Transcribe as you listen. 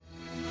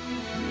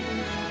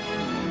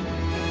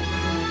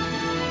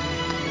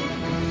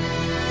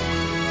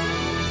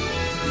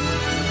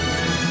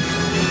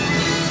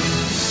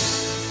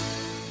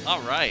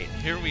right,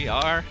 here we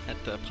are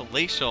at the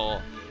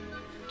palatial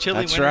Chilly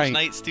That's Winter's right.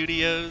 Night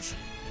Studios.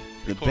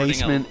 The recording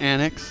basement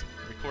annex.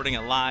 recording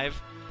a live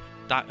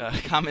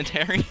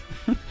commentary.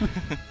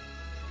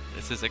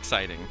 This is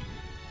exciting.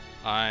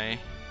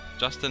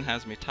 Justin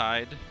has me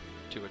tied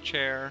to a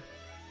chair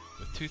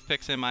with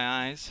toothpicks in my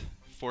eyes,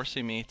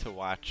 forcing me to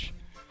watch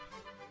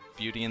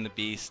Beauty and the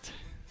Beast.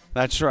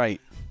 That's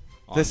right.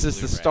 On This is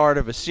the Blu-ray. start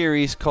of a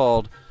series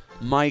called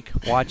Mike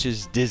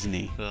Watches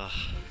Disney. Ugh.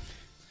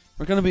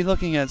 We're going to be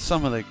looking at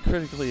some of the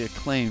critically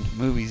acclaimed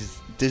movies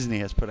Disney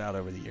has put out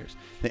over the years.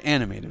 The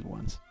animated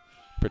ones,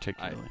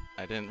 particularly.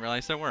 I didn't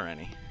realize there were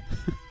any.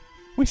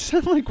 We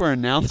sound like we're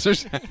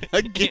announcers at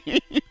a game.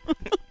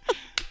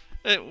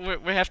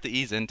 We have to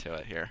ease into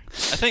it here.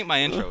 I think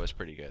my intro was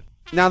pretty good.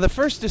 Now, the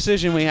first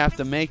decision we have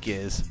to make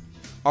is,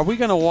 are we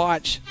going to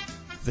watch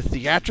the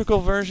theatrical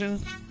version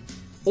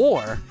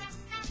or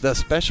the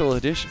special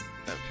edition?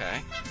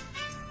 Okay.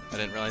 I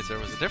didn't realize there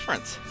was a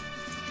difference.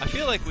 I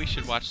feel like we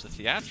should watch the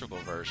theatrical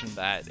version.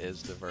 That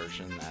is the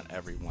version that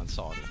everyone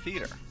saw in the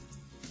theater.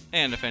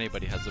 And if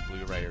anybody has a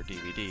Blu-ray or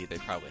DVD, they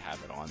probably have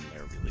it on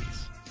their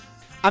release.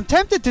 I'm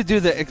tempted to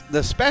do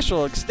the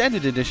special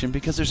extended edition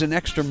because there's an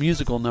extra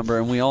musical number,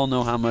 and we all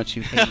know how much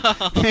you hate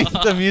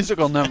the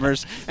musical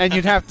numbers, and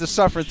you'd have to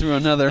suffer through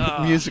another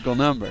musical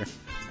number.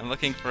 I'm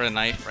looking for a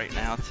knife right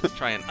now to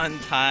try and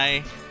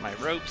untie my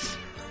ropes.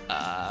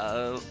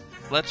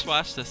 Let's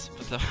watch this.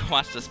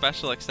 Watch the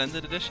special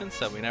extended edition,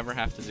 so we never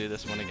have to do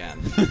this one again.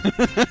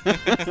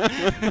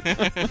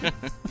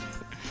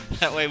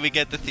 That way, we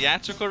get the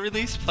theatrical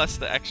release plus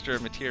the extra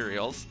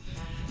materials,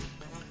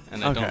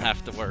 and I don't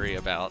have to worry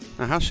about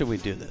Now, how should we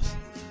do this?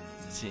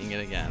 seeing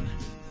it again.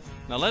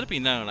 Now, let it be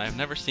known, I've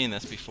never seen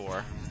this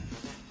before.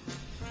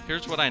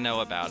 Here's what I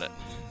know about it.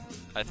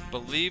 I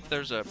believe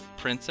there's a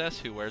princess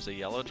who wears a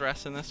yellow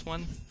dress in this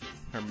one.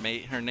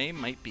 Her name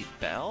might be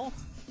Belle,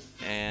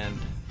 and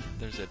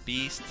there's a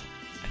beast.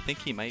 I think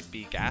he might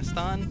be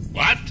Gaston.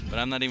 What? But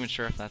I'm not even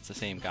sure if that's the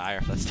same guy or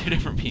if that's two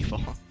different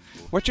people.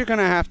 What you're going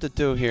to have to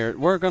do here,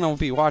 we're going to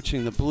be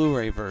watching the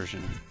Blu-ray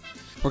version.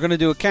 We're going to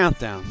do a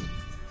countdown.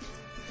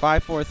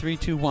 5, 4, 3,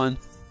 2, 1,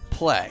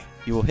 play.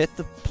 You will hit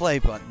the play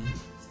button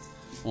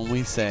when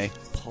we say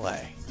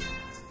play.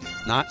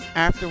 Not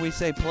after we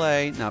say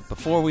play, not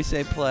before we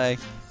say play,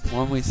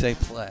 when we say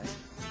play.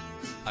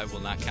 I will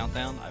not count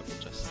down. I will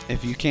just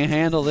If you can't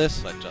handle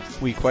this, let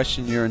Justin. we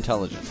question your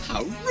intelligence.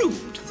 How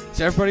rude. Is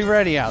everybody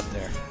ready out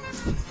there?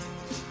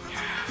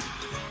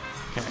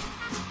 Okay.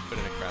 Put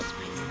in a crowd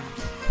screening.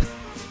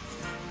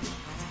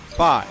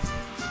 5,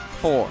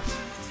 4,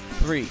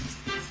 3,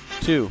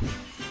 2,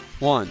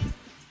 1,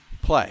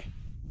 play.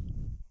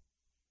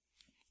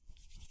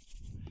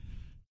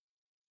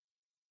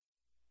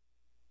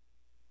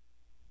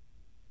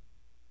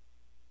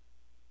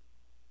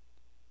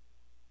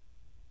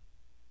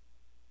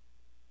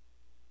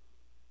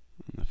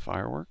 And the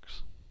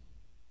fireworks.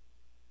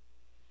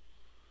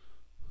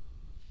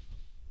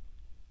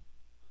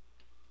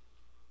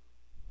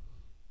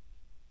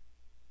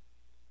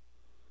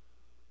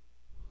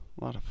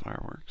 A lot of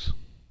fireworks.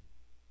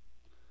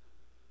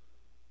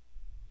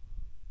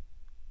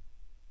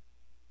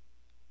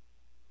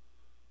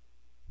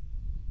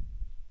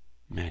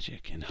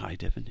 Magic in high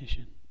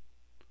definition.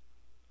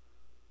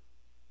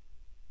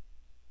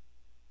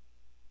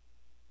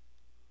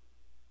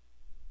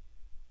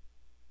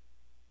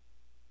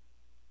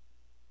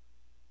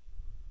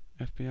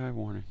 FBI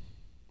warning.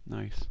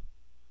 Nice.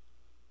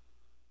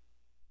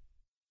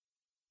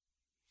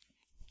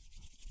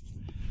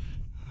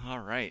 All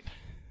right.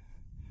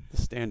 The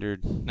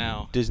standard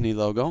Now, Disney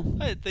logo.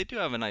 they do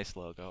have a nice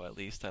logo, at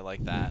least. I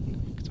like that.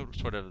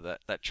 Sort of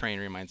that train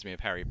reminds me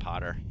of Harry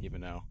Potter,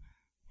 even though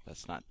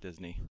that's not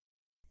Disney.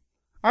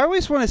 I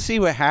always want to see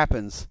what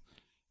happens,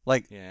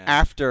 like Yeah.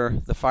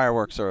 after the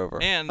fireworks are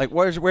over. And- like,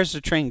 where's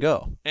the train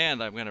go?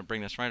 And I'm going to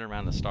bring this right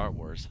around to Star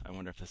Wars. I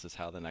wonder if this is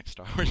how the next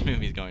Star Wars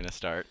movie is going to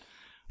start.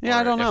 Yeah,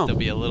 I Or don't know. If there'll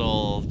be a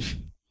little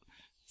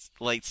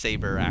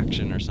lightsaber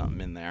action or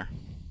something in there.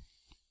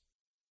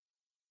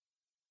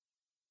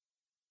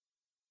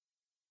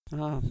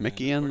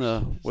 Mickey of and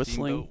the course,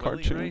 whistling Steamboat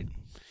Willie, cartoon. right?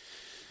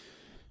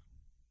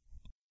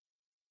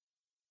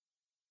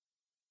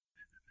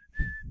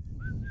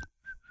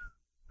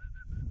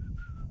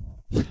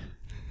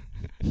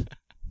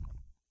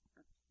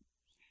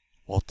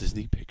 Walt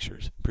Disney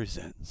Pictures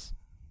presents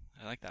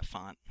I like that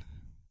font.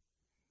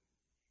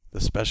 the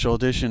special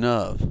edition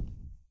of.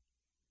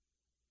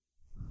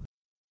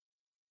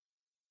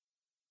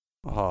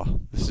 Oh,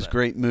 this is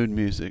great mood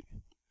music.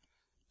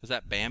 Is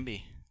that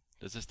Bambi?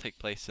 Does this take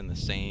place in the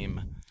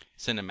same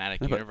cinematic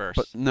Yeah, universe?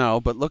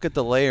 but look at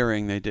the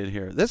layering they did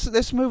here.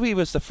 This movie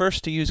was the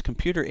first to use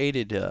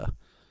computer-aided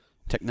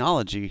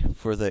technology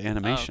for the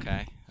animation.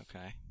 Oh,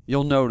 okay.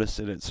 You'll notice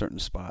it at certain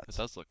It spots.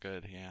 does look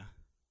good, yeah.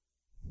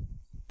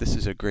 This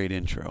is a great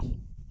intro.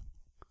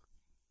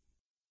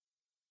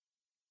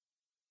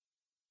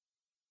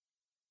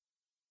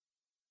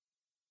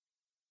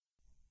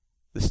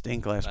 The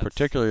stained glass That's-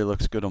 particularly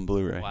looks good on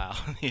Blu-ray. Wow,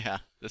 yeah,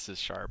 this is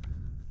sharp.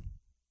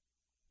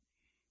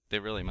 They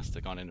really must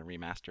have gone in and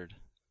remastered.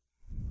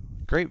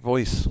 Great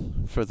voice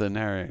for the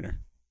narrator.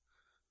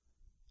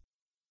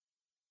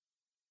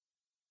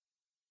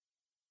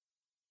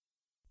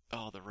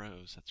 Oh, the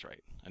rose. That's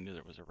right. I knew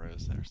there was a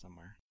rose there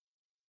somewhere.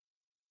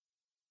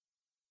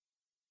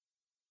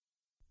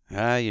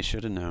 Ah, you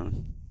should have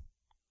known.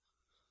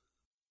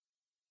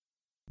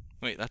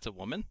 Wait, that's a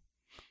woman?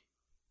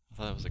 I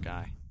thought it was a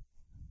guy.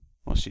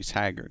 Well, she's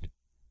haggard.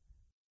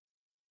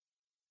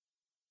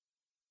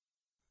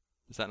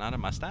 Is that not a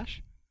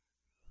mustache?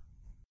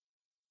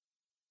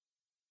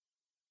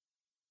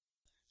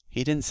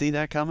 He didn't see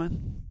that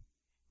coming?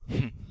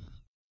 He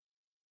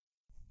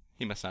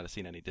must not have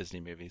seen any Disney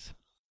movies.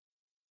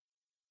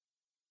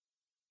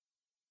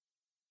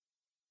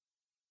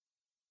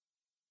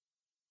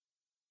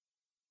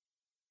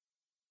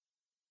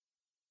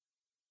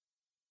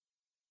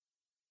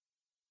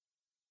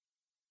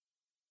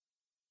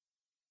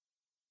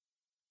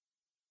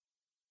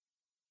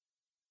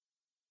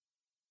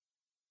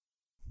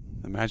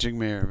 The magic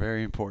mirror,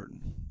 very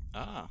important.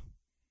 Ah,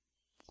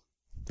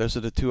 Those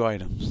are the two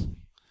items.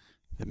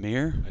 The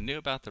mirror. I knew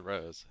about the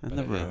rose, And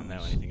but the I didn't know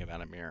rose. anything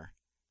about a mirror.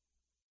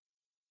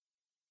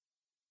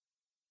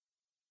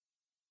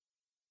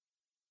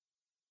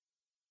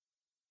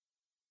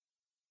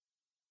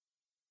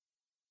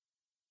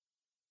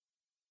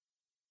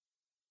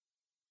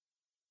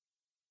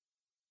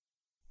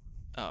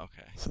 Oh,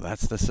 okay. So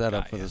that's the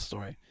setup Got for ya. the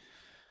story.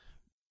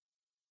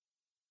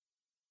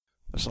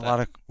 There's a That- lot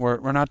of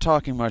we're not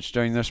talking much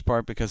during this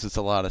part because it's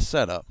a lot of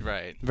setup.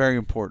 Right, Very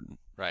important.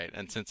 right.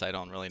 And since I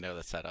don't really know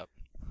the setup,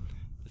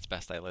 it's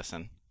best I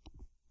listen.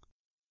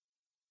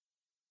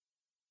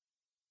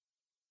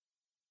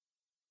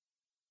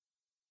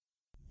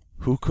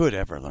 Who could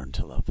ever learn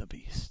to love the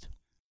beast?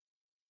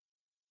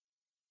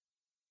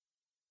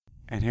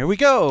 And here we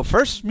go.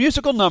 First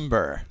musical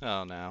number.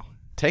 Oh, no.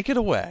 Take it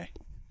away.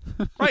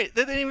 Right,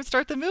 they didn't even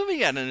start the movie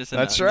yet, and it's a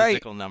That's right.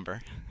 musical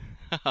number.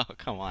 Oh,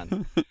 come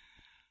on.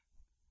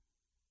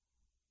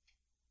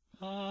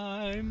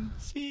 I'm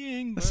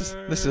seeing birds.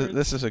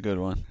 This is a good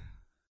one.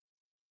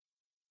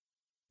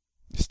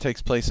 This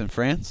takes place in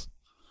France.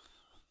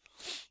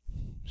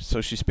 So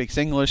she speaks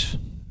English.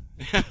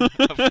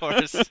 Of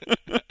course.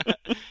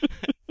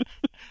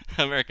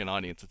 American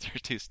audiences are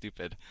too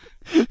stupid.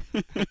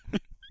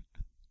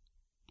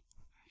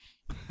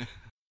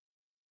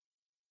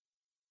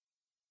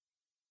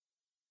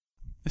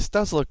 This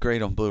does look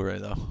great on Blu-ray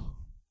though.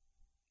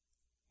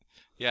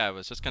 Yeah, I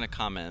was just going to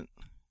comment.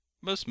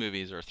 Most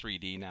movies are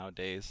 3D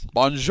nowadays.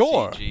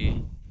 Bonjour.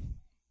 CG.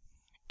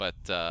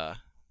 But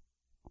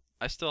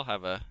I still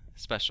have a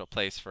special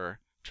place for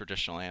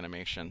traditional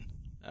animation.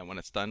 And when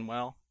it's done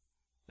well,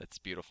 it's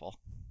beautiful.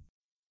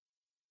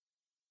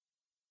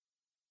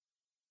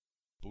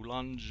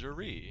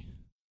 Boulangerie.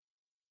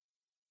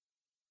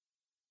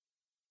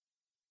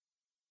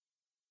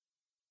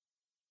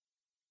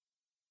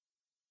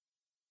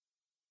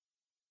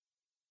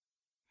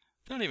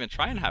 They don't even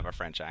try and have a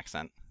French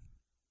accent.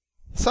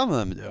 Some of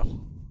them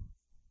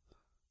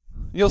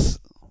do.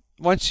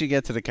 Once you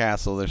get to the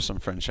castle, there's some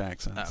French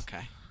accents.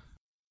 Okay.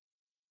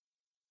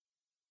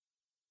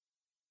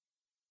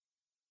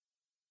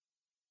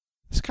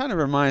 This kind of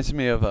reminds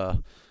me of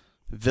a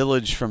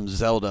village from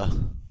Zelda.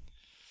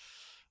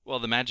 Well,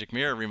 the magic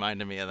mirror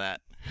reminded me of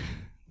that.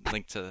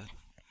 Link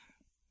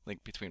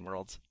between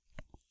worlds.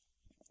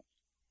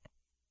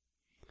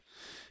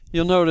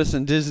 You'll notice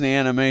in Disney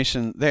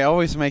animation, they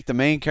always make the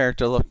main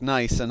character look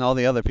nice and all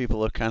the other people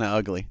look kind of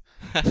ugly.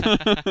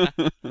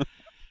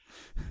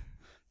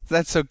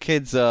 That's so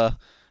kids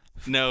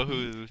Know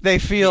who they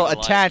feel people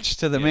like. attached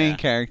to the main Yeah.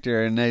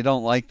 character and they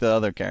don't like the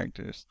other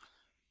characters.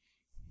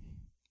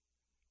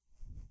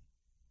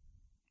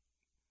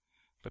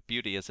 But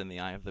beauty is in the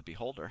eye of the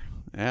beholder.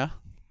 Yeah.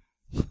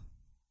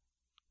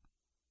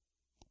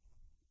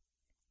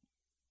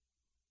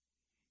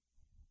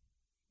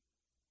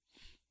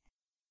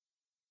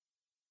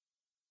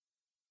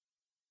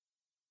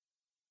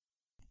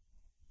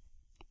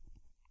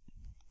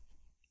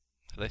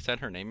 Have they said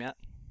her name yet?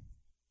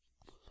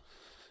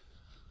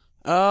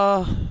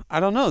 I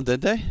don't know,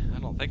 did they? I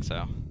don't think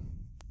so.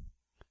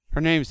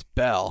 Her name's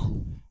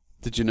Belle.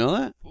 Did you know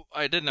that?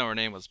 I did know her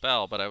name was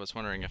Belle, but I was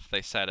wondering if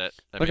they said it.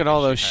 Look at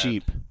all those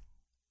sheep.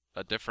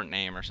 A different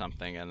name or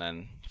something, and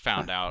then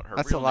found out her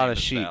That's real a lot name of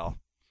is sheep. Belle.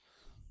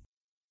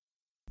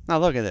 Now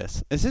look at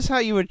this. Is this how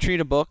you would treat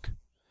a book?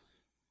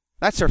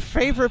 That's her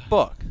favorite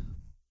book.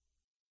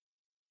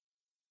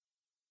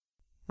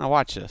 Now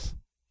watch this.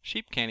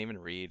 Sheep can't even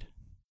read.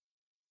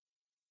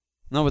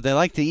 No, but they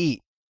like to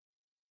eat.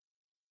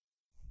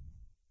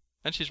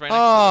 And she's right next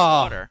to the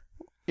water.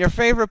 Your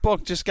favorite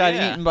book just got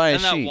Yeah, eaten by a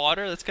and that sheep.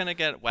 water that's gonna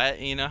get wet.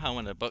 You know how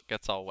when a book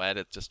gets all wet,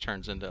 it just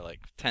turns into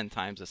like 10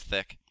 times as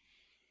thick.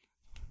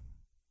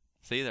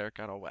 See, there it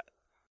got all wet.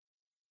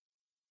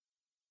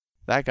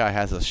 That guy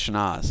has a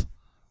schnoz.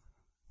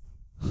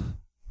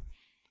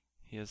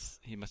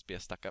 He must be a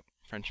stuck-up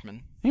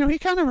Frenchman. You know, he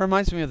kind of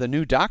reminds me of the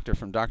new Doctor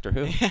from Doctor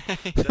Who.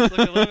 He does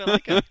look a little bit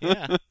like him.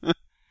 Yeah.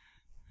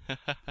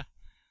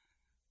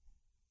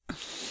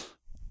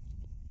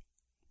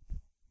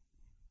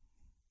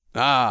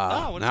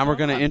 Ah, what's now we're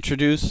going going on? to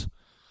introduce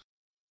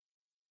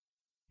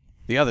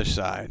the other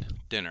side.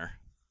 Dinner.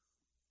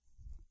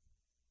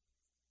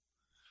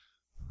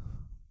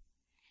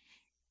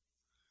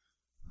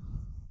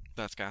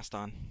 That's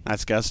Gaston.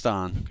 That's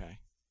Gaston. Okay.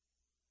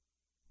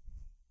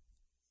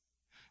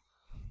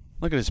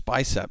 Look at his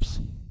biceps.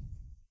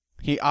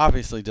 He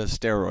obviously does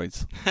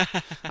steroids.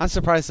 I'm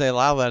surprised they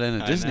allow that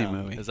in a I Disney know.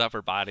 movie. His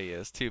upper body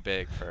is too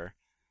big for.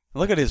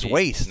 Look at his Be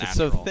waist. It's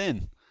so natural.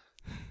 thin.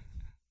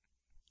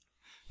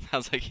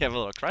 Sounds like you have a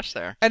little crush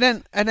there. And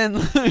then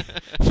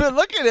but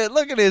look at it.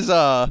 Look at his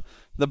the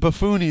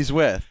buffoon he's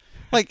with.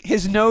 Like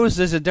his nose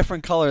is a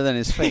different color than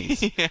his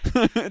face. Yeah.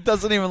 It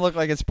doesn't even look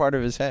like it's part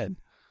of his head.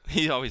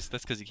 That's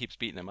because he keeps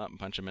beating him up and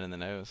punching him in the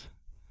nose.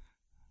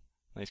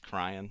 And he's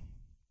crying.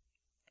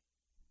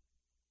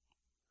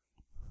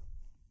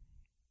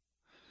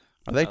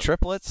 Are they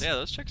triplets? Yeah,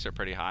 those chicks are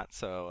pretty hot.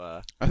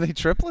 So Are they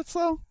triplets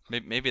though?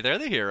 maybe they're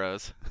the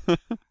heroes.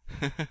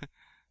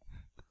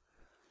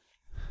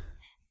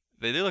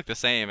 They do look the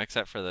same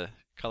except for the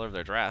color of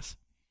their dress.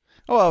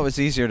 Oh, well, it was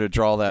easier to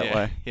draw that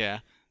way. Yeah,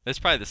 it's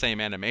probably the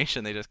same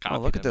animation. They just copied.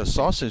 Oh, look at them those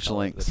and changed the sausage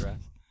color of the links. dress.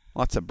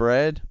 Lots of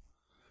bread.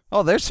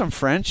 Oh, there's some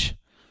French.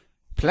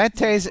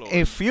 Plantes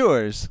et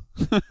fleurs.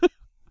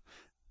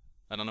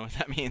 I don't know what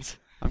that means.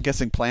 I'm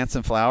guessing plants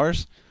and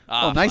flowers.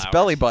 Ah, oh, nice flowers.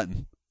 belly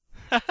button.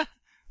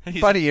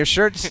 Buddy, your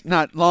shirt's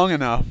not long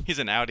enough. He's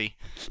an Audi.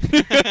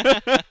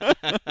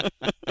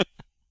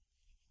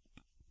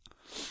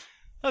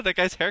 Oh, that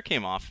guy's hair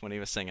came off when he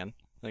was singing.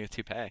 Like a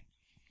toupee.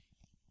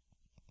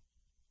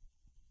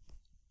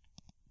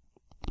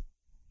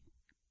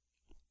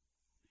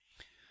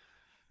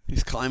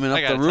 He's climbing up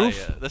I the gotta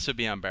roof. tell you, this would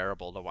be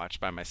unbearable to watch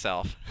by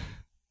myself.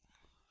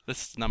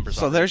 This number's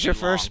So already there's your too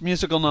first long.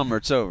 musical number.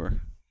 It's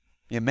over.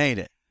 You made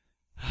it.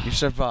 You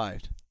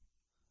survived.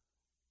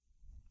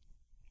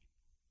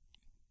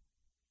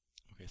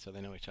 Okay, so they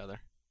know each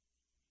other.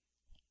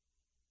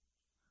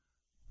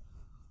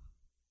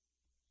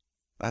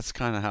 That's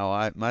kind of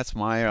how that's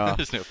my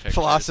There's no pictures.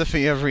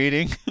 philosophy of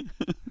reading.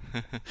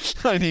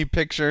 I need How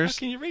pictures.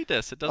 can you read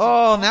this? It doesn't.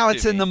 Oh, talk now to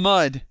it's in me. the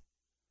mud.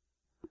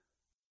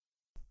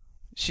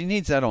 She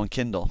needs that on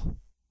Kindle.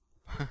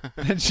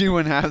 Then she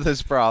wouldn't have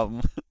this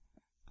problem.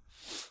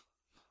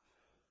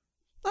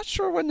 Not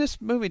sure when this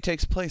movie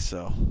takes place,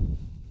 though.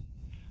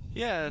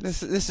 Yeah, it's,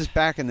 This is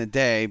back in the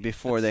day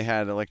before they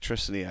had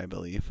electricity, I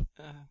believe.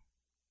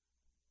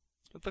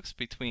 it looks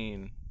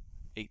between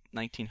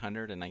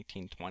 1900 and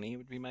 1920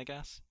 would be my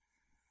guess.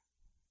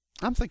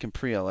 I'm thinking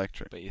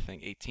pre-electric. But you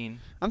think 18?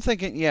 I'm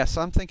thinking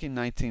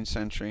 19th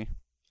century.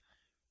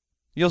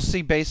 You'll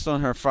see, based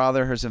on her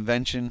father, his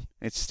invention,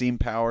 it's steam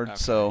powered, Okay.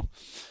 so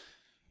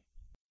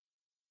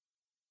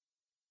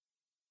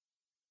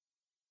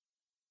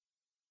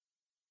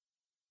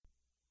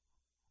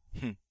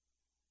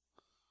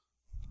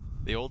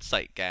The old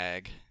sight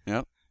gag.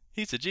 Yep.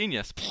 He's a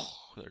genius.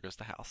 There goes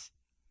the house.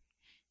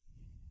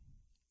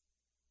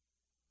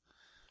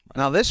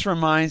 Now this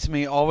reminds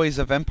me always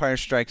of Empire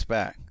Strikes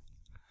Back.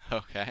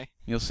 Okay.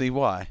 You'll see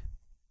why.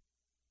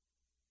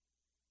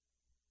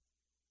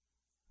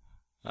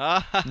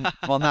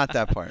 Well, not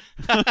that part.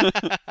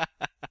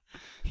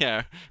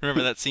 Yeah,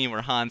 remember that scene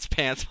where Han's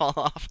pants fall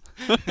off?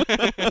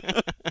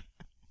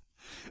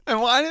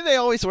 And why do they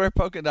always wear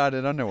polka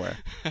dotted underwear?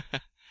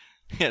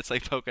 Yeah, it's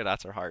like polka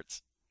dots or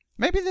hearts.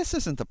 Maybe this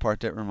isn't the part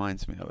that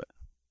reminds me of it.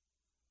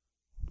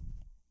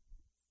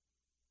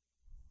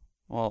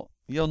 Well,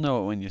 you'll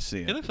know it when you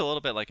see He it. looks a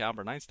little bit like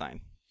Albert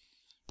Einstein.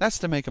 That's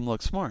to make him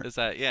look smart. Is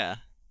that, yeah.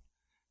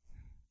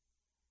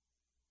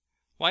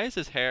 Why is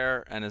his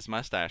hair and his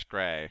mustache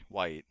gray,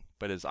 white,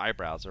 but his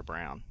eyebrows are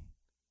brown?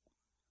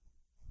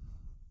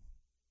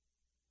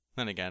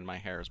 Then again, my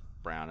hair is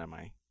brown and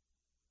my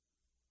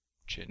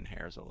chin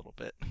hair is a little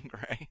bit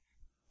gray.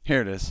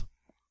 Here it is.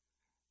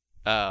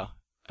 Oh,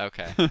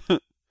 okay.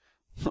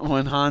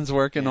 When Han's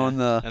working Yeah. on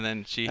the And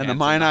then she and the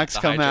hands him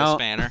Minox come out.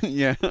 Hydro-spanner.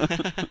 Yeah.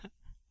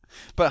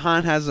 But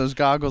Han has those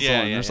goggles Yeah,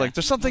 on. yeah, There's yeah. like,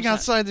 there's something What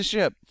was that? outside the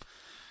ship.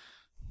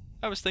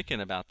 I was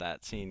thinking about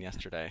that scene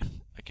yesterday.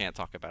 I can't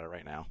talk about it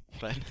right now,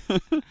 but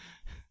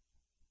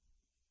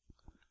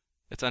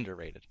it's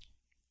underrated.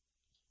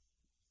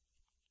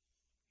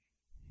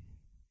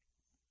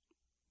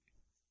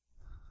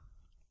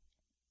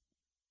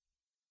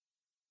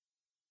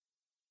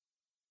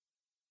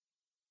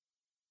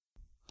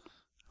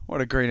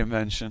 What a great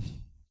invention.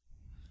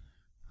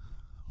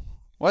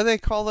 What do they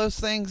call those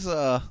things?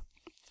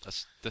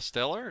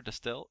 Distiller?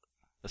 Distill?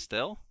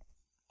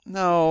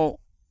 No.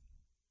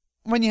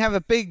 When you have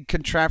a big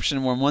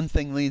contraption where one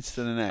thing leads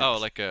to the next. Oh,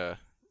 like a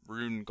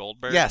Rune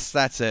Goldberg yes,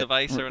 that's it.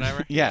 device or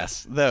whatever?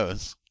 Yes,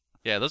 those.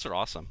 Yeah, those are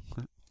awesome.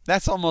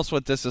 That's almost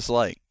what this is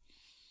like.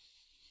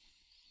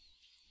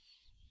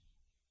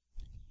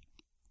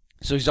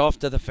 So he's off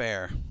to the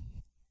fair.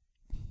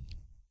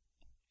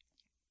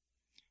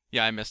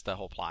 Yeah, I missed the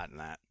whole plot in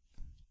that.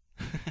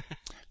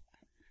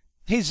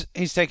 He's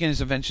taking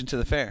his invention to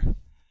the fair.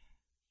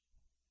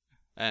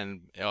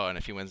 And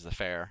if he wins the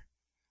fair,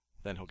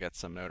 then he'll get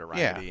some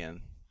notoriety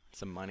and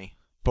some money.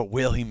 But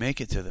will he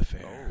make it to the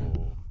fair?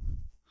 Oh.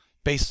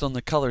 Based on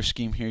the color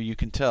scheme here, you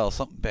can tell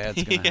something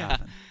bad's going to Yeah.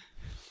 happen.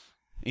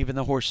 Even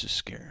the horse is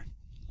scared.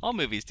 All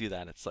movies do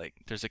that. It's like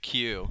there's a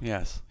cue.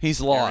 Yes. He's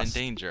You're in lost.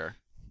 danger.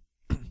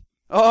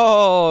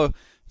 Oh,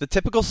 the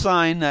typical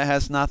sign that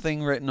has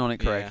nothing written on it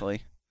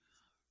correctly.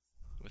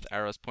 With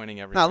arrows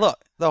pointing everywhere. Now look,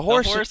 the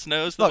horse. The horse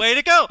knows the look. way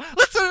to go.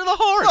 Listen to the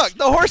horse. Look,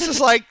 the horse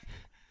is like,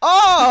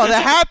 oh, the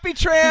happy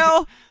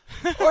trail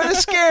or the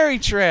scary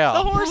trail.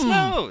 The horse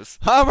knows.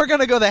 Oh, we're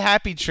gonna go the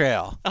happy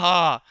trail.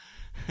 Ah.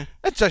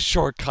 It's a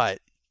shortcut.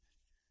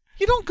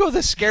 You don't go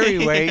the scary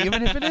way,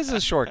 even if it is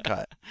a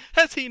shortcut.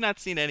 Has he not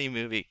seen any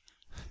movie?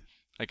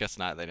 I guess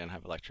not. They didn't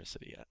have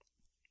electricity yet.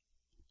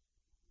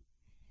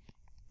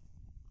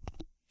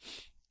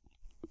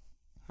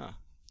 Huh.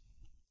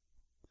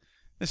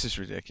 This is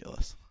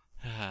ridiculous.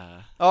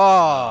 Oh.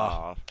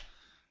 Oh.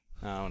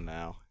 Oh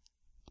no.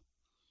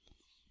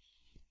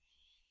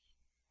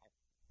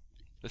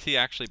 Does he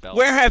actually belt?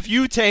 Where have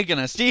you taken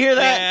us? Do you hear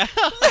that?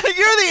 Yeah.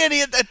 You're the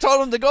idiot that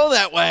told him to go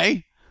that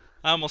way.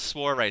 I almost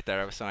swore right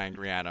there. I was so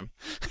angry at him.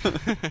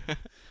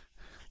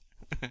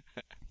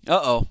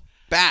 Uh-oh.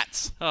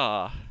 Bats.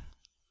 Oh.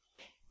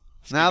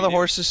 Now the Scooby-Doo.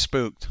 horse is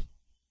spooked.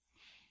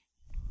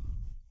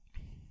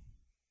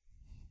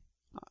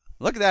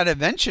 Look at that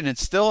invention.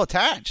 It's still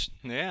attached.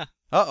 Yeah.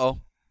 Uh-oh.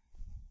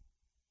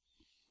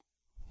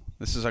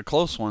 This is a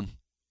close one.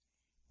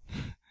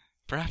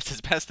 Perhaps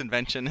his best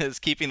invention is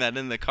keeping that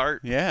in the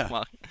cart Yeah.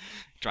 while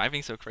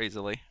driving so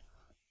crazily.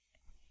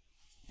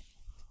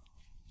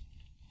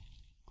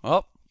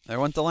 Oh, there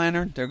went the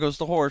lantern. There goes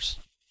the horse.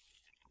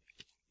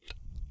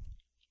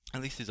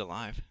 At least he's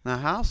alive. Now,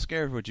 how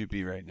scared would you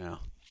be right now?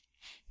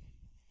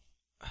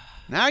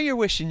 Now you're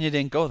wishing you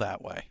didn't go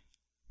that way.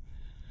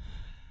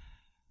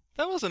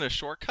 That wasn't a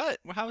shortcut.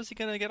 Well, how was he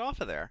going to get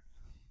off of there?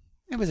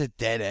 It was a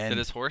dead end. Did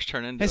his horse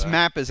turn into His a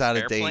map is out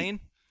of date. airplane?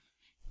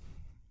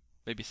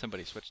 Maybe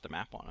somebody switched the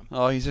map on him.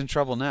 Oh, he's in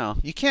trouble now.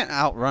 You can't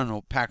outrun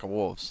a pack of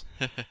wolves.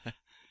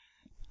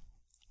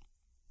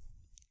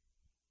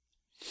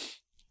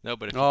 No,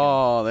 but if you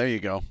Oh, there you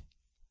go.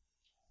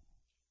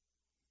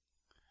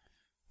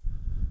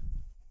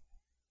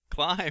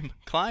 can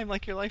climb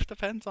like your life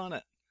depends on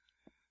it.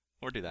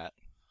 Or do that.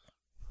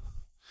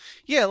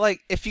 Yeah, like,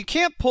 if you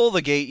can't pull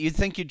the gate, you'd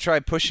think you'd try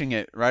pushing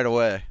it right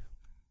away.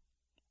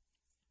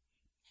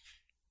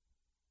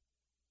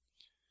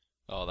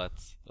 Oh,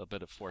 that's a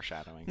bit of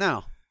foreshadowing.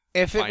 Now,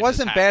 if Find it his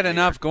wasn't hat bad later.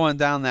 enough going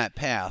down that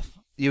path,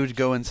 you would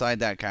go inside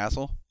that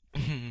castle?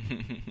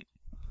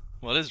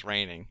 Well, it is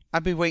raining.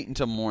 I'd be waiting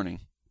till morning.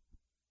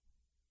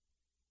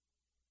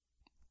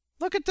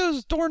 Look at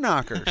those door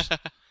knockers.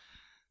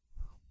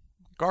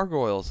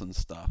 Gargoyles and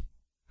stuff.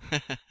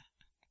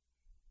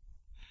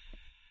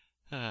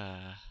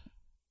 I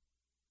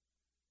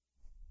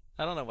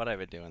don't know what I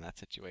would do in that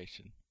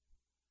situation.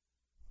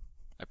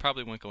 I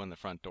probably wouldn't go in the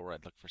front door.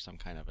 I'd look for some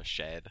kind of a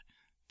shed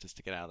just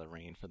to get out of the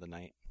rain for the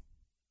night.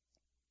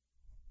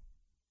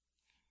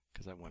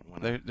 Because I wouldn't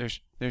want to.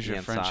 There's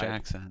your French inside.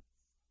 accent.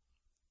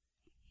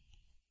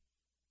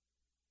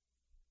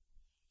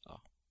 Oh.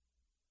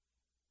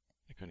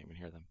 I couldn't even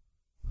hear them.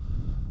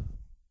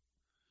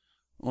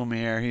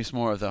 Lumiere, he's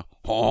more of the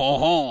ho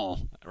ho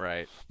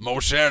Right. mon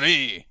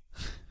chéri.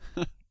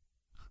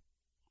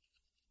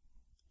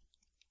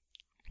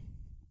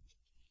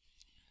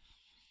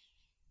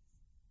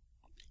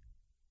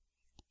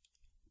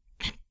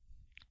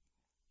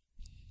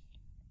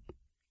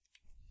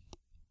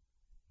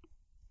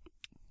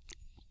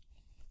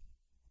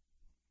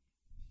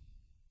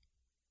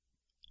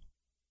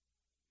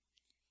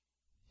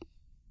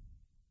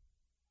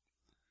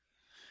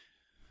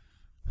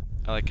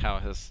 I like how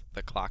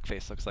the clock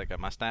face looks like a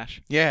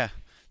mustache. Yeah.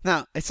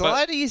 Now, it's a But-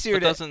 lot easier But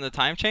to doesn't the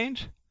time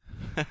change?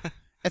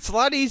 It's a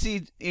lot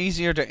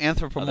easier to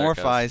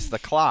anthropomorphize the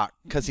clock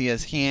because he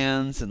has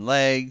hands and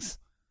legs.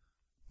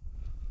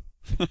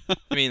 You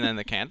mean then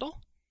the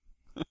candle?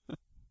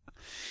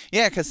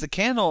 Yeah, because the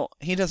candle,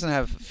 he doesn't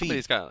have feet. But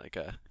he's got like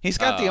a. He's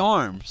got the Oh.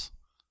 arms.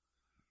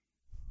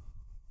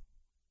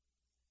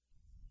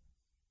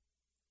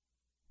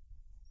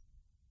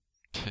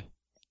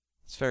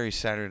 It's very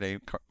Saturday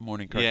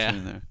morning cartoon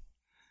Yeah. there.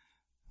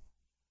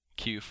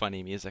 Cue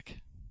funny music.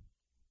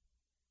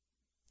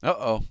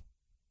 Uh-oh.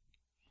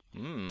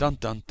 Mm. Dun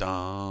dun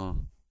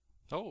dun.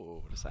 Oh,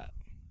 what is that?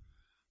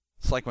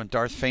 It's like when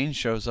Darth Fane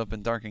shows up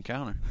in Dark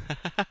Encounter.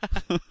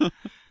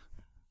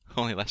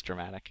 Only less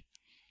dramatic.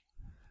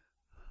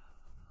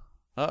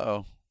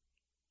 Uh-oh.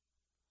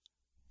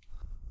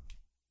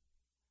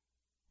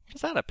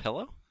 Is that a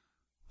pillow?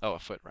 Oh, a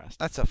footrest.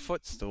 That's a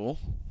footstool.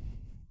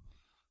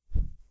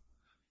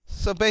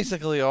 So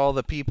basically all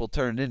the people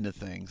turned into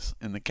things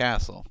in the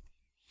castle.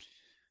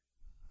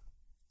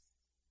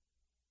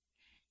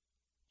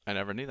 I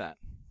never knew that.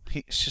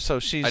 So I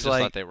she's just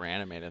like, thought they were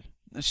animated.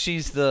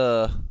 she's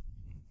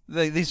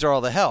these are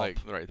all the help. Like,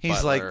 right, the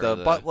He's like butler,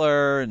 the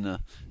butler and the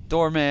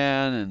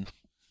doorman and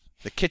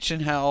the kitchen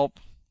help,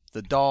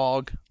 the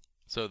dog.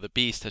 So the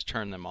beast has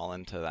turned them all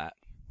into that.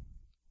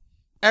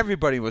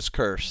 Everybody was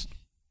cursed.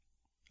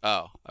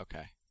 Oh,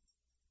 okay.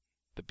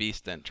 The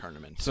beast didn't turn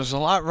him into. So there's a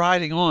lot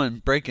riding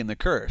on breaking the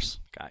curse.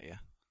 Got you.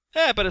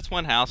 Yeah, but it's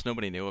one house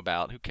nobody knew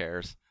about. Who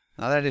cares?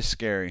 Now that is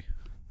scary.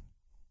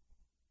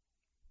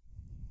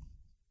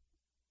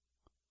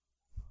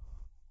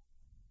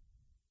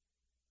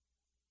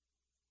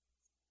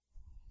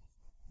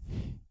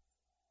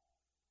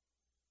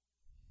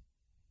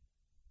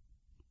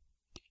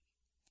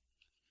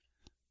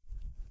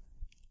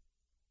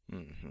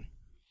 Mm-hmm.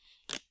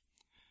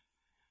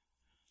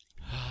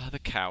 The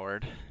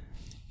coward.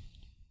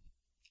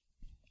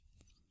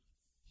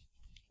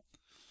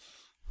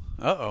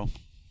 Uh-oh.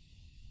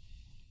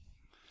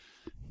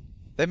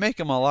 They make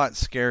him a lot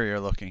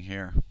scarier looking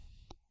here.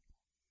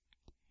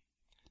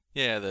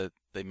 Yeah,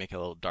 they make it a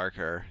little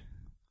darker.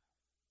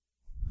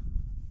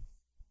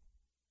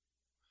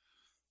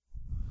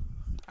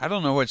 I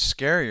don't know which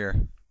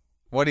scarier.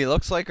 What he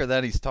looks like or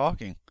that he's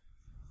talking.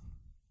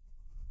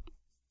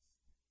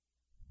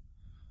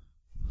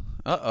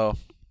 Uh-oh.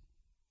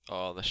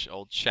 Oh, the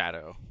old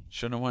shadow.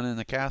 Shouldn't have went in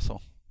the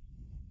castle.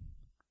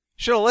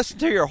 Should have listened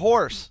to your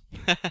horse.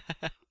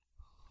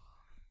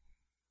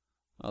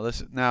 Oh,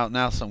 this is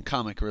now some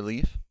comic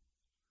relief.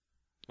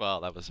 Well,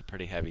 that was a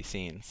pretty heavy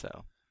scene,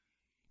 so.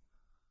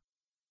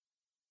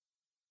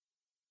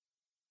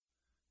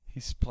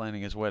 He's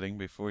planning his wedding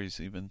before he's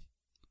even...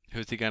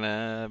 Who's he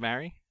gonna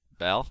marry?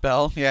 Belle?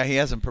 Belle? Yeah, he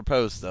hasn't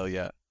proposed, though,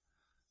 yet.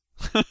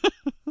 Where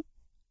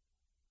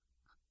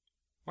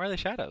are the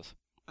shadows?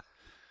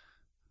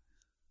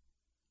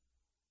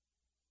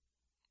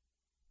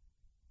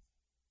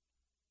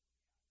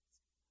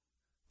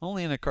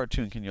 Only in a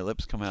cartoon can your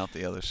lips come out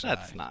the other side.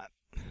 That's not.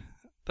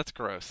 That's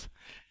gross.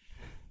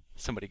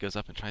 Somebody goes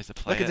up and tries to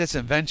play Look at this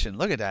invention.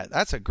 Look at that.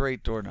 That's a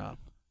great doorknob.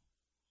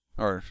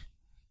 Or,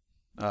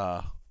 what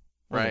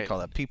do they Right. call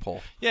that?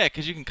 Peephole. Yeah,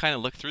 because you can kind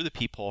of look through the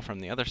peephole from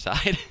the other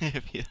side.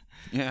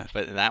 Yeah.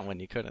 But in that one,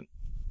 you couldn't.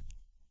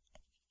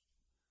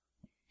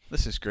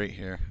 This is great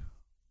here.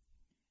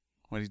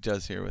 What he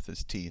does here with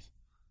his teeth.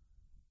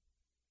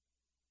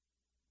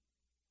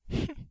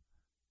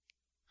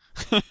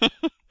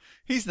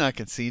 He's not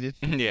conceited.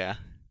 Yeah.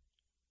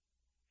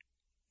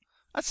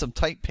 That's some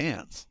tight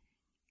pants.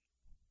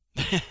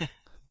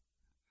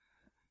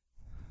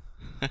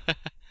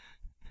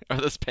 Are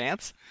those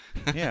pants?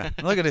 Yeah.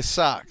 Look at his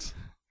socks.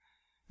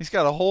 He's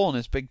got a hole in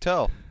his big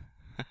toe.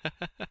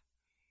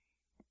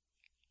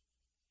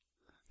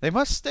 They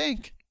must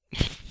stink.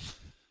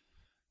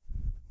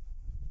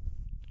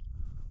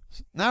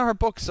 Now her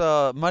book's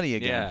muddy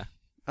again. Yeah.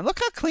 And look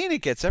how clean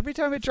it gets. Every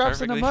time it drops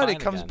in the perfectly mud, it fine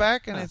comes again.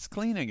 back and Huh. it's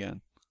clean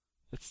again.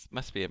 This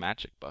must be a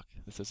magic book.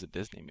 This is a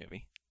Disney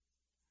movie.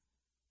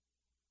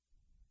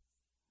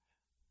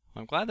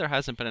 I'm glad there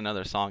hasn't been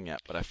another song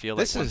yet, but I feel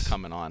like This one's is-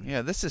 coming on.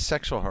 Yeah, this is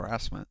sexual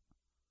harassment.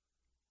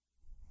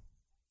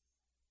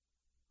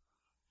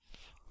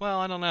 Well,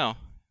 I don't know.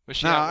 Was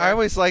she Now, at I work?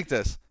 always like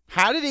this.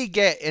 How did he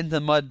get in the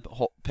mud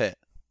pit?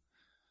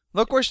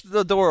 Look where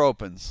the door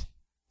opens.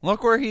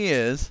 Look where he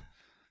is.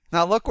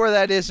 Now look where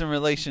that is in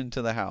relation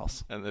to the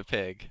house. And the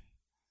pig.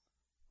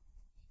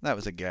 That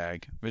was a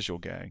gag. Visual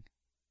gag.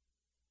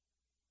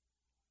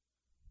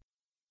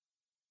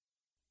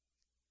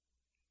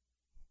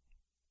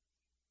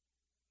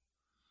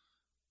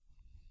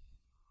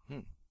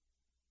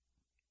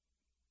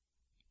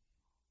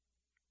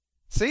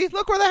 See?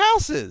 Look where the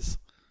house is.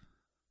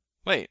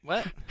 Wait,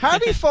 what? How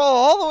did he fall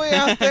all the way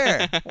out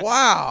there?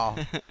 Wow.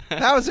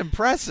 That was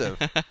impressive.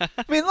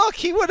 I mean, look,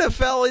 he would have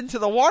fell into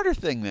the water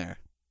thing there.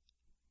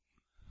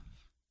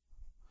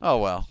 Oh,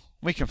 well.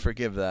 We can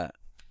forgive that.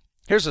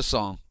 Here's a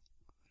song.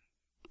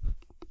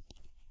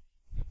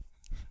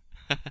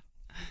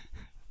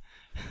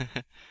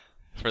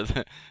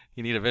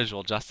 You need a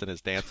visual. Justin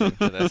is dancing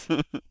for this.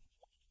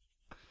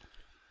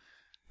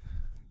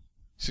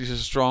 She's a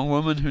strong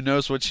woman who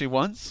knows what she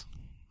wants.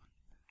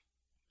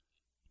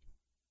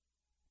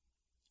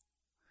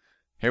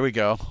 Here we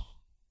go.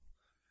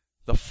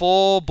 The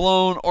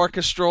full-blown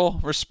orchestral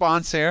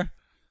response here.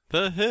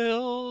 The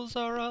hills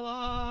are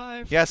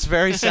alive. Yes,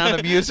 very Sound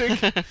of Music.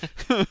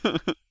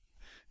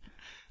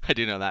 I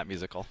do know that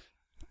musical.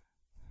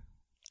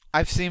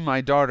 I've seen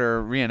my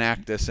daughter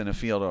reenact this in a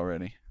field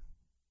already.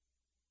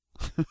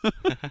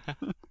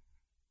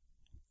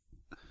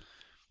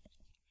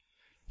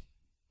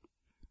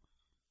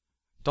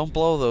 Don't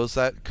blow those.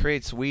 That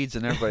creates weeds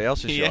in everybody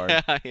else's yard.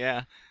 Yeah,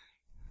 yeah.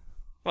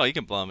 Well, you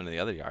can blow them into the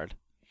other yard.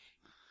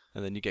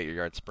 And then you get your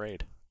yard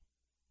sprayed.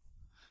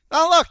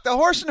 Oh, look, the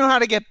horse knew how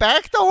to get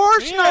back. The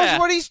horse Yeah. knows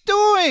what he's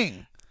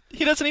doing.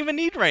 He doesn't even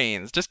need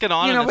reins. Just get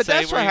on You him know, and but say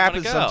that's where what you wanna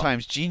happens go.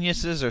 sometimes.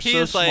 Geniuses are He so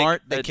is like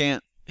smart they a-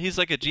 can't. He's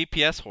like a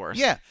GPS horse.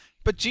 Yeah,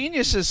 but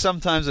geniuses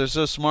sometimes are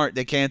so smart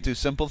they can't do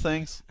simple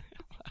things.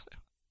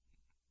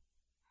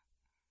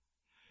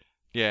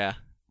 Yeah.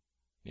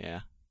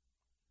 Yeah.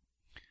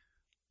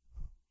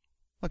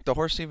 Look, the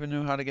horse even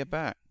knew how to get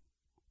back.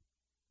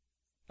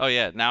 Oh,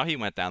 yeah. Now he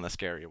went down the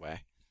scary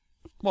way.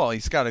 Well,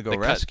 he's got to go They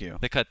cut- rescue.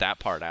 They cut that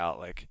part out.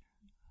 Like,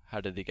 how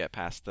did he get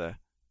past the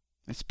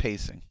It's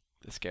pacing.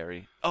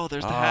 scary? Oh,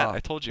 there's the hat. I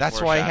told you. That's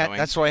why he had. foreshadowing.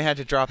 That's why he had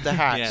to drop the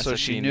hat, Yeah, so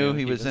she knew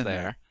he was in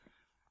there.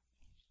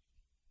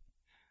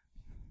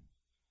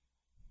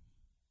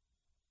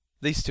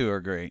 These two are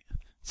great.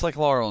 It's like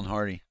Laurel and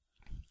Hardy.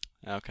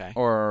 Okay.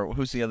 Or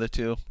who's the other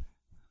two?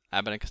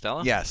 Abbott and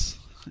Costello? Yes.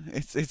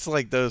 It's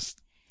like those,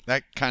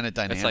 that kind of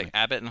dynamic. It's like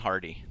Abbott and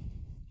Hardy.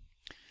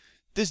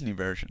 Disney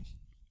version.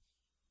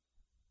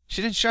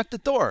 She didn't shut the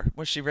door.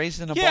 Was she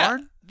raised in a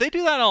barn? They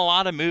do that in a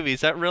lot of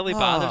movies. That really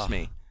bothers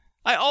me.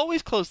 I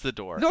always close the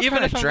door. You know what Even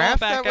kind if of I'm going draft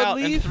back that would out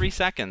in leave? 3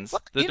 seconds,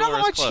 Look, the you door know how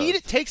is much closed. heat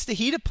it takes to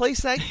heat a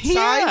place that Yeah.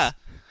 size?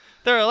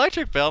 Their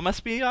electric bill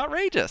must be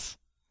outrageous.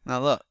 Now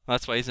look.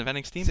 That's why he's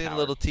inventing steam See power. the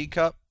little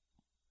teacup?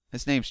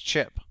 His name's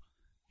Chip.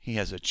 He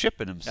has a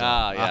chip in himself.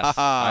 Ah, yes.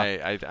 Ah,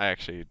 I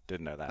actually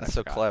didn't know that. that's I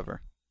so forgot.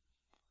 clever.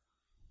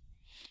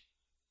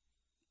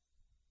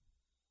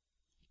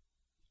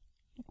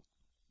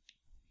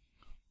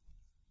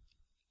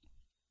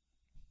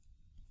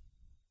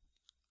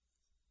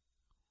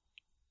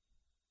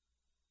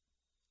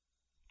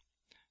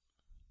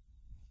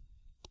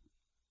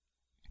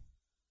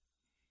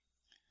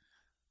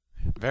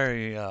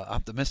 Very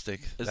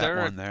optimistic. Is that there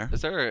one there.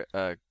 Is there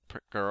a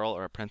girl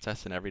or a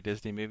princess in every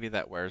Disney movie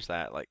that wears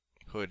that like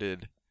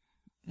hooded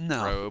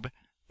No. robe?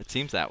 It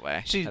seems that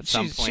way She- at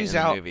some she's- point she's in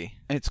the out. movie.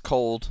 It's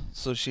cold,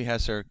 so she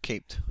has her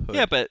caped hood.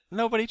 Yeah, but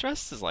nobody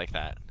dresses like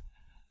that.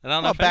 I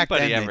don't know well, if back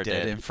anybody then ever they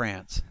did in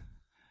France.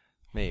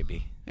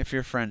 Maybe. If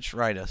you're French,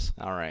 write us.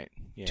 All right.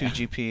 Yeah.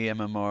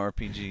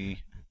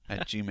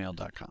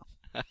 2gpmmorpg@gmail.com.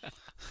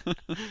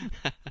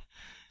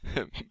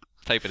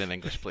 Type it in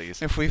English,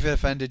 please. If we've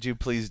offended you,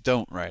 please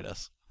don't write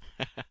us.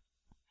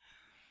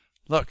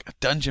 Look, a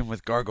dungeon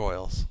with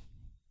gargoyles.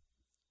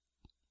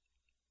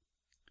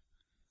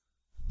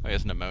 Oh, he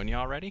has pneumonia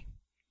already?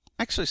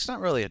 Actually, it's not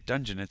really a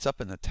dungeon. It's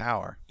up in the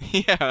tower.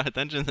 Yeah, a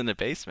dungeon's in the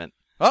basement.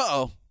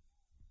 Uh-oh.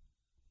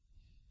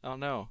 Oh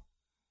no.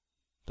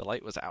 The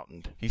light was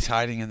outened. He's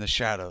hiding in the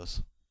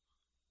shadows.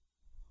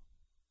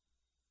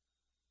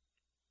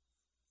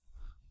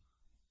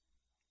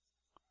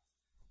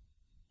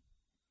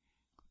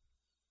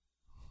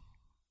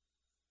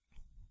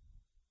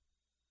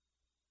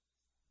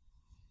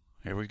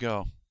 Here we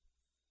go.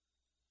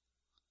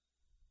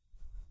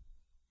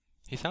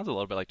 He sounds a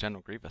little bit like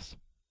General Grievous.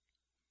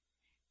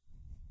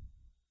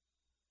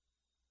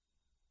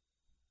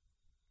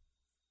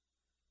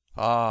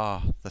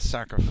 Ah, the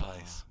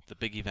sacrifice. The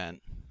big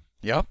event.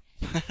 Yep.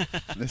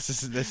 This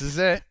is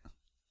it.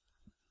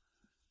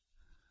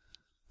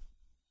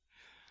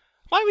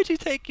 Why would you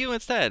take you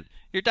instead?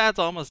 Your dad's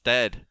almost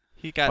dead.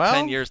 He got Well,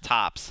 10 years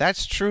tops.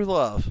 That's true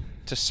love.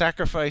 To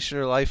sacrifice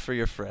your life for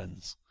your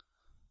friends.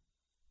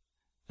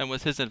 And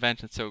was his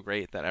invention so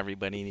great that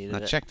everybody needed Now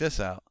it? check this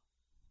out.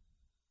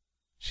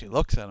 She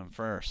looks at him Is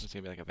first. he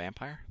gonna be like a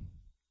vampire?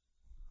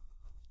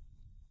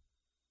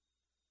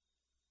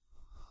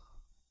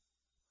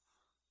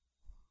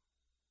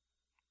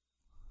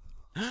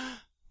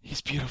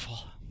 He's beautiful.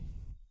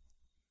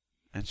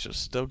 And she'll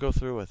still go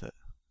through with it.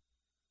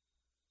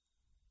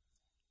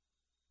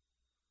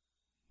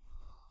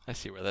 I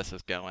see where this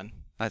is going.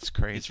 That's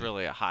crazy. He's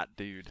really a hot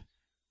dude.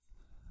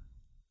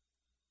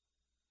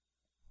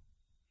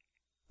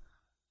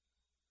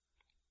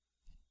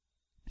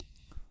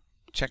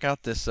 Check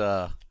out this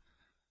What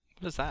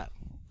is that?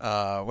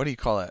 what do you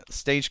call it?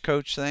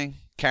 Stagecoach thing?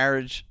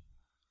 Carriage?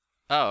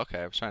 Oh, okay.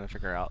 I was trying to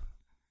figure out.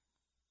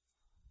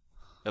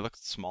 It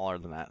looks smaller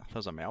than that. That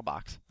was a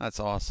mailbox. That's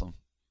awesome.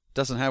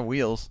 Doesn't have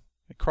wheels.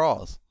 It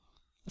crawls.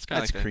 That's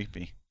kind That's of like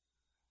creepy.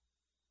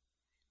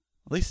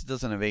 At least it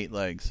doesn't have 8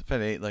 legs. If it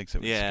had 8 legs, it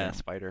would Yeah, scare me.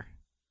 spider.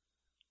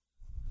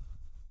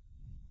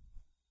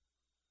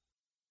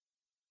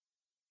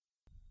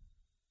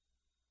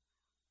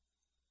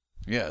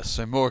 Yes,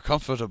 a more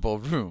comfortable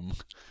room.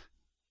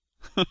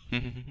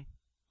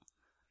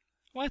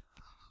 What?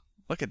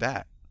 Look at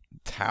that.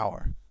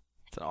 Tower.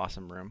 It's an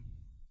awesome room.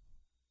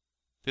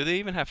 Do they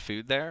even have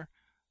food there?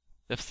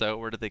 If so,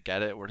 where did they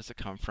get it? Where does it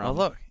come from? Oh,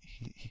 look.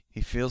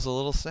 He feels a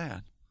little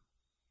sad.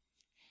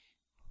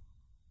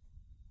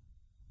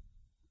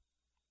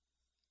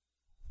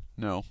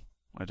 No,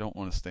 I don't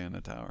want to stay in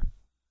the tower.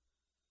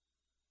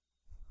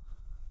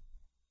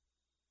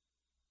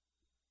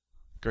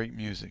 Great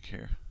music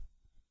here.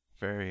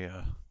 Very,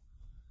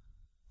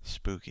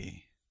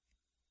 spooky.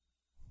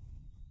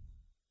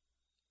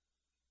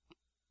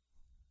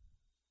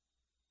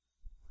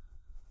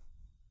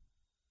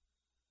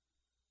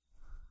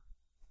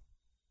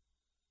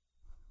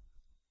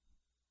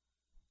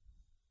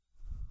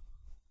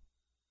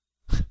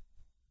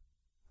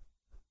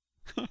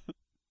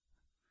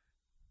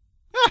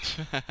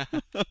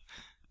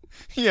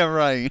 Yeah,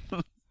 right.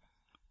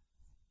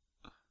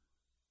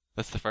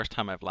 That's the first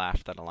time I've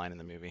laughed at a line in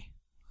the movie.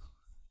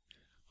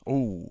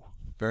 Ooh,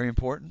 very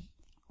important.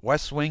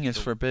 West Wing is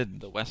The- forbidden.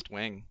 The West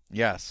Wing.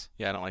 Yes.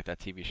 Yeah, I don't like that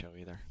TV show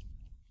either.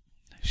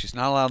 She's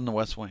not allowed in the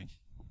West Wing.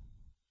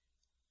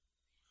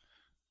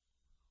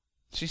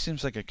 She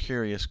seems like a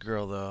curious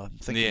girl, though. I'm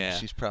thinking Yeah.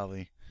 she's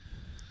probably...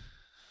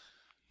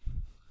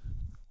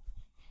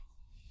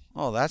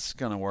 Oh, that's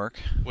going to work.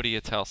 What do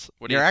you tell?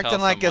 What do You're you tell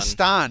acting like someone?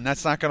 Gaston.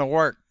 That's not going to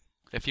work.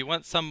 If you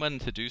want someone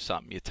to do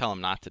something, you tell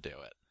them not to do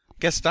it.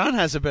 Gaston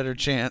has a better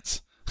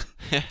chance.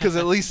 Because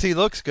at least he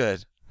looks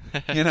good.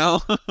 You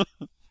know?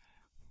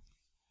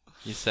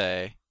 You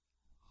say,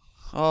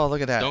 Oh,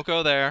 look at that. don't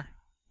go there.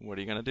 What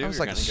are you going to do? That was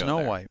You're like a gonna go Snow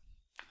there. White.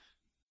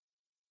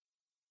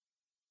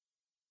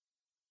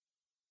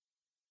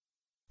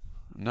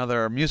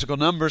 Another musical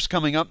numbers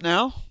coming up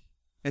now.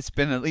 It's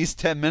been at least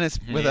 10 minutes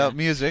without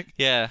music.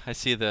 Yeah, I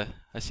see the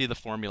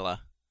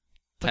formula.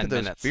 Look 10 at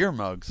those minutes. beer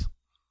mugs.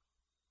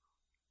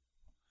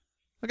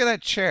 Look at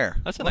that chair.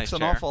 That's a Looks nice an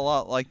chair. awful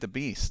lot like the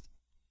Beast.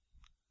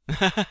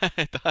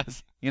 It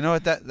does. You know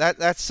what?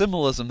 That's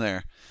symbolism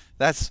there.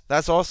 That's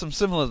awesome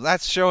symbolism.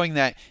 That's showing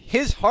that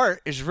his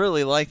heart is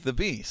really like the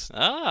Beast.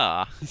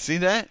 Ah. See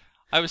that?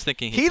 I was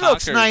thinking He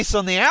looks conquers- nice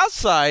on the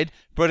outside,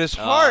 but his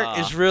heart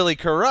is really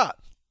corrupt.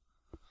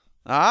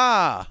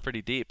 Ah.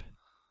 Pretty deep.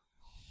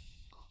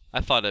 I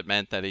thought it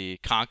meant that he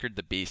conquered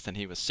the beast and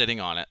he was sitting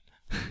on it.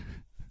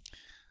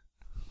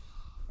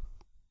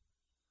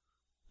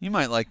 You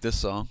might like this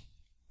song.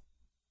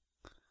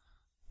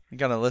 You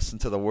gotta listen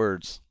to the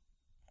words.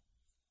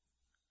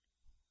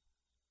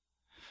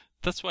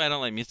 That's why I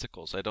don't like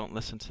musicals. I don't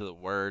listen to the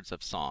words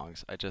of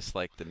songs. I just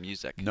like the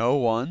music. No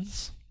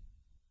ones.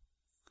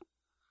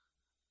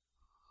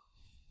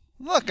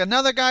 Look,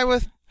 another guy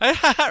with...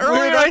 Earlier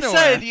Weird I underwear.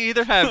 said you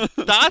either have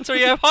dots or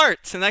you have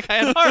hearts, and that guy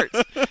had hearts.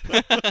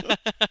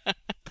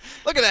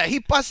 Look at that. He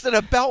busted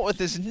a belt with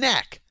his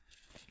neck.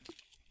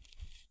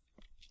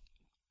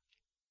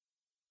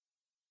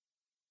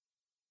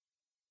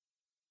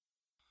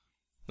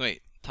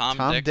 Wait, Tom,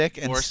 Dick,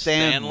 and or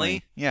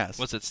Stanley. Yes.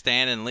 Was it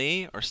Stan and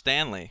Lee or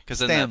Stanley? Because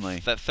then Stanley.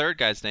 that third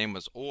guy's name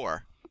was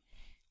Orr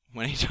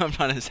when he jumped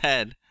on his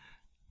head.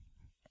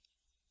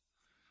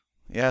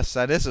 Yes,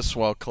 that is a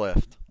swell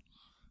cleft.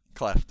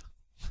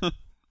 You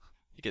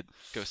could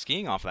go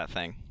skiing off that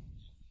thing.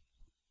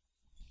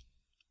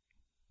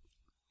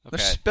 They're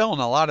Okay. spilling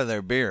a lot of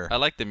their beer. I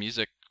like the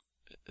music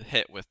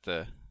hit with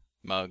the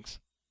mugs.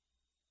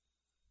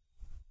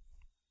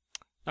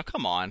 Now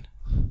come on.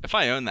 If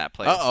I owned that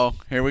place, Uh-oh.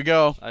 Here we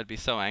go. I'd be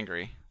so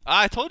angry.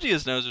 I told you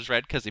his nose was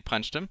red because he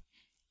punched him.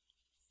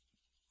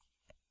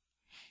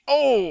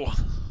 Oh!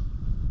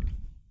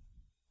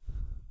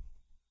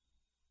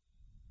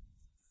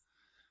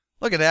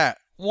 Look at that.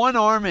 One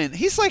arm in.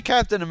 He's like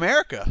Captain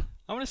America.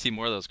 I want to see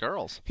more of those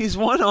girls. He's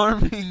one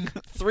arming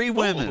 3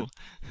 women.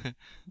 Ooh.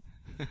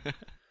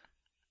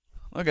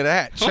 Look at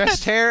that. What?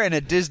 Chest hair in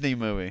a Disney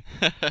movie.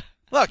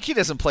 Look, he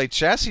doesn't play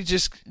chess. He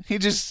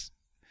just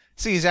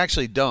see, he's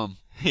actually dumb.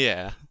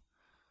 Yeah.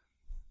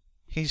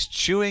 He's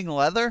chewing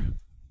leather.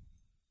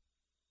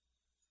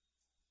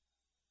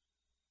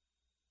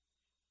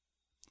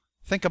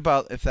 Think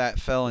about if that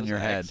fell in Those your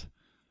eggs. head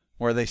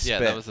where they spit. Yeah,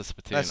 that was the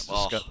spittoon. That's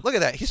Oh, Look at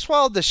that. He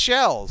swallowed the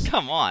shells.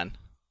 come on.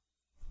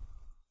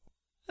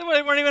 They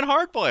weren't even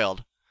hard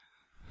boiled.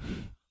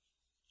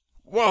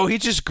 Whoa, he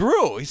just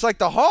grew. He's like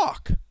the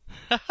hawk.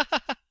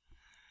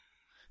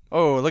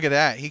 Oh, look at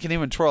that. He can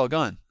even twirl a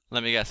gun.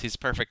 Let me guess, he's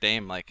perfect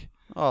aim like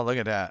Oh, look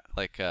at that.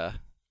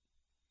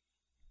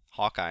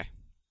 Hawkeye.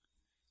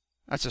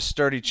 That's a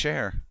sturdy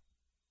chair.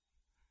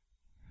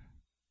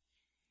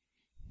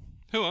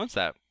 Who owns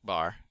that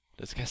bar?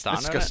 Does Gaston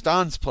It's own it?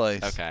 Gaston's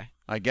place. Okay.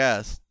 I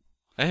guess.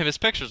 I have his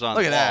pictures on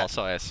Look the at wall, that.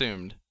 so I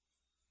assumed.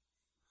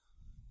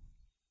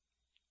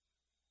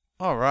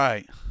 All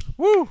right.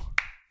 Woo!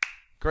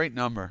 Great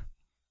number.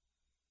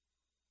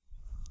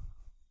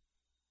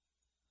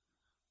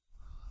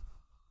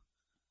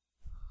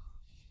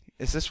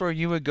 Is this where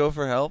you would go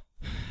for help?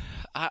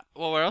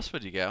 Well, where else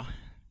would you go?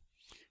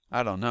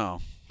 I don't know.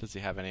 Does he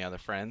have any other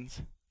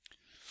friends?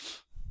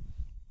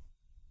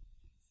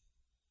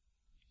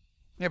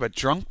 Yeah, but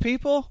drunk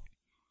people?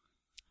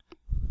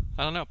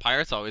 I don't know.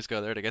 Pirates always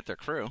go there to get their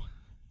crew.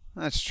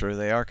 That's true.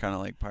 They are kind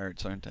of like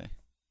pirates, aren't they?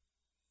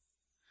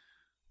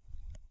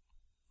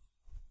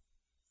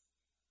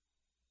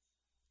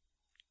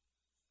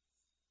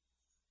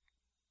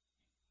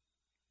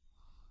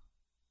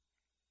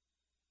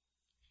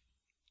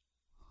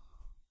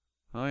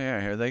 Oh,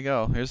 yeah, here they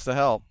go. Here's the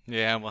help.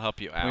 Yeah, we'll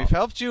help you out. We've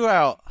helped you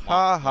out.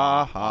 Ha,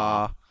 ha,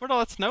 ha. Where'd all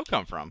that snow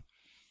come from?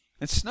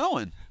 It's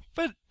snowing.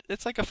 But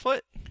it's like a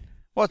foot.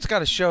 Well, it's got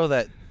to show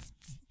that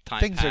Time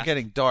things are passed.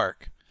 getting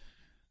dark.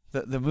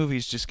 The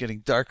movie's just getting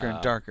darker and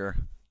Oh. darker.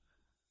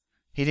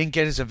 He didn't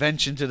get his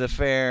invention to the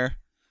fair.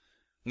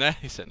 Nah,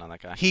 he's sitting on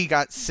that guy. He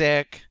got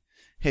sick.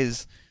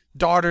 His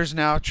daughter's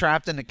now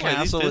trapped in the Boy, these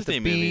castle with Disney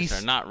the movies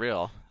beast. are not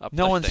real.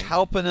 No one's uplifting.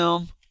 helping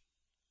him.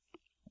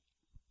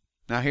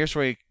 Now here's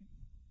where he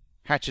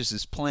hatches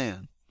his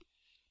plan.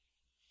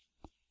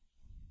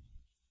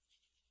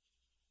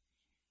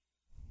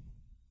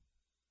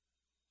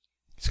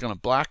 He's going to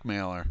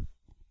blackmail her.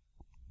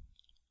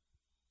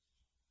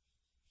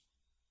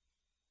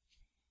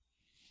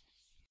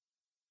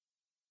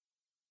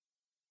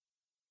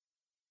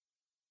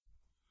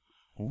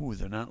 Ooh,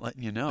 they're not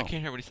letting you know. I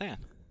can't hear what he's saying.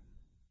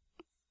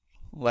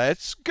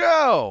 Let's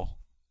go.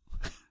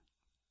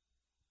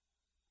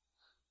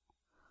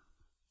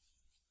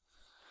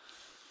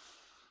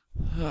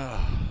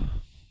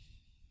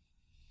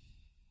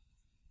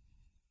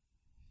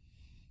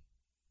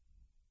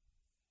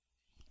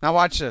 Now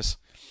watch this.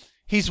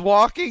 He's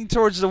walking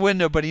towards the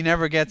window, but he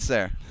never gets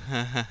there.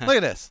 Look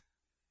at this.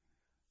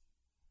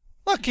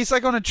 Look, he's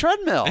like on a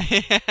treadmill. Look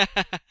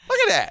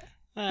at that.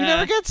 He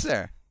never gets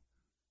there.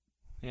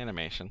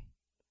 Animation.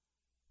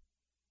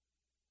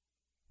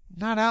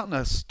 Not out in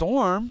a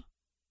storm.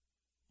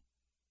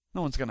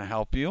 No one's going to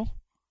help you.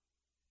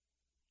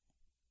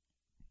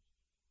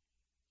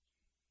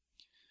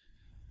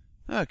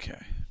 Okay,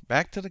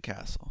 back to the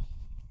castle.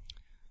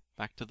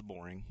 Back to the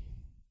boring.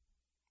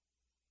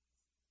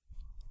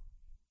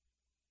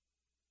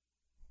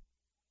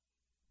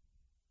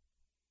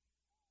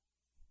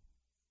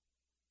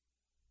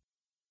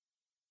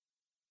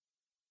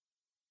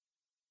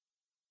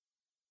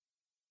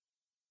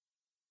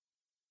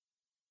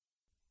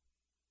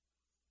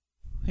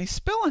 He's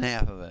spilling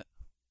half of it.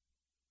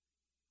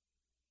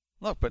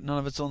 Look, but none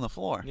of it's on the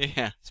floor.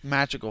 Yeah. It's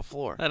magical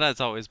floor. That has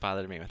always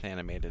bothered me with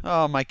animated.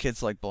 Oh, my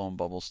kids like blowing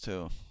bubbles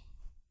too.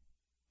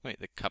 Wait,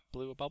 the cup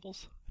blew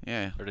bubbles?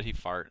 Yeah. Or did he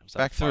fart? Was that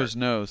Back a through fart? his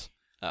nose.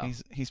 Oh.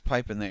 He's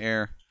piping the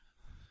air.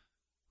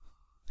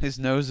 His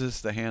nose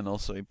is the handle,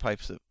 so he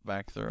pipes it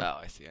back through. Oh,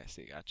 I see.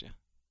 Gotcha.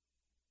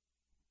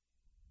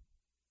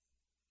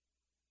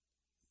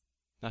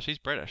 Now she's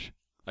British.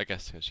 I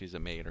guess because she's a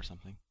maid or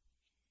something.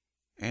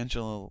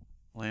 Angela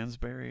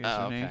Lansbury is Oh,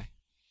 her okay. name.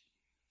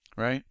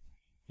 Right?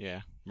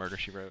 Yeah. Murder,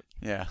 She Wrote.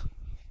 Yeah,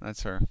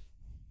 that's her.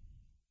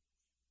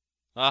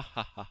 Ah,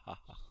 ha, ha, ha,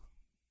 ha.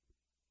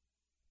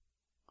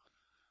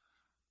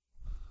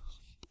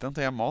 Don't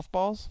they have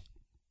mothballs?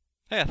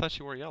 Hey, I thought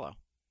she wore yellow.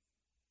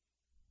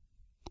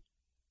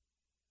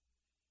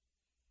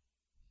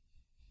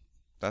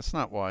 That's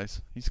not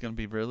wise. He's going to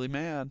be really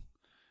mad.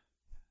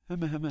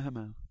 Hema, hema,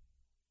 hema.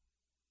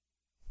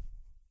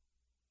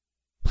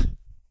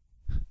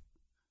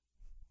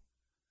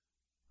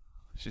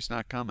 She's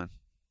not coming.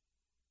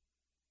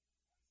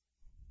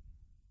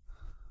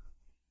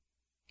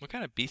 What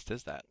kind of beast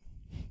is that?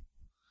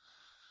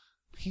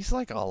 He's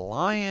like a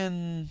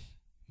lion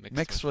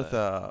mixed with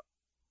a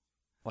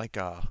like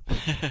a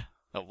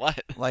a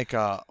what? like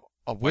a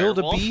Werewolf?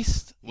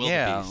 wildebeest.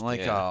 Yeah, Wildebeest, like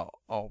yeah.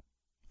 a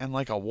and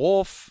like a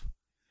wolf.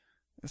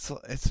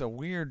 It's a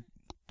weird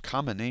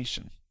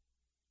combination.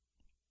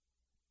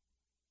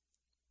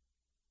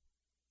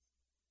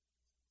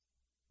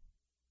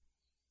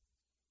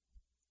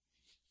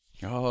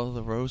 Oh,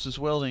 the rose is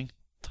wilting.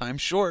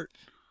 Time's short.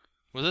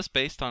 Was this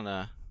based on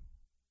a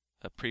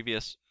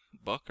previous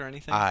book or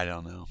anything? I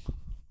don't know.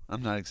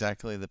 I'm not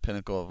exactly the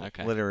pinnacle of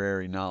Okay.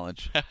 literary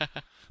knowledge.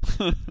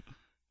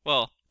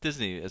 Well,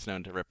 Disney is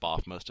known to rip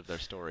off most of their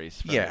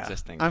stories from Yeah,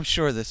 existing I'm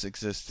sure this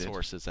existed.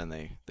 sources, and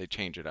they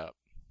change it up.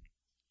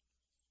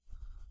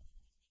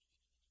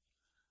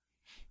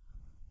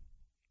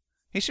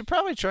 He should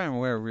probably try and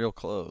wear real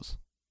clothes.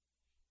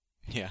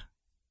 Yeah.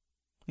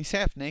 He's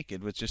half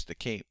naked with just a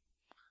cape.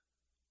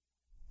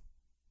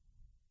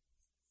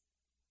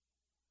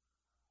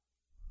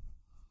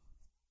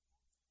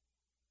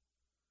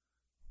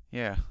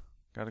 Yeah,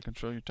 gotta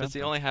control your temper. Does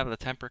he only have the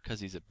temper because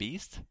he's a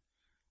beast?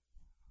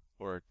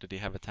 Or did he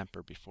have a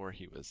temper before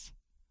he was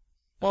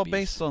a Well, beast?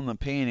 based on the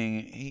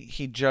painting,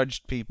 he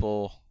judged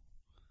people.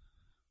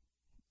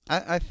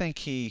 I think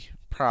he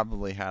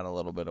probably had a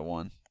little bit of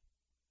one.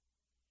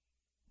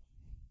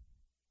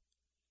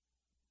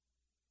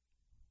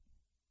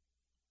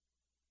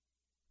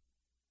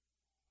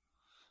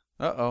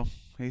 Uh-oh,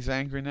 he's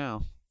angry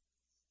now.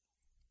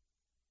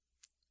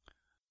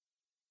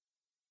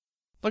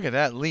 Look at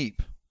that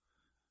leap.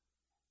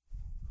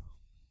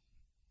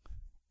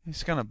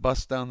 He's gonna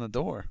bust down the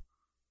door.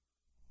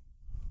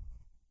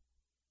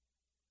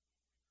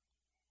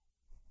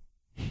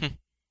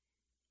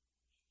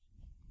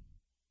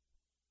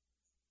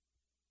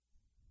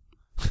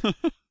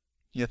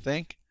 You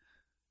think?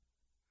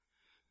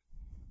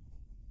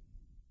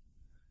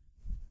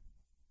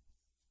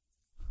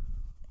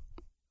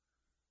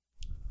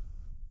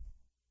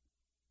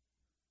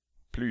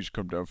 Please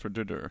come down for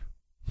dinner.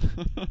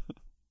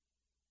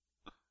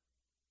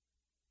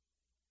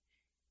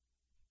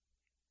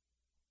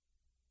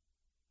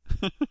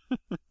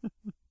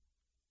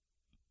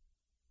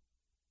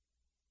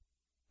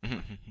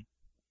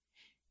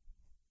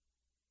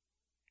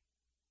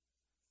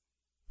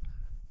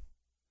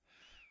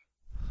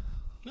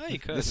 No, you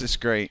could. This is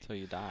great. Until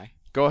you die.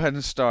 Go ahead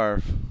and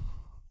starve.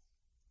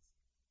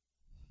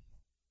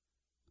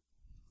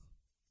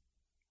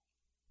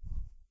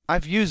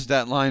 I've used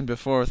that line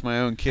before with my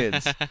own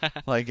kids.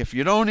 Like, if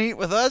you don't eat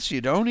with us, you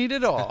don't eat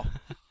at all.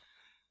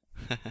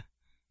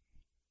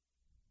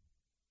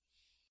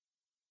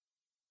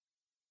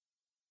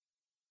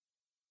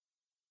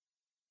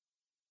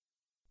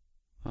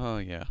 Oh,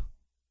 yeah.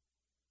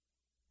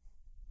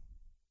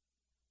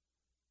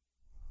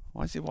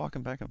 Why is he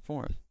walking back and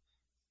forth?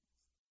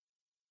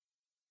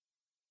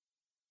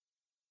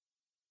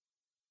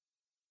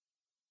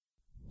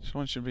 This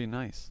one should be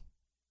nice.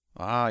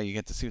 Ah, you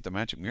get to see what the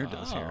magic mirror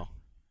does here.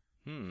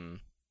 Hmm.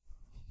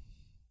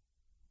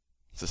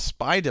 It's a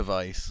spy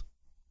device.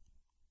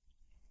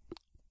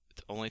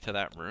 It's only to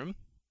that room?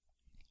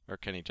 Or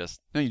can he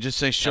just... No, you just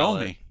say, show Tell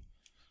it. me.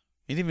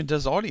 It even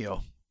does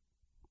audio.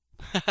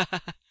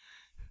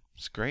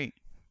 It's great.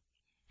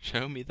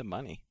 Show me the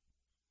money.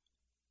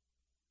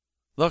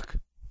 Look,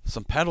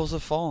 some petals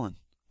have fallen.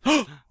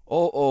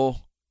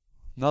 Oh,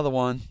 another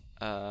one.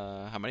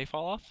 How many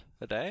fall off?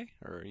 A day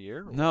or a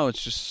year? No,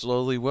 it's just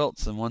slowly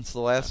wilts, and once the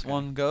last Okay.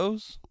 one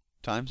goes,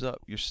 time's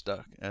up. You're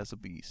stuck as a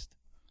beast.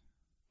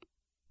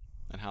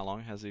 And how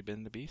long has he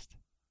been the beast?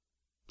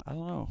 I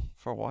don't know.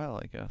 For a while,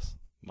 I guess.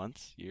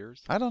 Months?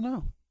 Years? I don't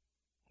know.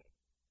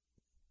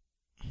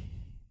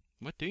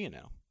 What do you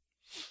know?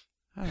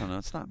 I don't know.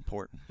 It's not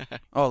important.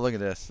 Oh, look at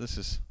this. This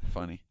is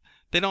funny.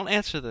 They don't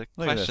answer the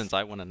Look at questions this.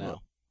 I want to know.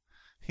 Look.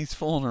 He's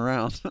fooling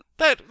around.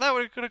 That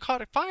would have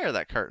caught fire,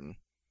 that curtain.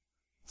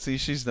 See,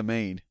 she's the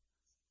maid.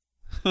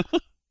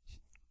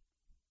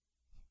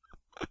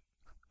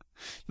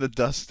 The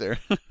duster.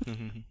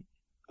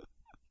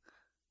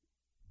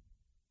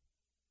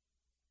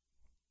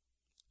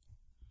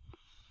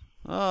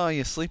 Oh,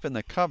 you sleep in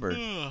the cupboard.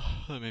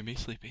 That made me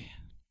sleepy.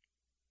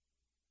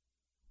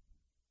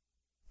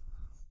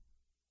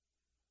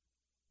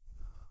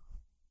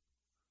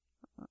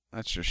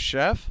 That's your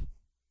chef?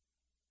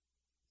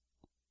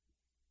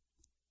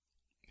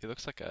 He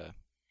looks like a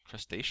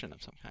crustacean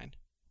of some kind.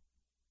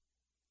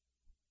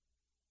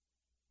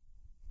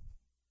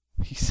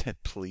 He said,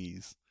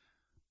 please.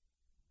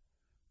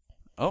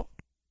 Oh.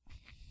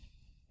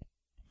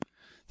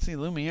 See,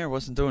 Lumiere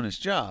wasn't doing his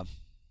job.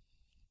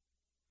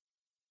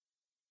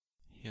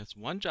 He has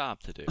one job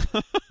to do.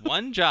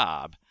 One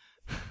job.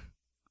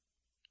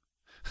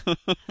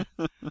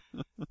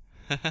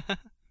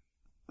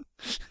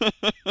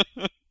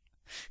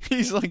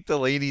 He's like the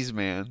ladies'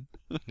 man.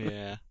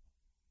 Yeah.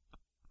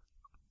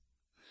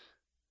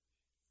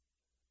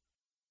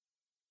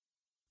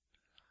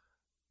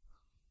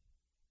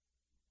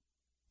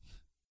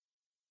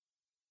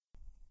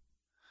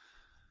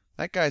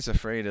 That guy's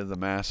afraid of the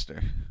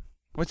master.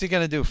 What's he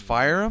gonna do?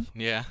 Fire him?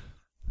 Yeah.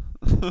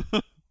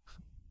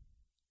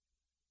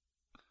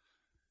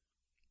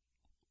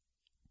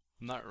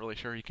 I'm not really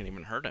sure you can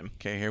even hurt him.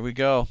 Okay, here we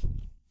go.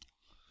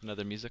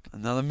 Another music.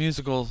 Another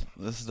musical.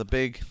 This is the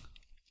big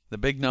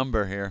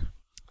number here.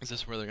 Is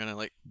this where they're gonna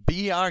like?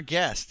 Be Our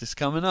Guest is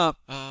coming up.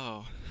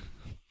 Oh,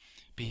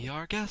 be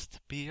our guest.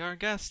 Be our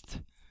guest.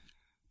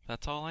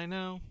 That's all I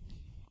know.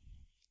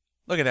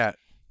 Look at that.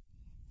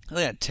 Look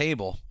at that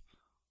table.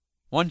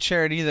 One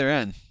chair at either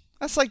end.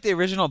 That's like the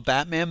original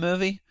Batman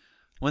movie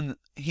when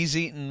he's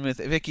eating with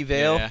Vicky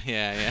Vale.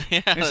 Yeah.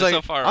 He's They're like,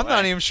 so far I'm away.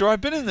 not even sure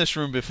I've been in this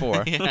room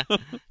before. Yeah.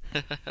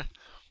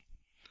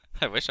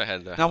 I wish I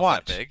had the Now house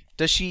watch. that big.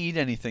 Does she eat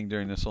anything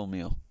during this whole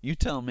meal? You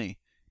tell me.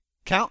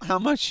 Count how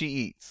much she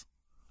eats.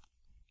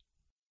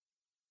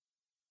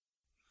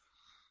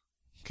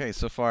 Okay,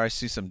 so far I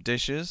see some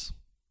dishes.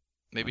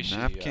 Maybe a she.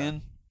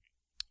 napkin.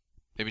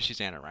 Maybe she's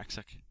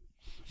anorexic.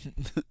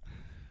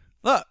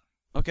 Look.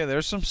 Okay,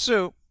 there's some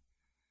soup.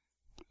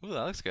 Ooh,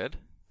 that looks good.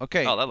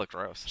 Okay. Oh, that looked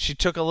gross. She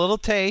took a little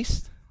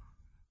taste.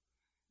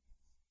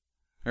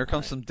 Here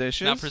comes Alright. some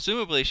dishes. Now,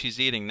 presumably she's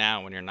eating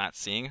now when you're not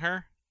seeing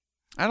her.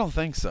 I don't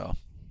think so.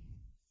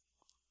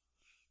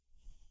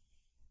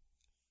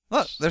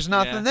 Look, there's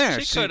nothing there.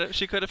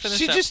 She could have finished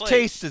She that just plate.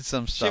 tasted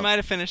some stuff. She might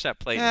have finished that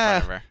plate Yeah.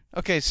 in front of her.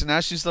 Okay, so now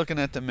she's looking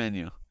at the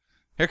menu.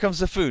 Here comes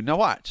the food. Now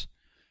watch.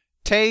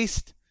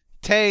 Taste,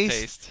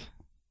 taste,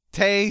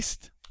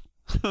 taste.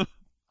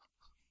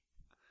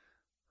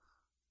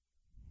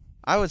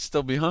 I would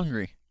still be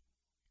hungry.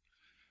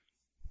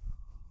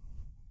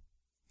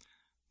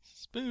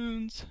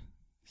 Spoons.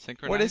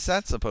 Synchronized. What is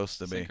that supposed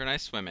to be?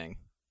 Synchronized swimming.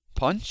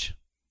 Punch?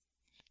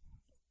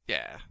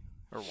 Yeah.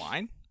 Or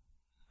wine?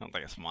 I don't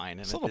think it's wine in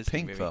It's a a little Disney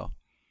pink, movie. though.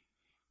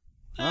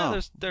 Eh, Oh.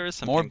 there is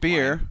some More pink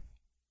beer. wine.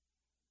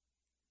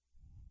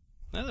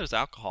 No, there's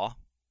alcohol.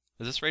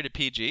 Is this rated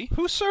PG?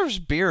 Who serves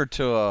beer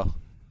to a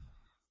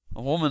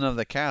woman of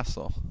the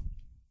castle?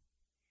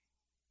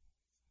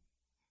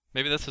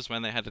 Maybe this is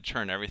when they had to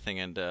turn everything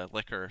into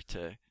liquor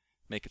to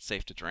make it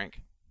safe to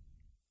drink.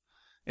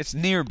 It's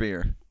near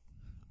beer.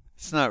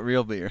 It's not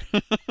real beer.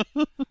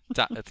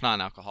 It's not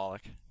an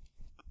alcoholic.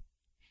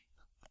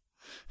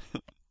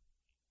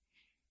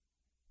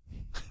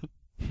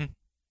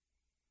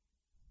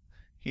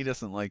 He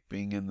doesn't like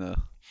being in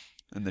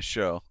the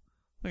show.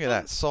 Look at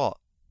that salt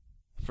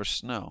for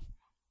snow.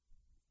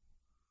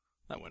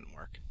 That wouldn't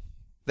work.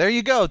 There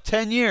you go.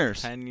 10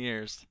 years. 10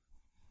 years.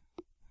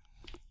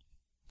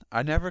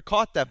 I never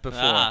caught that before.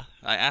 Ah,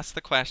 I asked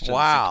the question.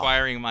 Wow.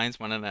 Inquiring minds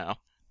want to know.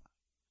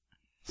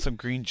 Some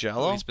green Oh,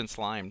 jello. he's been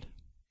slimed.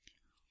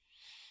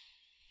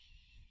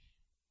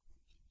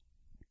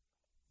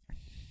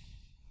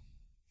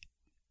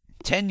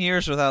 Ten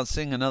years without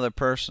seeing another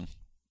person.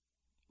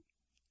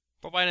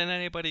 But why didn't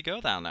anybody go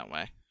down that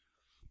way?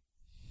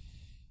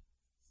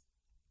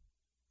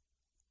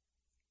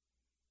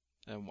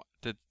 And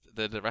did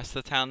the rest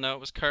of the town know it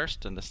was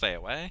cursed and to stay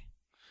away?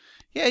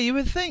 Yeah, you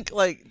would think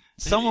like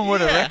someone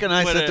would have Yeah,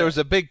 recognized that there was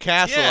a big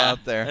castle yeah,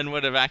 out there. and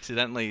would have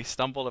accidentally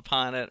stumbled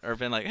upon it or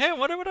been like, "Hey,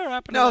 what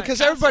happened?" No, because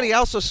because everybody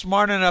else was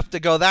smart enough to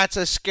go, "That's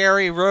a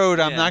scary road.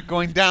 I'm Yeah. not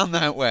going down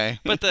that way."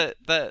 But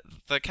the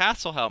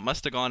castle help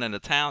must have gone into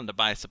town to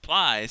buy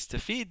supplies to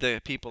feed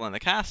the people in the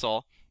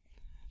castle,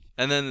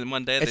 and then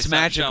one day It's they stopped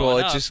magical.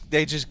 showing up.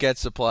 They just get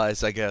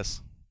supplies, I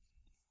guess.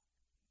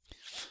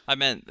 I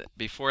meant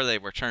before they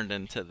were turned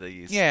into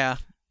these Yeah.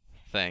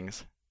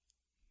 things.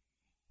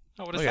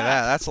 Oh, what is Look at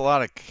that. That's a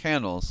lot of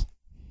candles.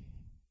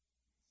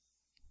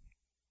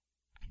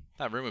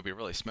 That room would be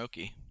really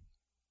smoky.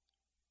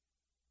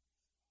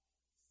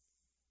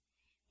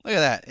 Look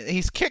at that.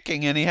 He's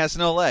kicking and he has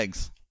no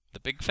legs. The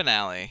big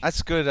finale.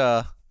 That's good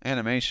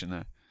animation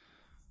there.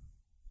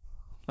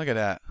 Look at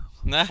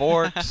that.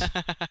 Forks.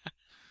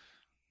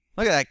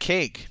 Look at that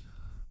cake.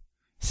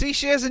 See,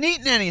 she hasn't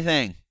eaten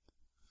anything.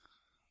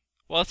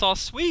 Well, it's all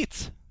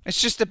sweets.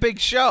 It's just a big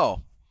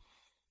show.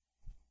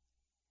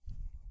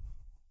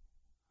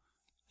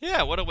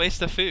 Yeah, what a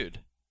waste of food.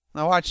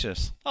 Now watch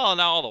this. Oh,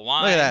 now all the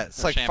wine. Look at that. It's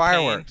or like champagne.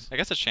 fireworks. I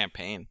guess it's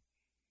champagne.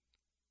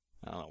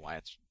 I don't know why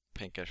it's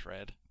pinkish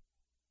red.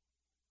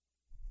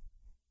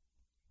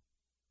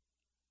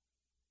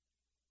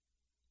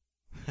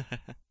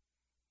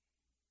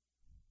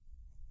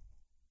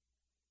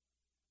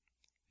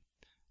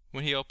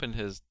 When he opened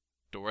his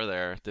door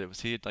there,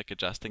 was he like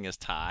adjusting his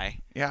tie?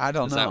 Yeah, I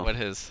don't Is know. that what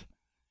his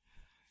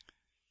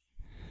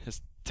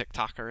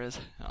TikToker is?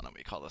 I don't know what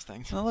you call those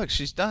things. Oh, look,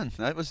 she's done.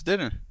 That was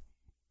dinner.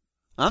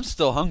 I'm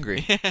still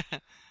hungry.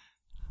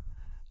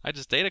 I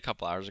just ate a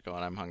couple hours ago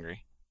and I'm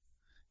hungry.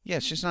 Yeah,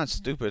 she's not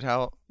stupid.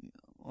 How,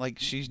 like,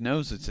 she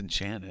knows it's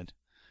enchanted.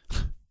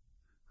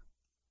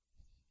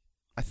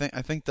 I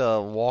think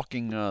the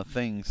walking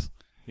things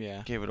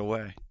Yeah. gave it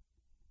away.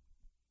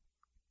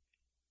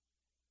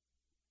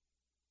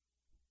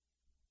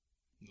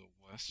 The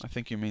West. I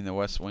think you mean the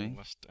West Wing.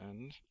 West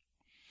End.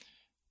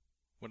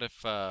 What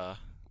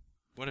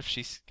if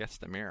she gets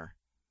the mirror?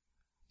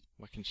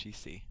 What can she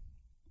see?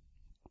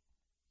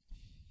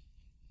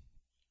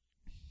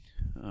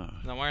 Oh.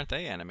 Now, why aren't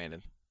they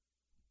animated?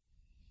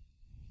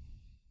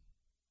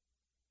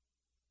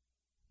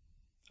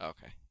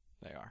 Okay,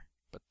 they are.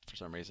 But for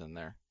some reason,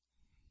 they're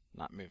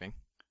not moving.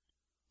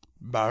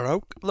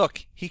 Baroque.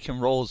 Look, he can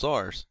roll his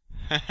R's.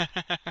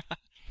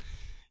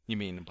 You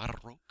mean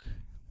Baroque?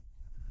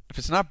 If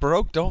it's not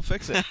Baroque, don't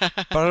fix it.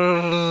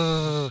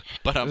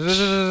 But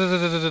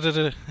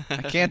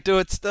I can't do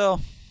it still.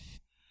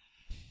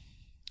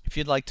 If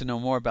you'd like to know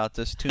more about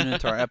this, tune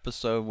into our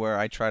episode where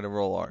I try to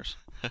roll R's.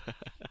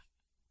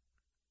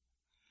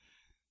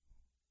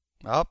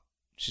 Oh,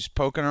 she's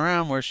poking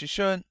around where she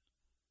should.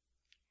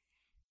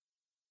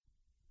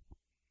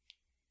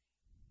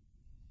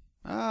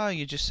 Ah,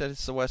 you just said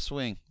it's the West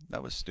Wing.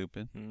 That was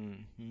stupid.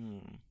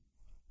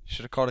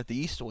 Should have called it the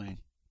East Wing.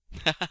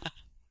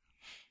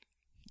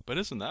 But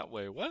isn't that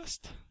way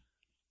west?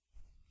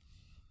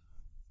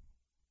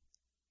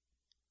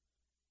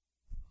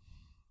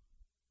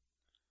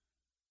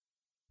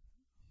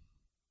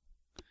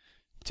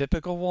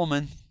 Typical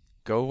woman.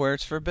 Go where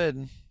it's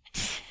forbidden.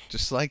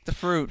 Just like the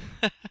fruit.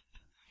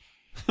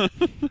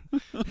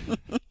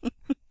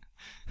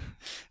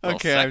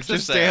 Okay, I've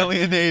just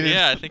alienated.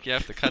 Yeah, I think you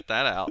have to cut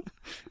that out.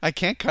 I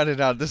can't cut it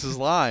out. This is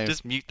live.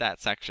 Just mute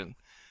that section.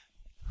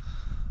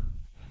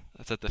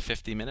 That's at the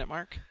 50-minute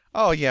mark?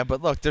 Oh, yeah,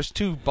 but look, there's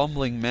two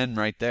bumbling men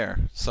right there.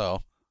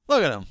 So,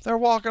 look at them. They're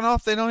walking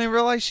off. They don't even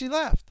realize she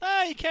left.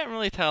 You can't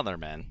really tell they're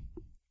men.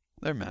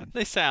 They're men.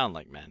 They sound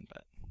like men,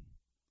 but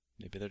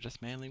maybe they're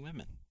just manly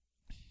women.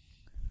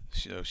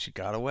 She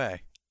got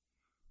away.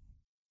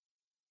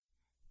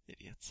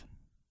 Idiots.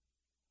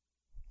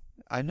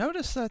 I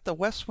noticed that the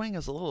West Wing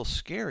is a little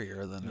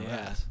scarier than the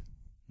rest.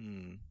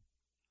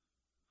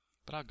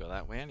 But I'll go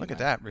that way anyway. Look at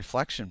that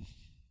reflection.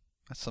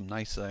 That's some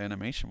nice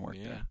animation work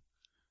there.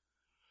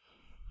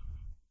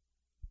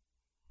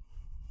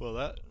 Well,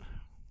 that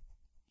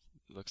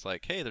looks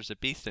like, hey, there's a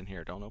beast in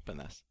here. Don't open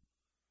this.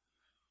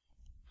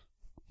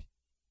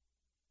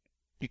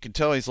 You can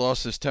tell he's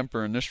lost his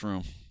temper in this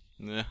room.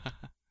 There's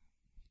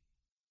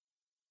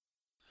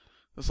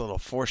a little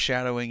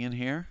foreshadowing in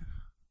here.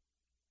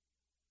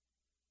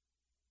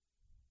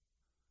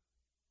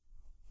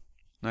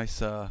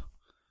 Nice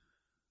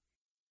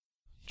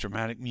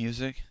dramatic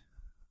music.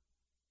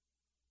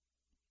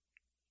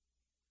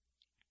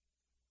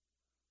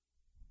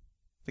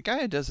 The guy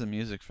who does the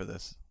music for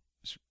this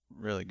is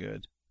really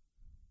good.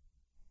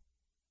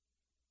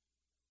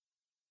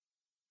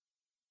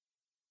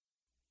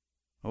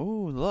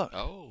 Oh, look.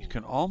 Oh. You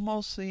can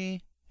almost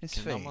see his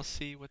You face. can almost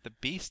see what the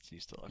beast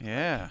used to look like.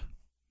 Yeah.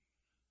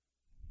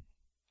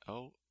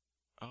 Oh.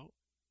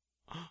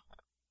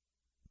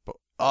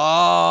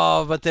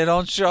 Oh, but they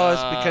don't show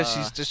us because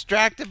she's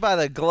distracted by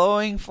the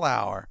glowing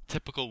flower.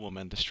 Typical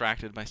woman,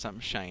 distracted by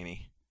something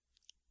shiny.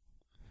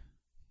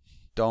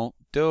 Don't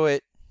do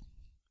it.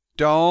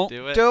 Don't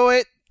Do it. do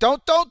it.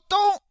 Don't.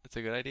 That's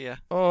a good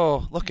idea.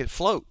 Oh, look, it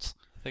floats.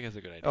 I think it's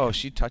a good idea. Oh,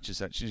 she touches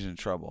that. She's in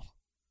trouble.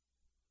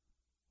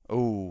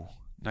 Oh,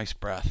 nice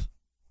breath.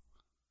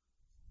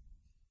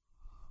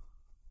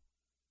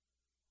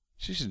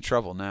 She's in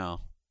trouble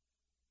now.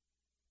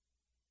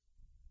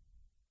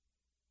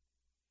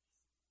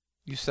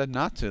 You said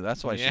not to.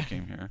 That's why she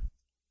came here.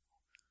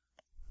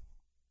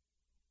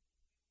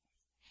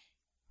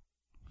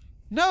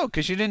 No,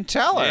 because you didn't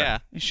tell her. Yeah.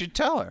 You should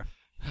tell her.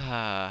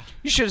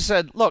 You should have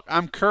said, look,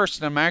 I'm cursed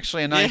and I'm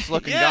actually a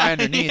nice-looking guy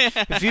underneath.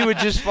 If you would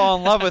just fall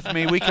in love with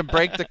me, we could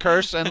break the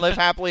curse and live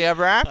happily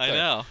ever after. I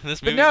know.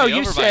 This But movie no, would be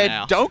you over said, by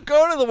now. don't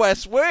go to the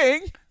West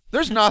Wing.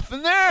 There's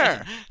nothing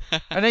there.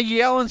 And then you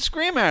yell and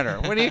scream at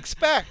her. What do you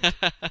expect?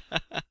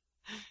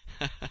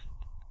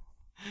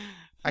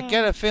 I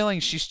get a feeling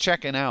she's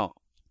checking out.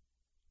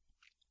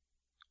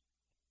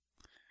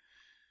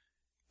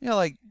 You know,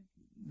 like,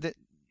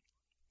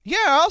 yeah,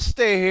 I'll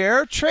stay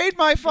here. Trade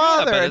my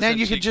father, but and then isn't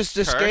you she can just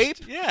cursed? escape.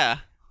 Yeah.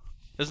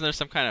 Isn't there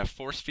some kind of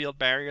force field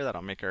barrier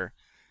that'll make her...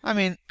 I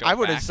mean, Go I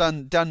would back.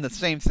 have done the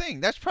same thing.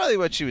 That's probably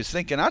what she was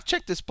thinking. I'll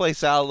check this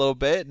place out a little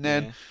bit, and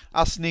then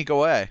I'll sneak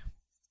away.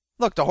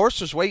 Look, the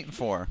horse was waiting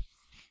for her.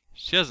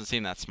 She doesn't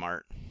seem that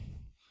smart.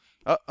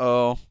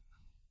 Uh-oh.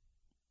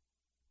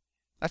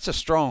 That's a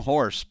strong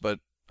horse, but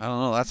I don't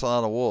know. That's a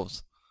lot of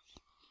wolves.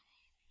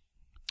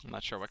 I'm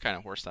not sure what kind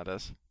of horse that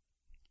is.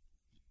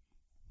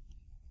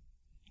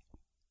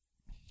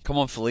 Come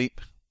on,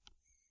 Philippe.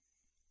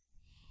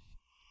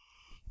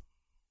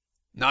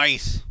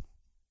 Nice.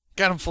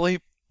 Got him,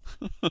 Philippe.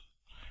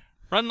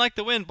 Run like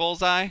the wind,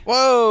 Bullseye.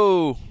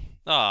 Whoa.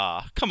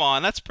 Aw, come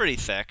on. That's pretty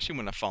thick. She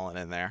wouldn't have fallen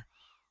in there.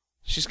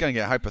 She's going to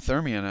get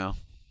hypothermia now.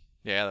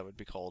 Yeah, that would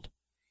be cold.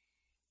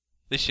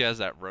 At least she has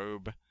that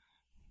robe.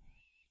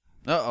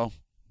 Uh-oh.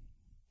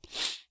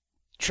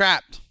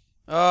 Trapped.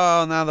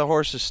 Oh, now the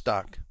horse is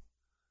stuck.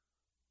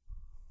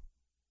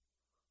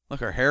 Look,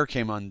 her hair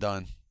came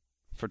undone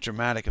for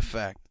dramatic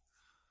effect.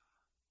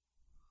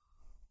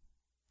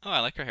 Oh, I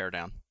like her hair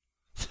down.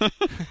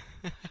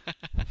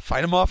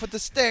 Fight him off with the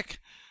stick.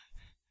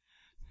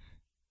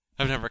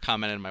 I've never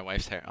commented on my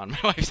wife's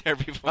hair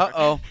before.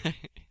 Uh-oh.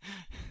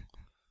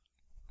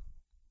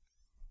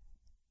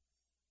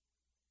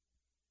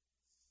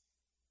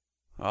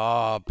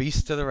 Oh,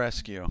 beast to the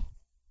rescue.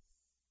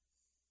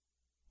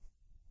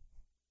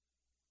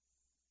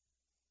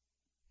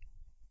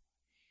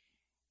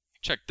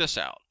 Check this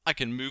out. I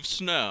can move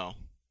snow.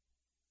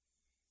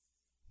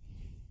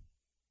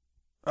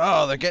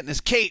 Oh, they're getting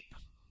his cape.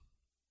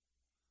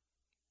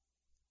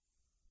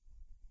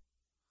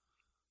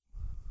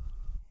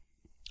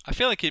 I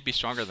feel like he'd be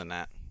stronger than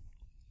that.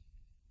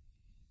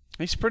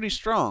 He's pretty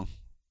strong.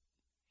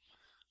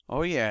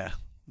 Oh, yeah.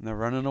 And they're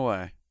running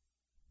away.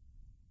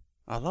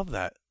 I love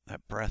that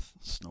breath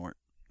snort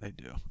they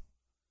do.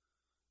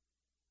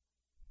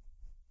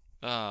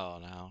 Oh,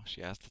 no.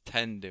 She has to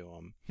tend to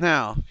him.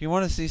 Now, if you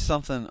want to see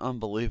something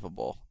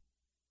unbelievable,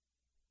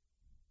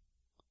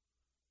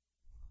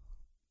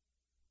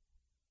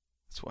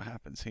 that's what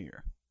happens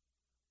here.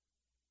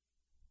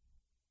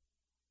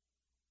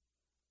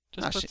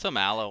 Just No, put she- some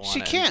aloe on it. She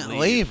and can't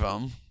leave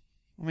him.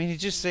 I mean, he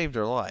just saved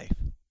her life.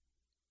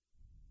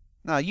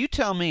 Now, you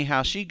tell me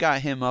how she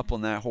got him up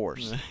on that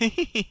horse.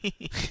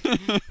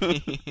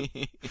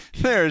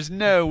 There's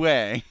no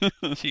way.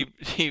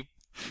 She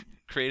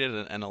created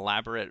an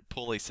elaborate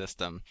pulley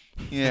system.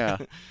 Yeah.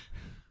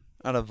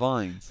 Out of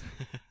vines.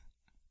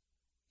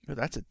 Oh,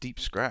 that's a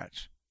deep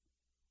scratch.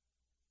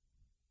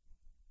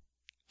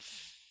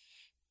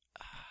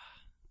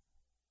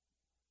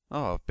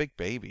 Oh, a big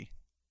baby.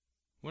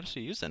 What is she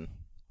using?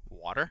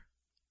 Water?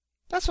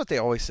 That's what they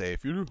always say.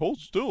 If you hold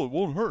still, it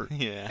won't hurt.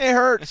 Yeah. It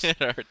hurts. It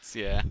hurts,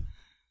 yeah.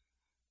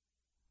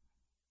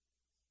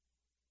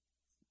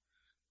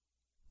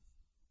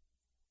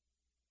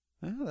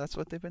 Yeah, that's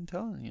what they've been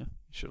telling you.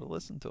 You should have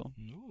listened to them.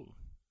 Ooh.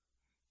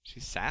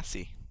 She's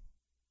sassy.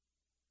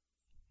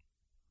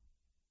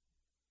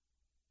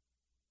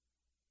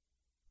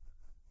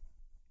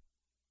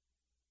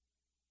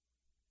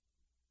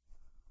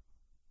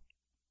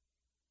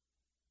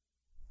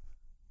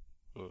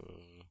 You're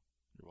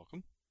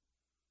welcome.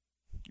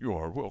 You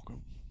are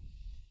welcome.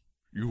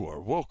 You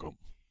are welcome.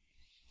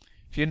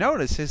 If you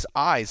notice, his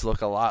eyes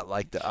look a lot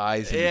like the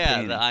eyes in the Yeah,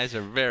 painting. the eyes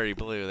are very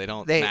blue. They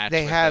don't They match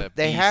they with have the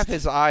they have beast.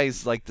 his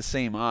eyes like the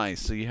same eyes,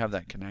 so you have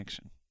that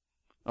connection.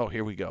 Oh,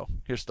 here we go.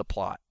 Here's the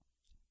plot.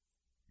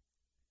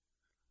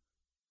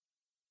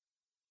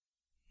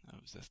 Oh,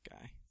 who's this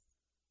guy?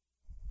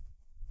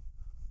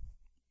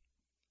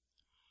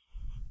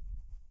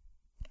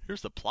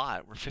 Here's the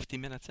plot. We're 50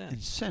 minutes in.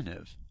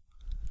 Incentive.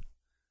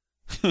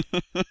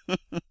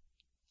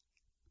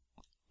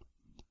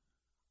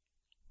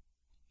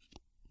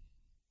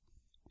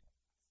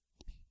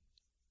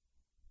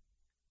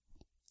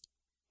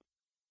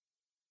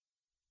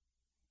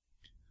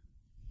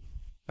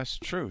 That's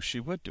true. She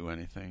would do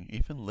anything,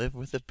 even live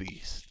with a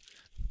beast.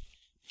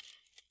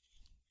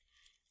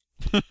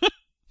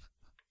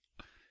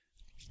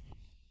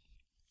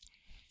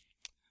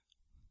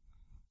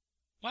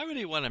 Why would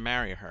he want to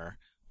marry her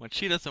when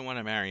she doesn't want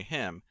to marry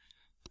him?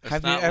 It's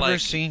Have you not ever like-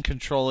 seen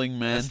Controlling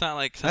Men? It's not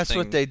like That's what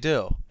something- they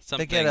do.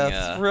 They get something,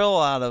 a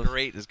thrill out of...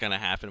 Great is going to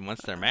happen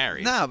once they're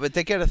married. No, but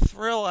they get a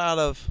thrill out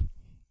of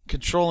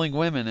controlling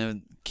women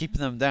and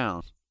keeping them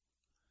down.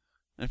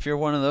 If you're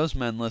one of those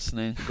men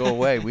listening, go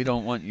away. We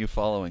don't want you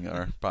following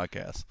our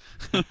podcast.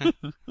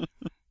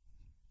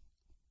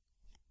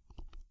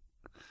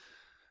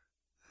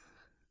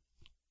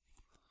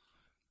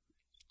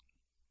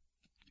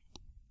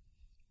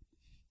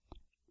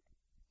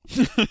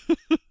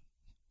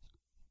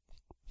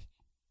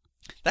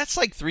 That's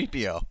like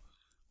 3PO.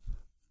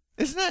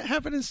 Isn't that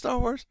happen in Star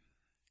Wars?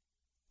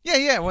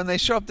 Yeah, when they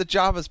show up to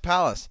Jabba's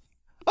palace.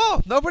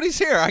 Oh, nobody's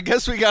here. I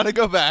guess we gotta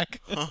go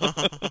back.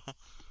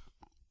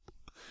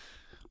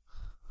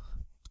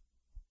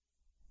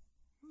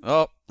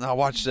 Oh, now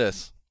watch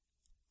this.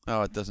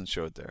 Oh, it doesn't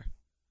show it there.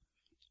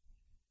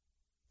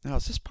 Now,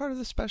 is this part of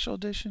the special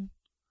edition?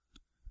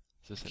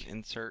 Is this an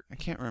insert? I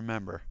can't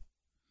remember.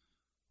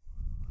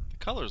 The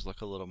colors look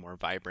a little more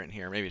vibrant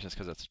here. Maybe just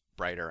because it's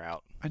brighter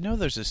out. I know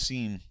there's a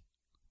scene.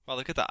 Well,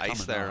 look at the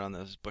ice Coming there up. on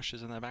those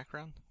bushes in the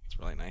background. It's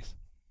really nice.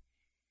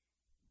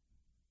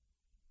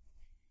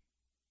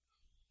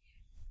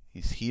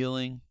 He's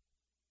healing.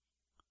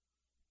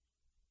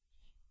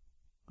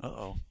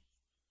 Uh-oh.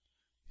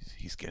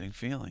 He's getting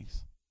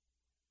feelings.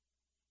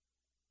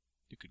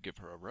 You could give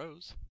her a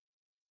rose.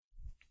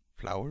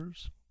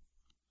 Flowers?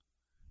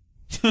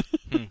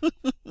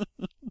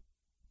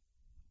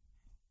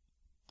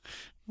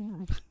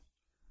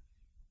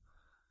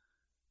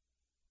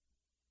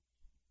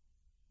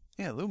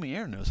 Yeah,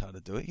 Lumiere knows how to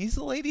do it. He's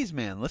the ladies'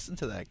 man. Listen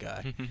to that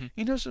guy.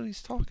 He knows what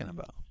he's talking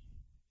about.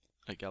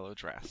 A yellow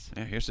dress.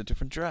 Yeah, here's a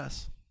different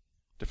dress.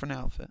 Different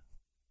outfit.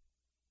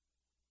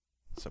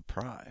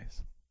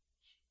 Surprise.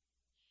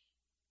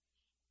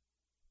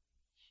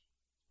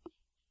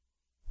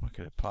 What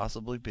could it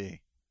possibly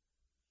be?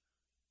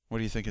 What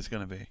do you think it's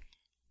going to be?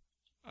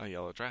 A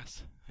yellow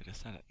dress. I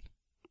just said it.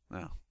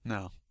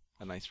 No.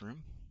 A nice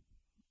room.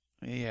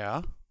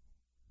 Yeah.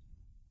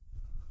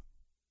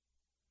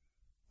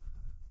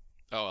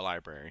 Oh, a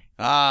library.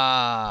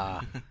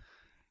 Ah.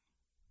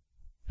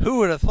 Who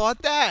would have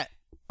thought that?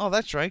 Oh,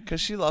 that's right,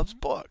 because she loves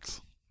books.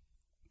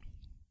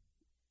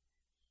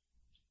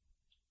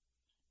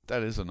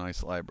 That is a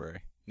nice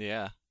library.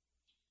 Yeah.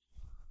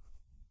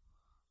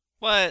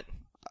 What?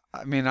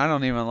 I mean, I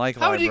don't even like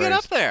How would libraries. you get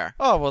up there?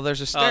 Oh, well,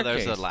 there's a Oh,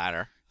 staircase. there's a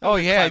ladder. Oh,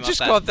 yeah, Climb up just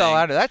that go up the thing.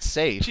 ladder. That's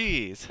safe.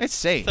 Jeez. It's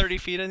safe. 30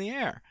 feet in the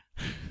air.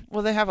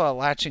 Well, they have a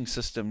latching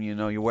system, you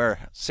know. You wear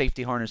a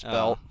safety harness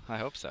belt. Oh, I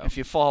hope so. If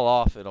you fall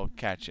off, it'll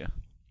catch you.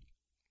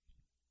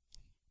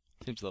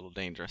 Seems a little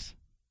dangerous.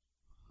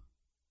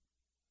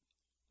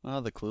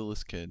 Oh, the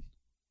clueless kid.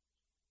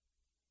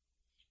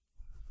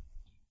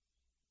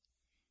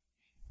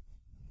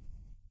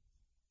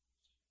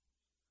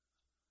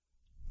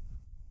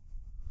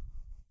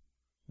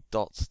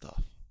 Adult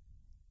stuff.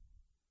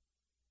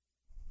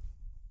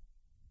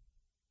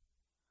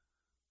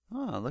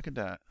 Oh, look at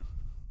that.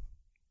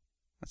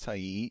 That's how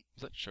you eat.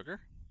 Is that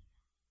sugar?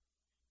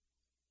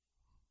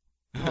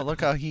 Oh,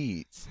 look how he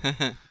eats.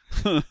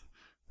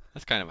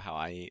 That's kind of how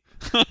I eat.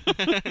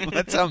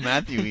 That's how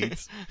Matthew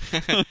eats.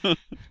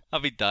 I'll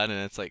be done,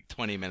 and it's like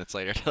 20 minutes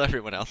later till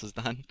everyone else is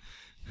done.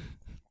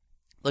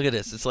 Look at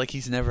this. It's like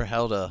he's never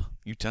held a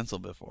utensil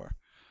before.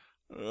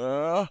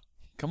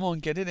 Come on,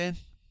 get it in.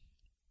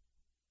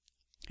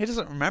 He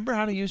doesn't remember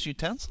how to use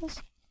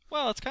utensils?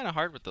 Well, it's kind of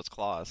hard with those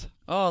claws.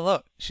 Oh,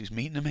 look. She's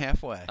meeting him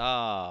halfway.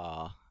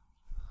 Ah,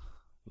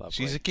 lovely.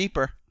 She's a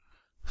keeper.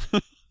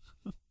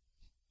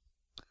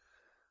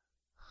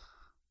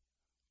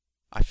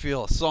 I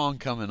feel a song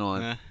coming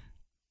on. Eh,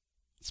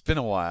 It's been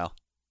a while.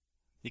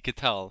 you could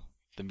tell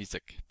the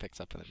music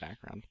picks up in the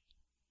background.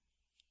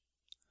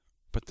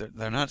 But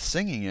they're not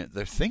singing it.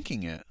 They're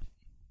thinking it.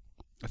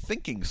 A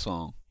thinking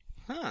song.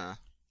 Huh.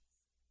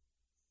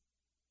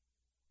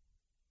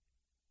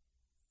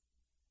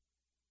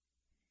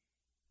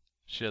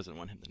 She doesn't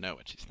want him to know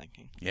what she's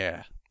thinking.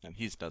 Yeah. And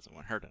he doesn't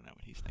want her to know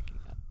what he's thinking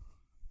about.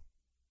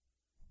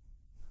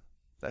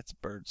 That's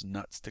bird's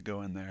nuts to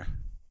go in there.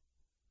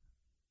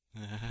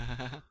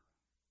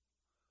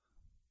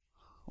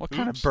 What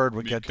kind of Oops, bird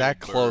would me get kill that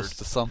close bird.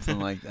 to something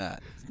like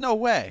that? No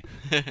way.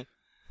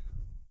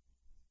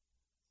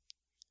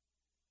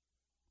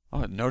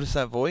 Oh, notice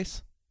that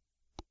voice?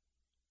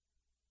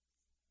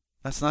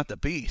 That's not the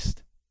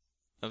beast.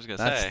 I was going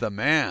to That's say. the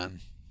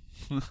man.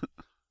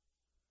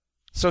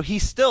 So he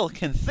still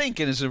can think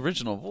in his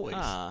original voice.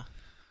 Ah.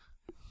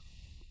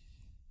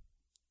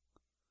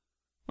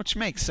 Which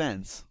makes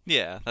sense.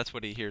 Yeah, that's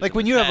what he hears. Like in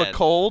when his you have a head.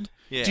 cold,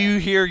 Yeah. do you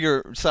hear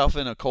yourself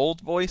in a cold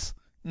voice?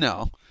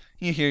 No.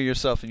 You hear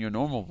yourself in your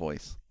normal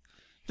voice.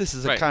 This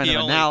is a Right, kind he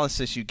of only-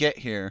 analysis you get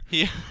here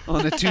He,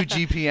 on the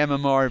 2GP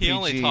MMORPG he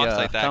only talks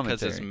like that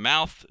because his commentary.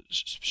 mouth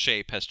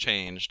shape has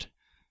changed.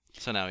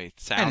 So now he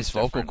sounds And his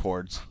vocal different.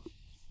 cords.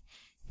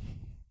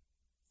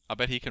 I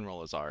bet he can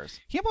roll his R's.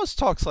 He almost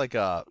talks like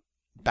a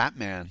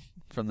Batman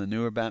from the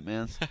newer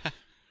Batmans.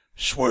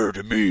 Swear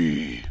to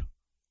me.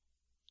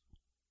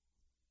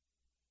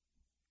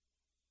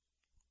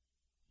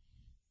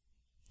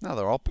 No,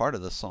 they're all part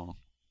of the song.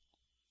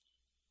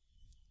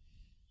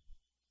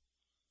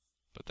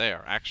 But they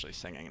are actually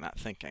singing, not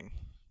thinking.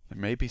 There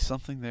may be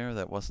something there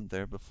that wasn't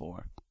there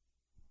before.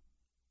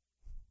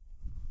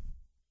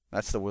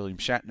 That's the William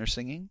Shatner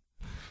singing.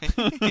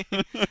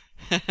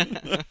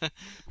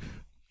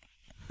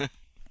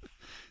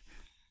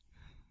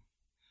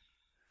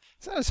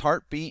 Is that his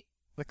heartbeat?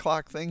 The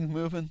clock thing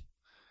moving?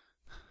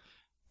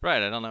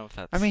 Right, I don't know if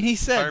that's... I mean, he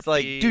says,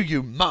 like, heartbeat. do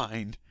you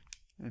mind?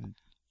 And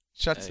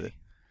shuts Hey. it.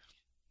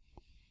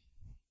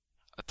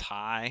 A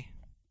tie.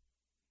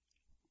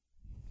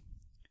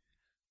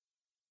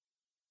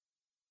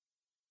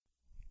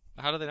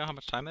 How do they know how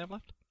much time they have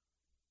left?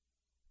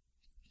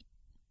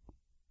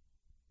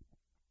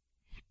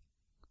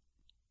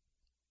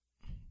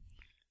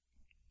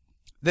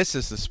 This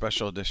is the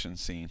special edition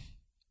scene.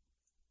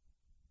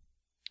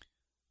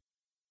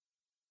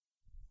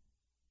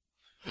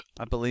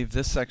 I believe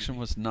this section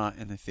was not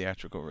in the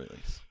theatrical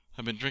release.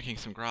 I've been drinking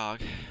some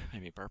grog.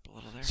 Maybe burp a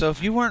little there. So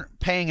if you weren't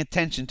paying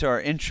attention to our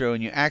intro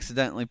and you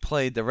accidentally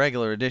played the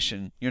regular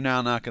edition, you're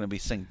now not going to be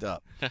synced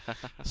up.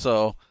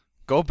 So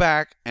go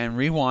back and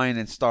rewind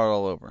and start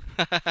all over.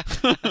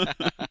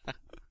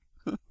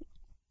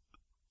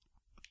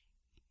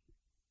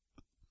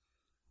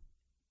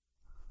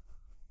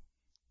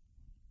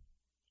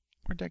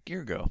 Where'd that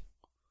gear go?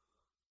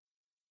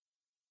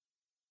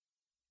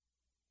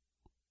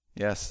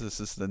 Yes, this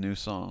is the new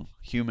song,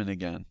 Human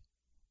Again.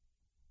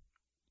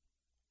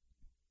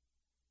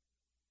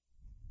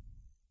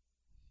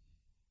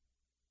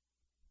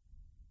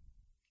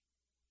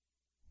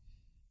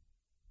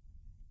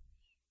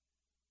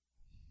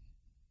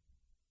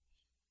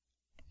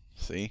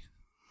 See?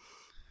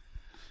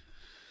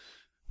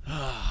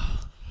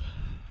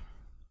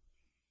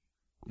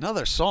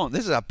 Another song.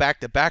 This is a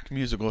back-to-back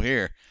musical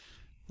here.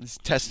 It's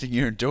testing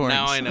your endurance.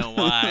 Now I know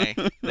why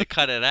they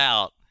cut it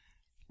out.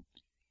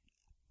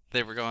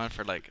 They were going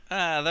for like,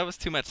 that was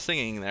too much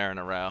singing there in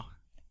a row.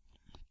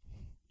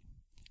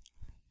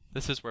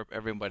 This is where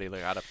everybody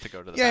got up to go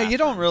to the bathroom. You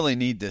don't really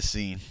need this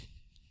scene.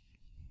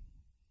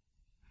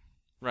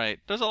 Right.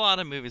 There's a lot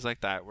of movies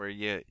like that where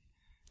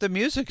The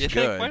music's you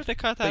good. think, why did they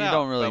cut that but out? you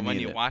don't really but when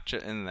need you it. watch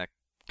it in the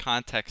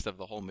context of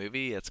the whole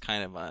movie, it's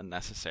kind of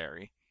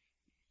unnecessary.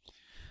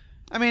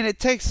 I mean, it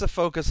takes the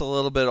focus a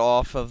little bit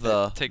off of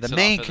the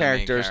main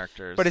characters,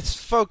 but it's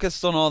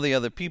focused on all the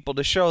other people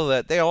to show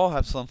that they all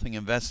have something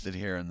invested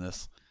here in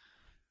this.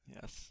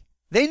 Yes.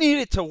 They need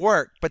it to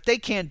work, but they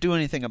can't do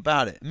anything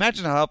about it.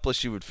 Imagine how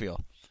helpless you would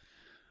feel.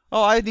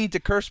 Oh, I need the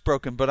curse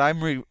broken, but I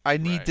need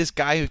Right. this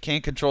guy who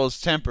can't control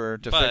his temper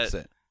to fix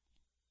it.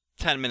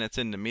 10 minutes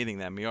into meeting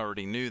them, you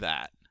already knew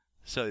that.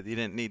 So you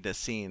didn't need this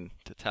scene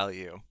to tell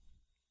you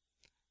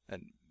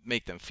and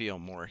make them feel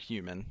more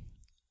human.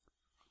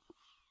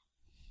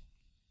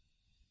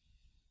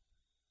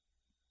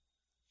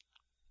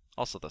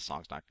 Also, the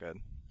song's not good.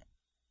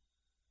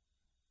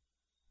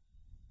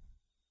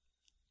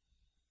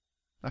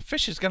 A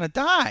fish is going to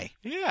die.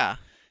 Yeah.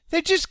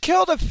 They just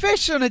killed a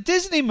fish in a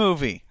Disney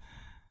movie.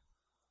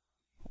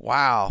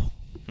 Wow.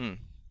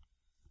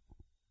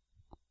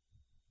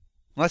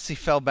 Unless he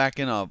fell back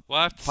in a We'll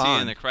have to see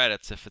pond. in the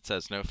credits if it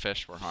says no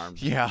fish were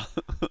harmed. Yeah.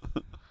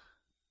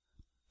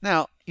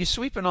 Now, you're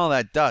sweeping all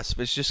that dust,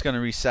 but it's just going to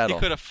He resettle.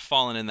 could have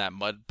fallen in that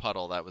mud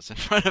puddle that was in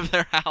front of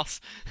their house.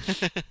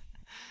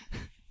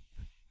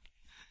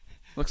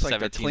 Looks like they're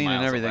 17 cleaning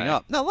miles everything away.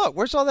 up. Now, look,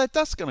 where's all that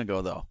dust going to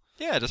go, though?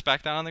 Yeah, just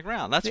back down on the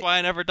ground. That's why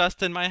I never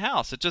dust in my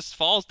house. It just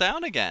falls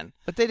down again.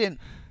 But they didn't.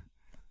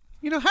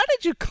 You know, how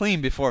did you clean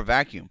before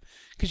vacuum?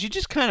 Because you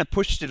just kind of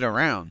pushed it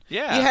around.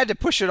 Yeah. You had to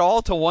push it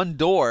all to one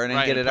door and then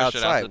Right, get and it push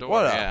outside. out the door,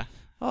 What a, yeah.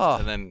 Oh,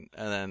 And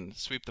then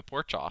sweep the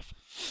porch off.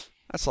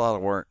 that's a lot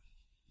of work.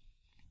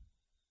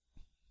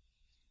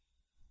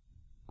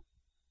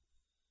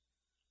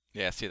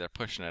 Yeah, see, they're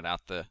pushing it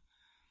out the...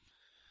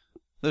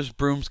 Those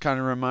brooms kind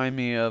of remind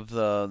me of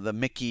the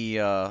Mickey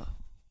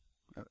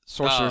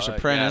Sorcerer's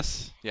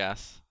Apprentice.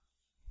 Yes.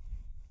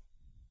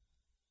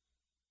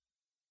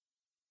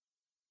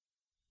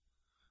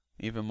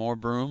 Even more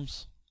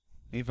brooms.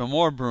 Even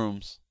more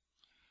brooms.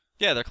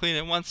 Yeah, they're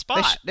cleaning one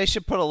spot. They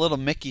should put a little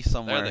Mickey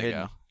somewhere There they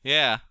hidden. go.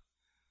 Yeah.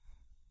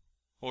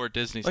 Or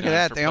Disney's Look at known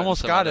that, for they putting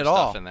almost some got other it stuff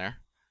all. in there.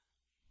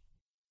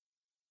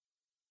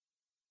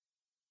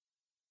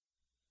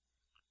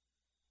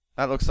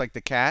 That looks like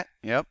the cat.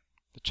 Yep.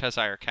 The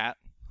Cheshire Cat.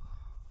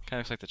 Kind of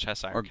looks like the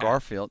Cheshire Or Cat.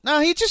 Garfield. No,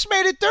 he just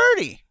made it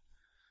dirty.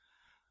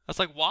 That's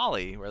like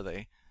Wall-E, where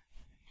they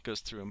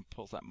goes through and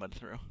pulls that mud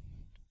through.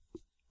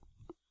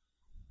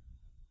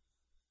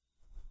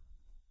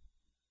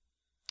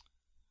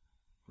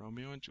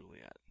 Romeo and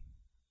Juliet.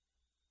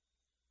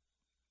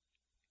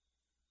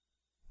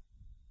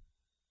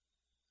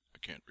 I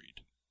can't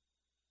read.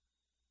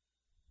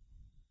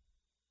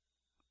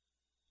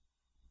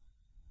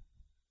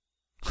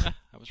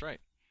 I was right.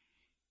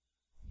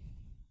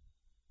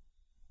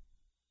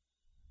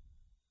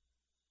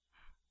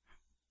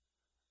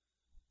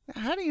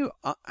 How do you...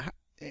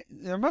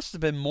 there must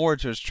have been more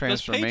to his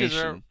Those pages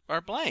transformation.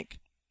 are blank.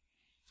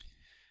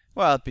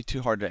 Well, it'd be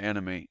too hard to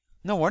animate.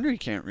 No wonder he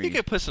can't read. You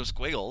could put some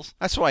squiggles.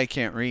 That's why he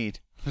can't read.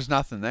 There's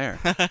nothing there.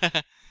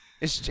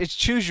 It's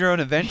choose your own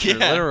adventure,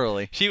 Yeah.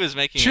 literally. She was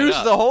making Choose it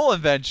up. the whole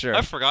adventure.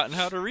 I've forgotten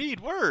how to read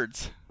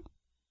words.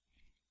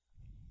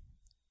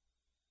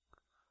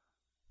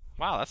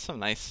 Wow, that's some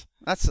nice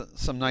That's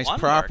some nice lawn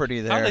property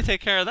work. there. How'd they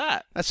take care of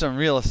that? That's some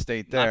real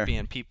estate there. Not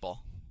being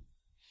people.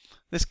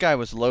 This guy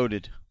was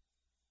loaded.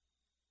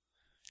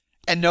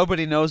 And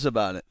nobody knows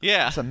about it.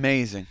 Yeah. It's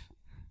amazing.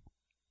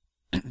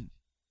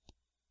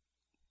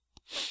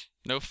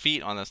 No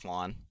feet on this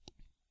lawn.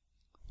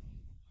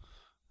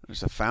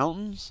 There's the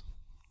fountains.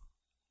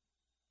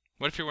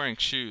 What if you're wearing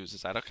shoes?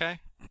 Is that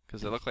okay?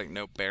 Because they look like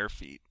no bare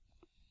feet.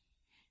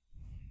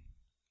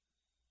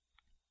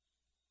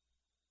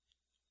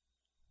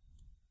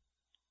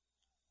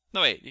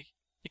 No, wait.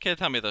 You can't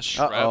tell me the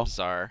shrubs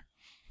are...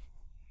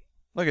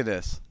 Look at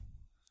this.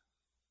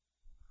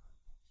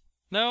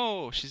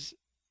 No, she's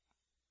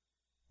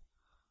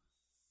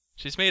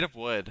made of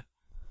wood.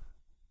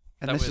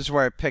 And That this was- is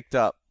where it picked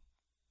up.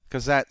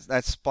 Because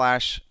that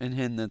splash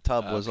in the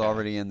tub was Okay.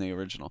 already in the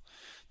original.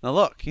 Now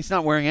look, he's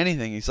not wearing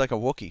anything. He's like a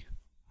Wookiee.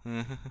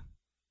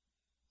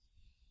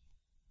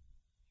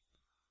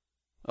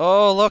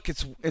 Oh, look,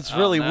 it's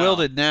really no.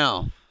 wilted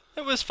now.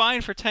 It was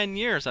fine for 10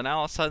 years, and now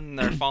all of a sudden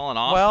they're falling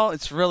off. Well,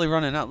 it's really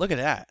running out. Look at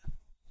that.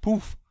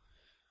 Poof.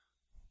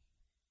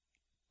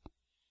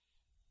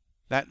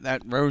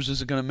 That rose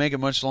isn't going to make it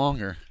much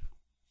longer.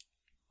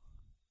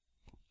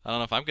 I don't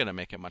know if I'm going to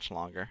make it much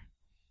longer.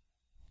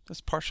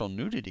 That's partial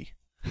nudity.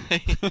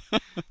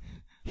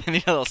 You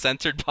need a little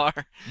censored bar.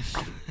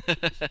 You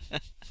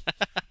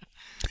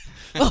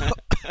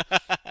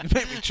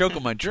made me choke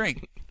on my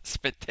drink.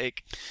 Spit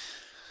take.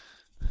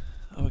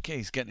 Okay,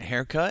 he's getting a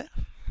haircut.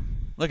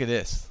 Look at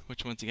this.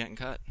 Which one's he getting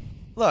cut?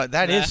 Look,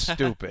 that is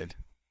stupid.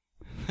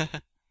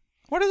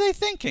 What are they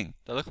thinking?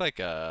 They look like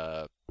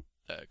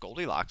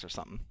Goldilocks or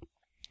something.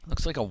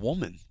 Looks like a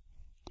woman.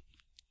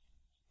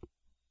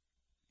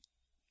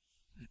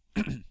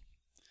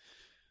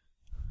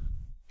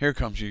 Here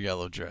comes your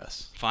yellow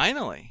dress.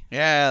 Finally.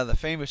 Yeah, the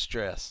famous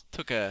dress.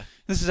 Took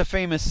This is a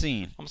famous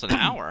scene. almost an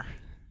hour.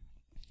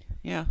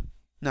 Yeah.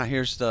 Now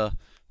here's the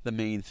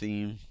main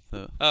theme.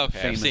 The Okay, I've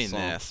famous seen song.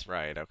 this.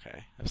 Right,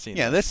 okay. I've seen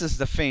Yeah, this. this is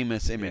the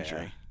famous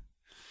imagery. Yeah.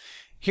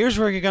 Here's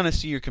where you're gonna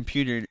see your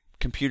computer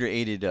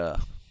aided see.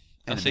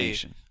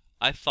 animation.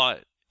 I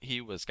thought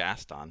he was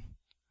Gaston.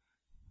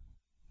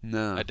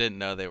 No. I didn't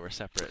know they were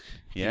separate.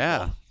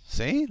 Yeah.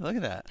 See? Look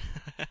at that.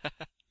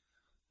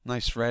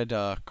 Nice red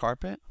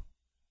carpet.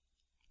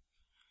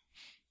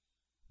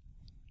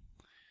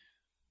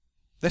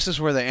 This is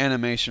where the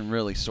animation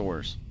really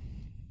soars.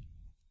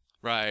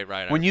 Right.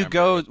 I When you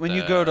remember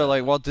go to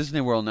like Walt Disney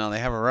World now, they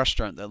have a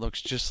restaurant that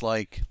looks just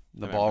like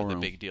the I remember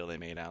ballroom. The big deal they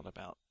made out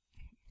about.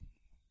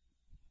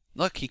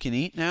 Look, he can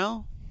eat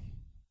now.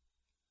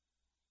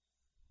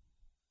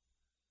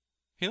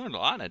 He learned a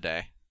lot in a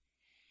day.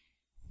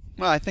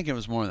 Well, I think it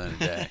was more than a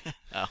day.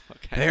 Oh,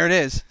 okay. There it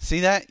is.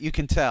 See that? You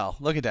can tell.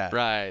 Look at that.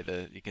 Right,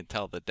 you can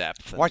tell the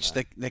depth. Watch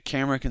and, the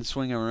camera can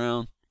swing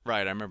around.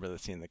 Right, I remember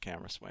seeing the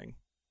camera swing.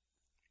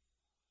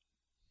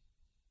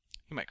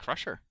 He might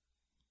crush her.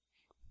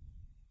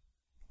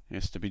 He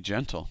has to be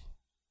gentle.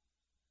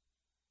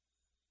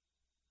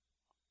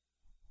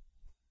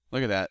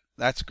 Look at that.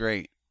 That's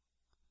great.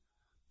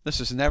 This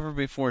is never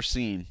before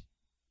seen.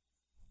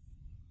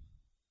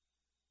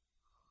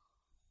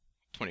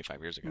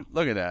 25 years ago.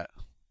 Look at that.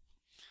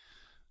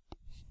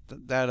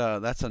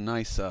 That's a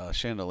nice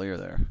chandelier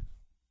there.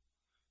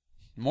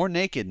 More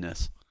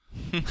nakedness.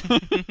 Look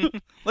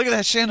at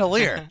that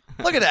chandelier.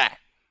 Look at that.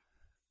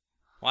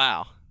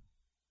 Wow.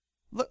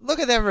 Look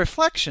at that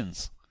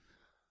reflections.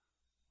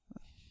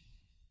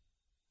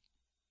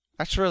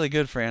 That's really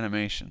good for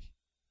animation.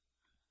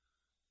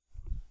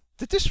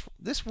 Did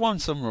this won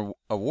some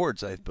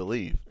awards, I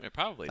believe. It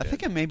probably I did.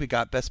 think it maybe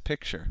got Best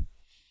Picture.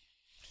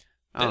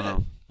 I don't Did it?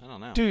 know. I don't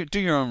know. Do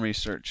your own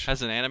research.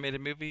 Has an animated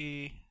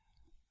movie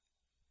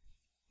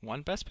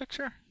won Best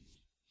Picture?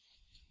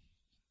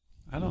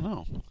 I don't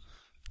know.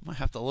 Might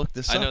have to look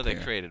this I up. know they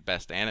here. created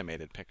Best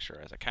Animated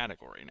Picture as a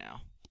category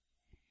now.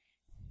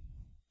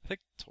 I think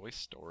Toy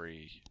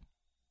Story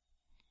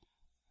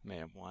may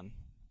have won.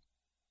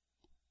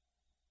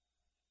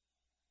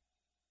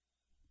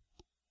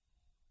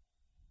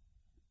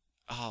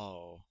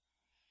 Oh.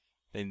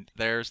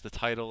 There's the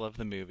title of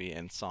the movie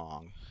and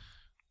song.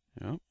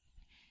 Yep.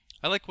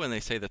 I like when they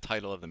say the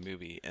title of the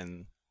movie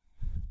in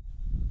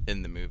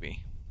the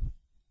movie.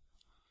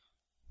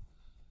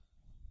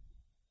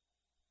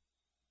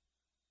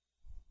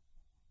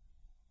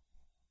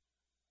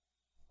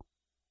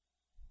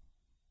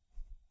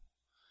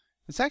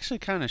 It's actually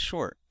kind of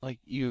short. Like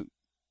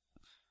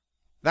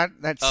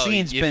that Oh,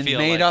 scene's you been feel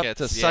made like up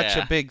to it's- such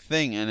yeah. a big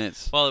thing, and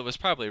it's Well, it was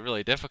probably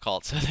really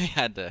difficult, so they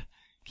had to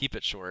keep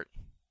it short.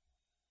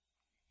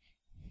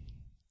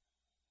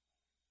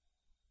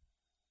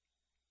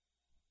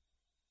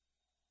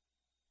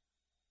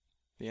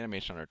 The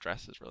animation on her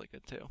dress is really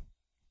good too.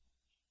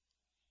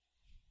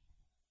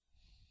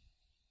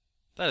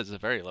 That is a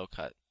very low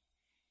cut.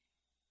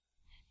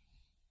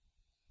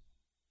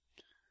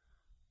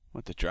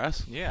 what the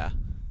dress. Yeah.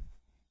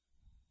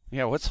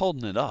 Yeah, what's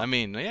holding it up? I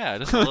mean, yeah,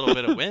 just a little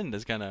bit of wind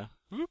is gonna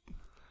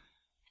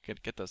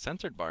get those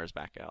censored bars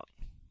back out.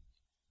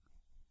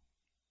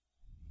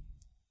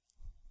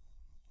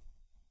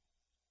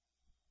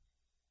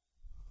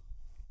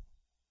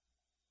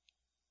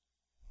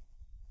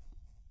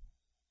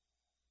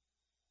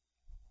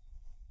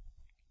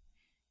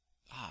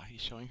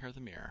 he's showing her the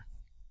mirror.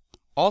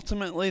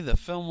 Ultimately, the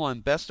film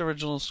won Best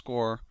Original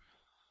Score.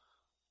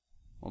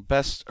 Well,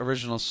 Best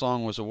Original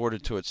Song was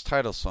awarded to its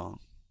title song.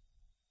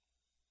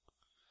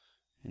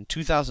 In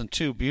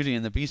 2002, Beauty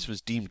and the Beast was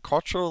deemed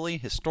culturally,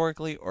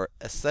 historically, or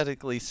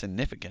aesthetically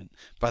significant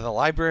by the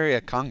Library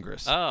of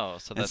Congress. Oh,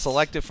 so and that's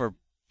selected for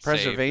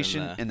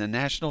preservation saved in the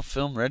National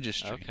Film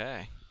Registry.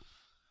 Okay.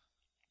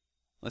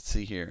 Let's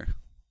see here.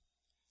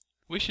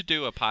 We should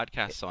do a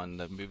podcast on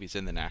the movies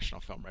in the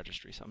National Film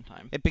Registry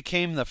sometime. It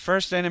became the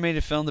first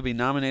animated film to be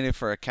nominated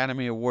for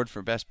Academy Award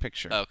for Best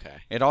Picture.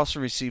 Okay. It also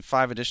received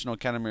 5 additional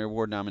Academy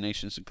Award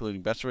nominations,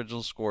 including Best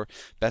Original Score,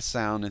 Best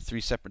Sound, and 3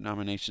 separate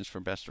nominations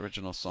for Best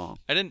Original Song.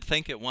 I didn't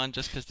think it won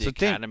just because the So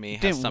Academy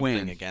has didn't something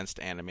win. against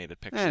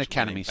animated pictures. And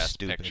Academy's winning Best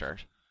stupid. Picture.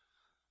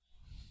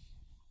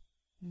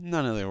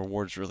 None of the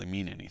awards really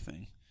mean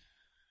anything.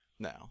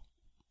 No.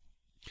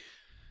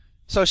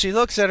 So she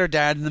looks at her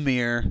dad in the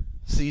mirror,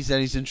 sees that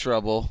he's in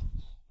trouble.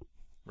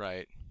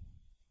 Right.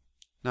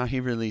 Now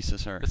he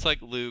releases her. It's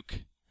like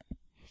Luke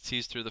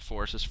sees through the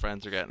Force. His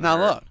friends are getting Now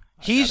hurt. look,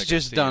 I he's gotta go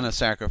just see done him. a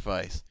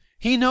sacrifice.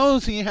 He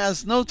knows he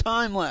has no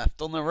time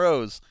left on the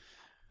rose,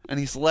 and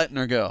he's letting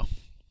her go.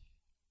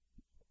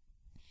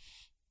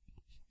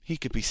 He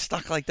could be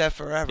stuck like that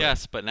forever.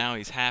 Yes, but now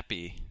he's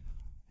happy.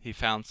 He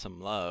found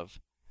some love,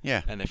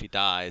 Yeah. and if he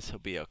dies, he'll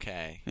be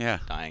okay. Yeah.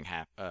 Dying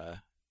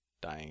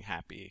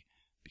happy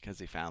because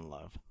he found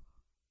love.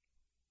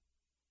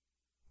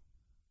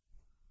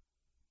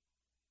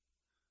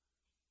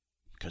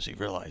 Because he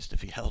realized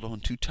if he held on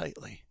too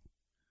tightly.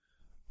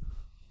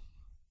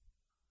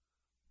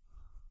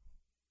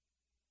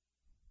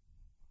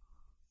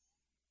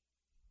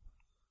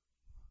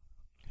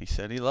 He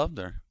said he loved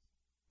her.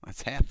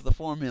 That's half the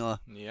formula.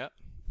 Yep.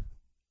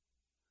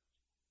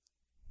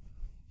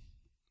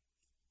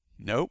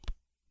 Nope.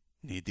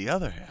 Need the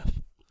other half.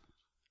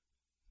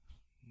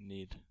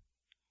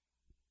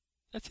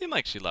 It seemed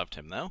like she loved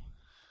him, though.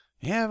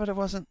 Yeah, but it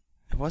wasn't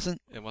It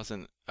wasn't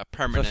a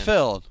permanent,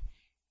 fulfilled.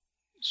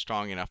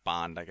 strong enough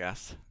bond, I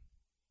guess.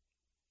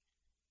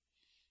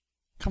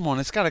 Come on,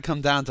 it's got to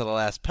come down to the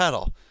last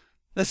pedal.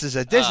 This is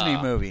a Disney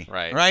movie,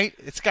 right. Right?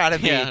 It's got to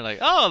be. Yeah, like,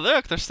 oh,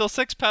 look, there's still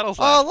 6 pedals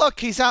Oh, left. look,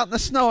 he's out in the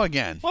snow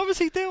again. What was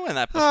he doing,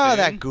 that Oh, buffoon?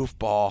 that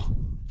goofball.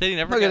 Did he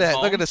never Look at get that.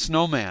 home? Look at the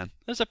snowman.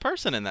 There's a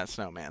person in that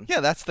snowman. Yeah,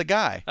 that's the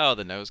guy. Oh,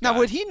 the nose guy. Now,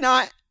 would he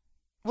not?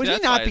 Would See, he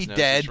that's why not be his nose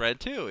dead? is red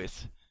too. He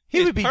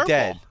he's would be purple.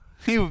 dead.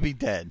 He would be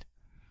dead.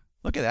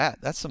 Look at that.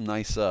 That's some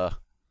nice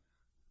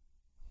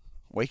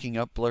waking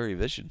up blurry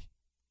vision.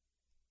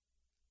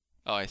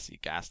 Oh, I see.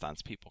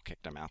 Gaston's people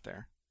kicked him out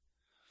there.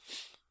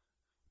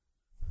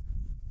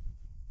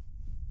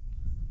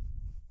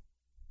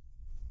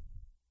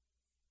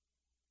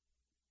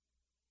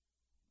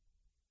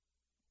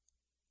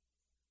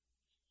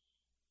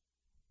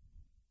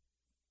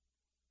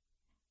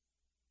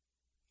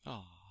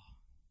 Oh.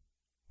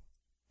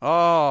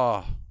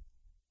 Oh,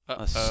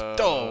 Uh-oh. a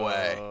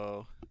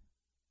stowaway.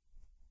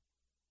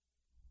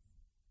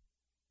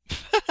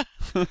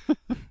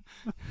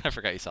 I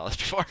forgot you saw this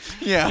before.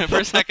 Yeah. For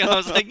a second, I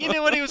was like, you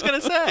knew what he was going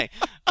to say.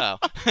 Oh.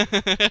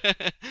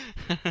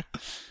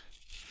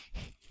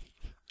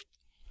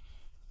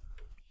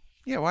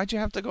 Yeah, why'd you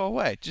have to go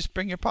away? Just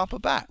bring your papa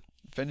back.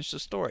 Finish the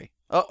story.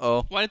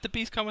 Uh-oh. Why did the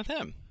beast come with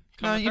him?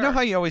 Now, you know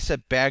how you always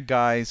said bad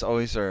guys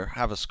always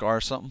have a scar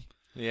or something?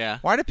 Yeah.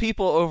 Why do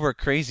people over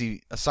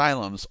crazy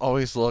asylums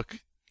always look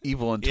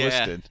evil and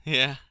twisted?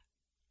 Yeah.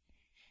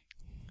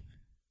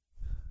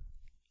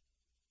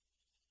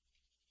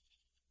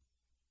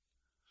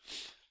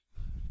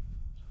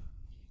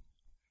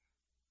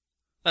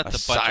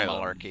 That's a bunch of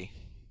Asylum. malarkey.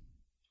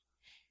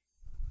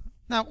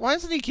 Now, why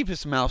doesn't he keep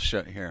his mouth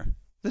shut here?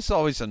 This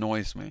always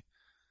annoys me.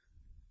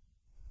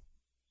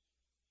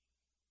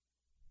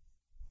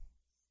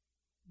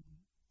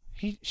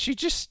 She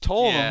just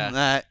told him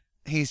that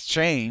he's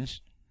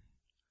changed.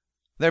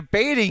 They're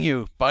baiting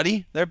you,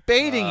 buddy. They're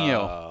baiting you.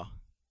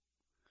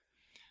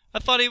 I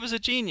thought he was a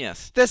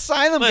genius. The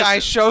asylum guy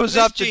Listen, shows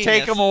this up to genius-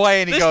 take him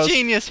away, and he this goes,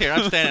 genius here,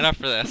 I'm standing up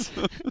for this.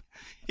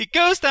 He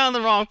goes down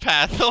the wrong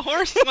path. The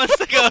horse wants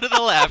to go to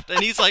the left, and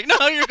he's like,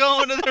 no, you're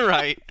going to the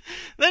right.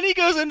 Then he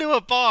goes into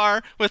a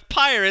bar with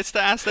pirates to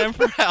ask them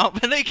for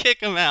help, and they kick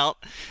him out.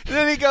 and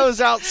then he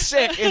goes out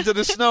sick into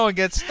the snow and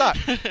gets stuck.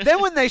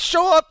 Then when they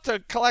show up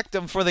to collect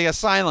him for the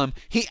asylum,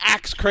 he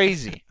acts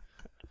crazy.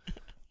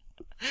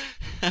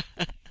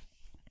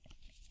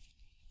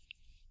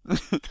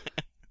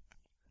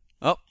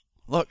 Oh,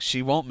 look,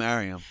 she won't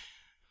marry him.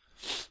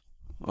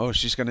 Oh,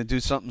 she's going to do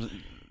something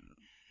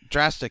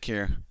drastic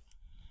here.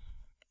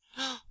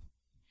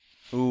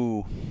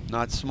 Ooh,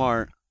 not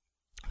smart.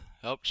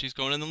 Oh, she's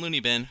going in the loony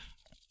bin.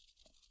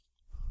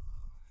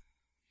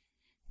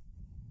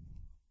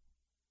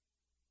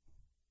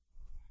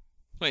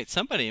 Wait,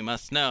 somebody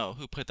must know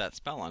who put that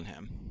spell on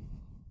him.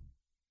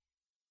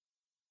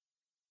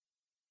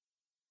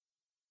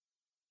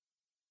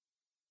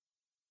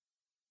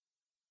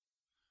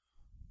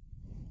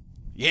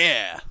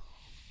 Yeah.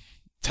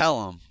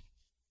 Tell him.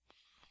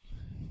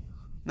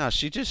 Now,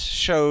 she just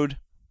showed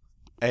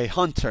a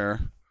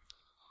hunter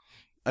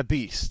a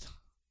beast.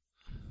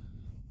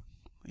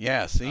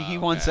 Yeah, see, he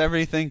Oh, wants okay.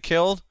 everything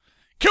killed.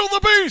 Kill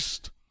the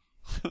beast!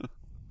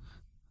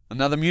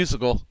 Another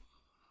musical.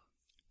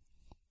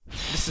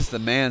 This is the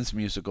man's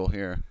musical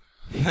here.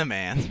 The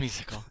man's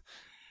musical.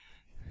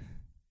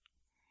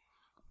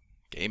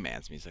 Gay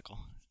man's musical.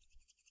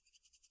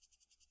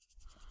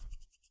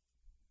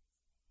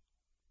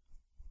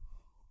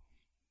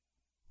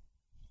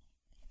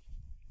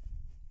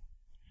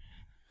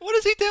 What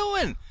is he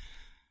doing?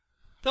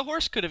 The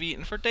horse could have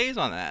eaten for days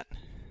on that.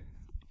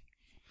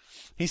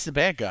 He's the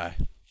bad guy.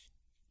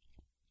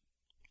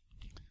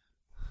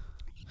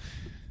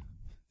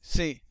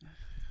 See,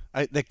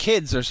 the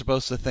kids are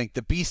supposed to think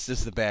the beast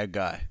is the bad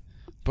guy.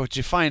 But what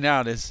you find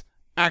out is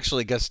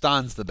actually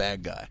Gaston's the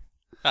bad guy.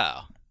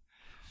 Oh.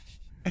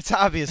 It's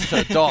obvious to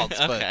adults,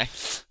 Okay.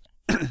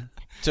 but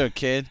to a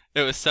kid.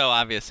 It was so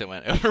obvious it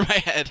went over my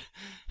head.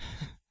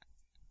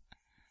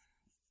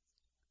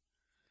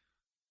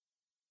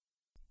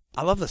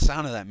 I love the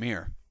sound of that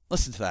mirror.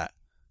 Listen to that.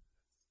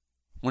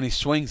 When he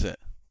swings it.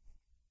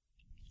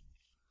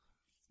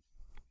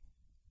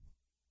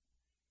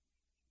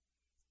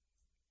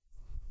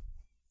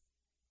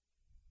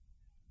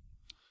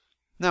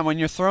 Now, when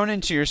you're thrown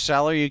into your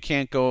cellar, you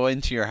can't go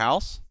into your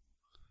house?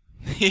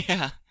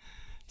 Yeah.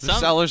 The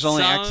cellar's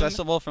only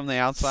accessible from the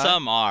outside?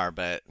 Some are,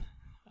 but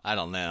I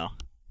don't know.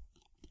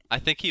 I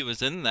think he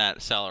was in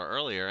that cellar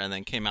earlier and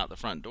then came out the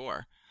front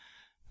door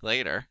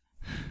later.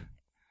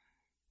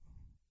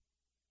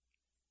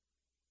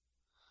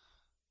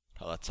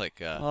 Oh, that's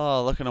like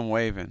Oh, look at him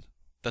waving.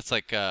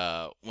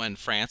 when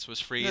France was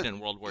freed in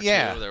World War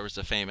Yeah. II. There was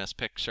a famous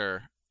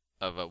picture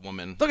of a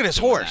woman. Look at his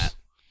doing horse. that.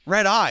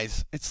 Red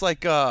eyes. It's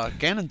like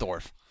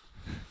Ganondorf.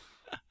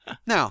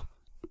 Now,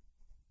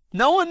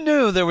 no one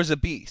knew there was a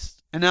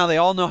beast, and now they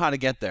all know how to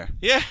get there.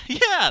 Yeah,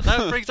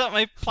 that brings up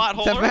my plot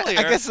hole earlier.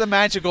 I guess the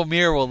magical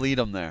mirror will lead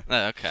them there.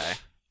 Oh, okay.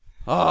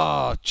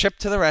 Oh, Chip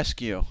to the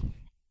rescue.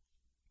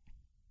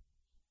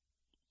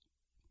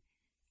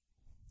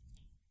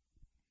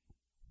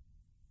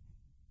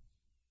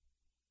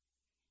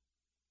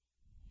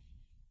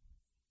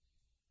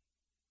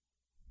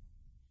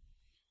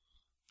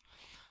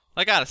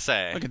 I gotta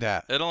say, Look at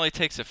that. it only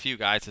takes a few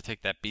guys to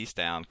take that beast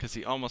down because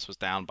he almost was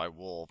down by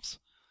wolves.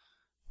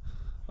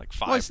 Like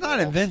 5 Well, it's not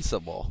wolves.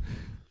 invincible.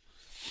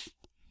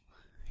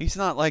 He's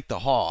not like the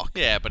Hawk.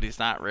 Yeah, but he's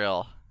not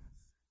real.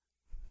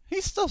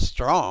 He's still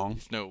strong.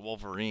 He's no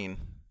Wolverine.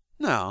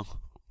 No.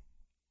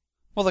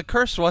 Well, the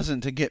curse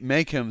wasn't to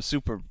make him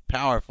super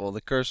powerful.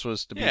 The curse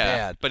was to be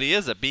bad. But he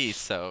is a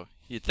beast, so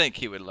you'd think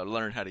he would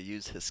learn how to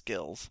use his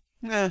skills.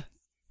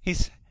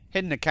 He's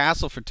hidden a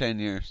castle for 10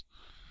 years.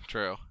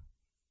 True.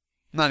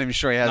 Not even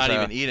sure he has Not a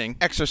even eating.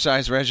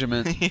 exercise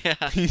regimen. Yeah.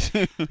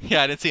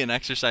 Yeah, I didn't see an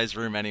exercise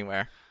room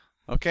anywhere.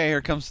 Okay,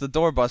 here comes the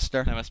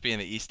doorbuster. That must be in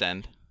the East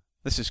End.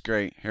 This is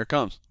great. Here it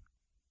comes.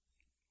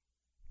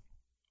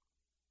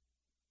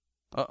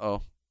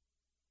 Uh-oh.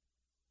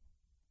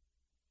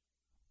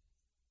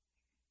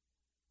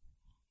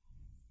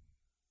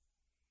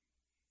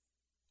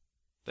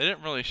 They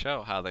didn't really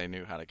show how they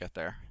knew how to get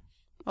there.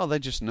 Oh, they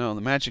just know.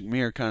 The magic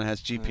mirror kind of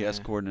has GPS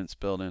Yeah. coordinates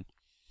built in.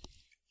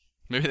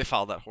 Maybe they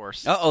followed that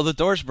horse. Uh-oh, the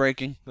door's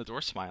breaking. The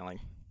door's smiling.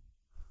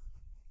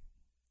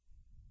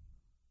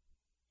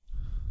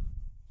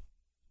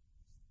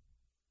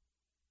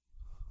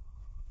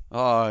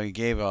 Oh, he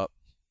gave up.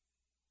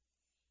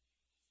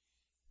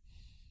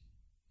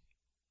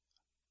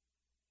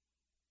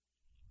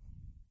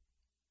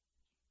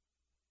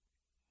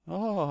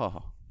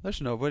 Oh,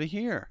 there's nobody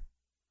here.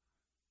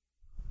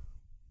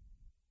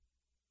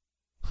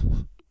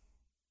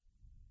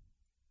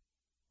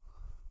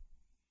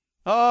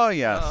 Oh,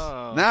 yes.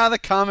 Oh. Now the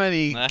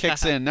comedy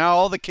kicks in. Now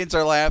all the kids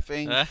are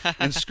laughing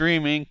and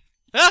screaming.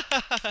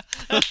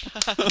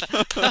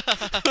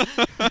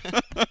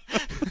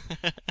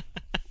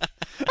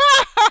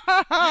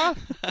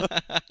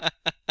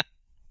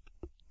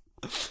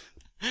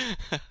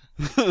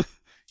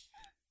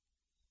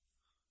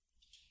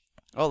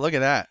 Oh, look at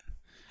that.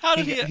 How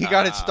did He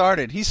got it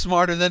started. He's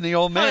smarter than the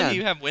old How man. did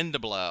you have wind to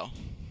blow?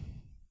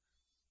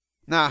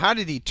 Now, how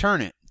did he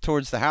turn it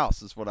towards the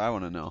house is what I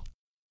want to know.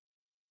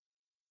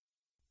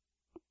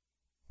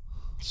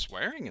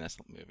 Swearing in this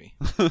movie.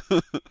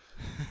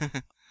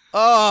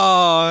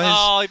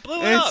 Oh, He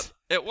blew it up.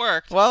 It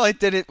worked. well, it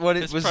did it what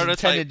it His was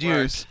prototype intended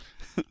worked. use.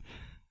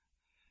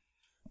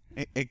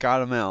 It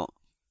got him out.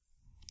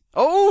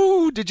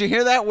 Oh, did you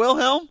hear that,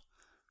 Wilhelm?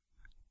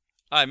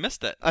 I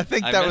missed it. I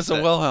think I that was missed a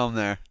it. Wilhelm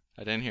there.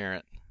 I didn't hear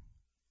it.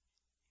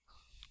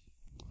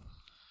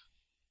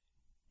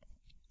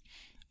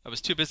 I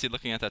was too busy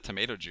looking at that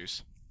tomato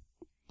juice.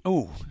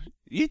 Oh,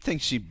 you'd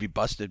think she'd be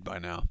busted by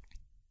now.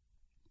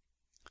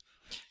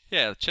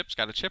 Yeah, the chip's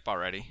got a chip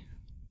already.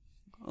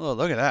 Oh,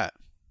 look at that.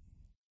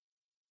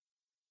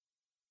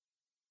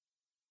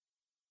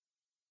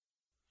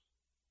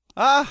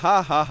 Ah,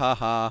 ha, ha, ha,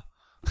 ha.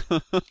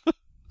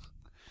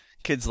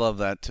 Kids love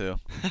that, too.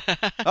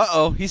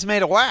 Uh-oh, he's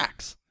made of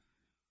wax.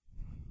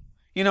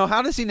 You know,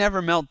 how does he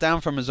never melt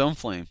down from his own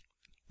flame?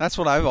 That's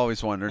what I've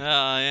always wondered. Oh,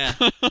 yeah.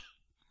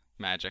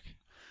 magic.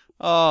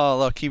 Oh,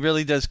 look, he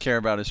really does care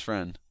about his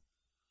friend.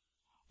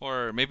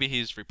 Or maybe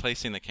he's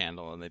replacing the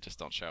candle and they just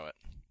don't show it.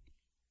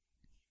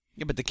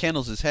 Yeah, but the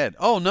candle's his head.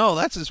 Oh, no,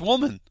 that's his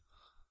woman.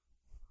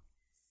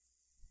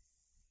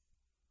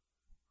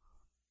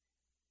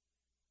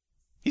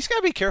 He's got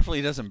to be careful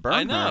he doesn't burn her.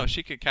 I know.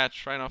 She could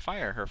catch right on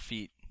fire, her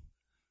feet.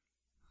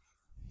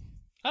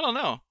 I don't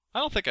know. I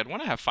don't think I'd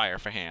want to have fire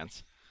for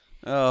hands.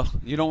 Oh,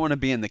 you don't want to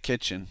be in the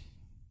kitchen.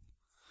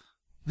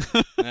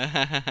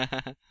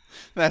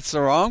 That's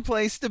the wrong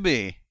place to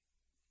be.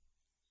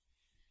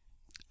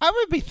 I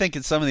would be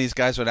thinking some of these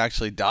guys would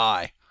actually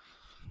die.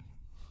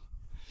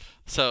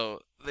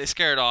 So they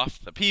scared off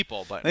the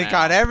people, but They now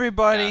got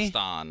everybody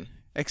Gaston.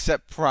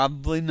 except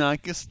probably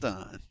not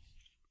Gaston.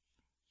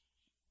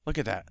 Look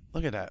at that.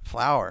 Look at that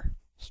flower.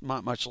 There's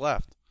not much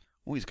left.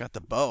 Oh, he's got the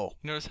bow.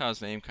 Notice how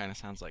his name kind of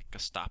sounds like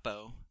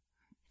Gestapo.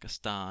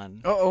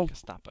 Gaston. Uh-oh.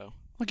 Gestapo.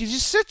 Look, he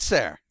just sits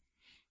there.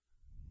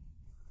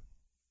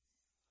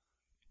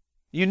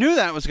 You knew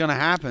that was going to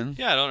happen.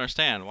 Yeah, I don't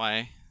understand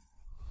why.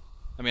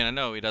 I mean, I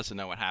know he doesn't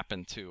know what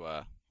happened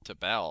to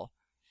Belle.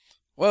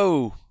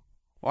 Whoa.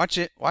 Watch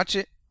it. Watch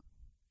it.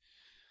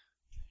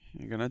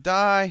 You're going to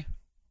die.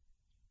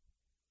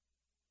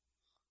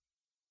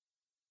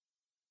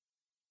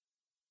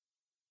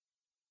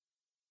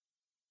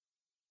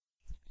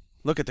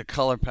 Look at the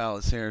color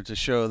palettes here to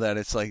show that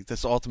it's like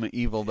this ultimate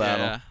evil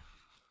battle. Yeah.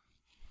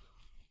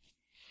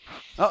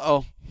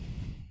 Uh-oh.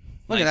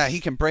 Look at Nice. that. He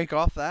can break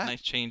off that.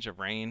 Nice change of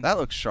rain. That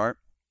looks sharp.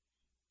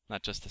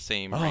 Not just the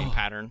same Oh. rain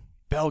pattern.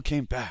 Belle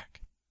came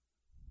back.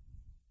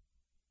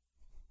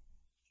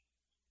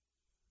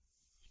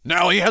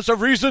 Now he has a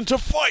reason to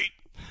fight.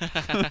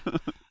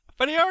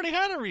 But he already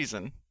had a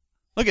reason.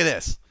 Look at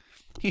this.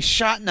 He's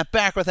shot in the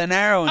back with an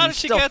arrow and How he's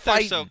did she still get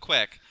fighting. there so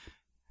quick?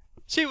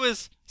 She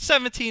was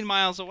 17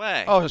 miles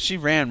away. Oh, she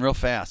ran real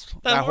fast.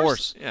 That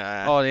horse.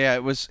 Yeah. Oh yeah,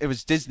 it was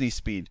Disney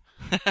speed.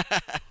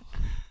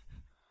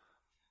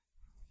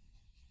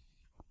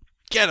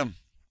 Get him.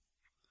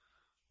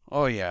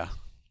 Oh yeah.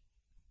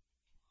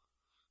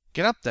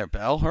 Get up there,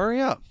 Belle. Hurry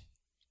up.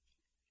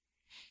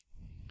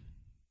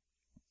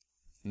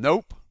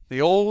 Nope.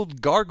 The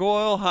old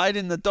gargoyle hide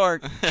in the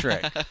dark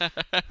trick.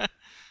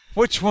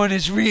 Which one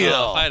is real?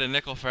 Oh, if I had a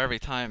nickel for every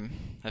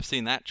time I've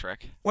seen that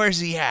trick. Where's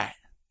he at?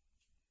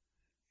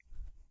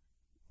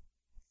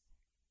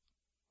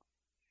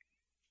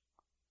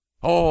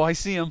 Oh, I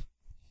see him.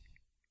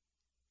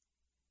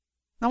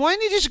 Now, why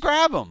didn't you just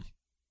grab him?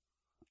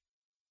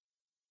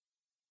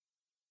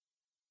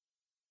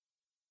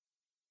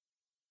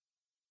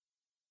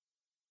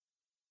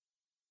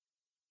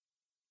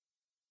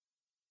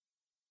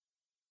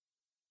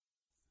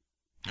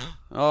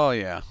 Oh,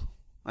 yeah.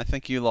 I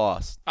think you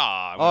lost.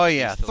 Aw, Oh,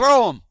 yeah.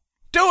 Throw him.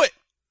 Do it.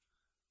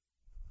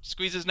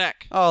 Squeeze his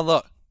neck. Oh,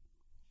 look.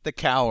 The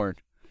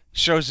coward.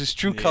 Shows his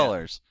true Yeah.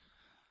 colors.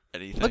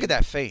 Anything. Look at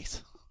that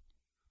face.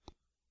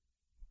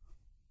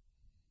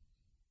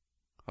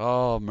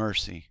 Oh,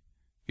 mercy.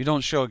 You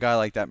don't show a guy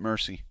like that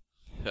mercy.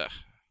 Ugh.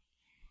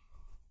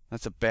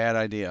 That's a bad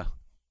idea.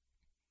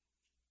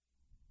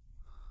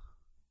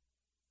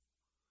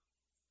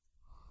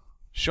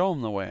 Show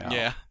him the way out.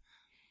 Yeah.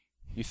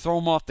 You throw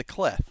him off the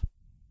cliff.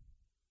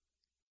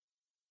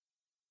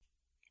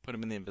 Put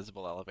him in the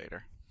invisible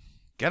elevator.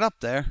 Get up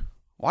there.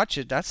 Watch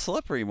it. That's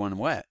slippery when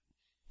wet.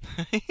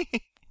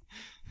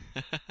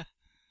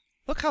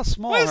 Look how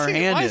small her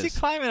hand why is. is he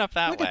climbing up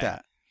that Look way? at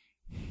that.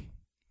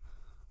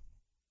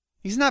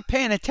 He's not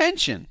paying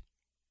attention.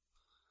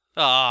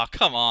 Oh,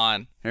 come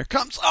on. Here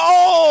comes.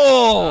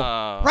 Oh!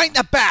 Oh. Right in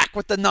the back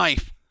with the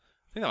knife.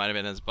 I think that might have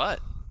been his butt.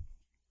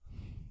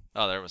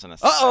 Oh, there was an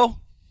aside. Uh-oh.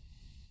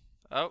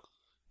 Oh.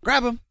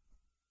 Grab him.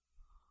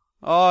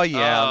 Oh,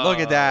 yeah. Look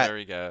at that. There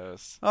he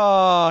goes.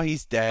 Oh,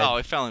 he's dead. Oh,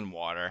 he fell in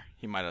water.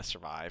 He might have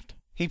survived.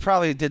 He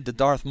probably did the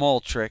Darth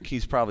Maul trick.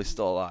 He's probably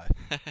still alive.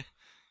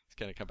 He's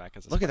going to come back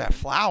as a Look at that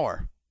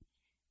flower.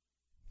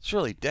 It's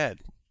really dead.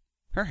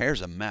 Her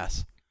hair's a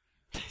mess.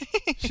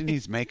 She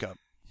needs makeup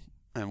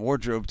and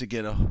wardrobe to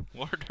get a...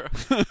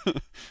 wardrobe.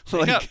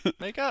 like,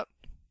 Make up.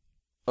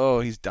 Oh,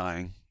 he's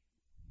dying.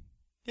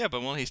 Yeah,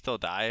 but won't he still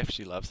die if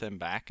she loves him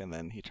back and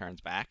then he turns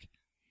back?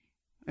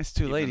 It's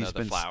too late. Even He's though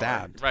the been flower-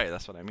 stabbed. Right,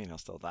 that's what I mean. He'll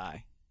still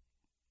die.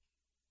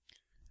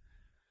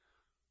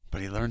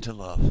 But he learned to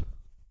love.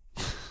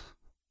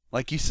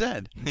 Like you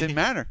said, it didn't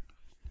matter.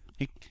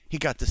 He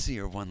got to see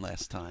her one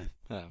last time.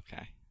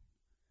 Okay.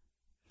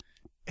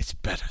 It's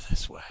better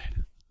this way.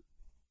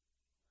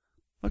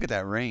 Look at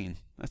that rain.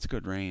 That's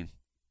good rain.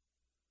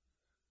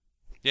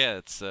 Yeah,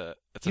 it's a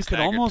You could staggered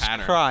almost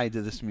pattern. cry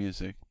to this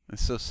music.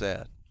 It's so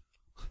sad.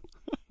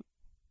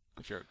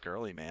 If you're a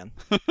girly man.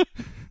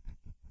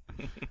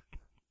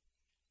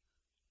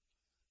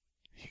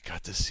 He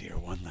got to see her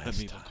one Let last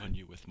me time. look on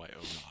you with my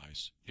own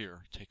eyes.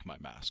 Here, take my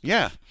mask.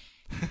 Yeah,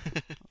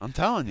 I'm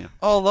telling you.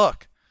 Oh,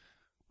 look.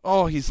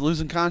 Oh, he's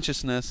losing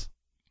consciousness.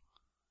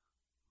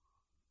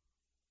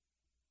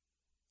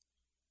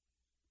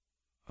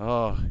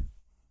 Oh.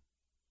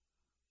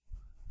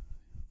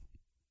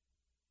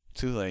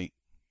 Too late.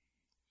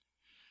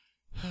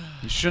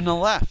 You shouldn't have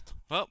left.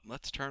 Well,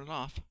 let's turn it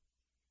off.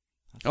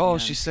 That's Oh, the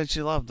she end. said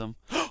she loved him.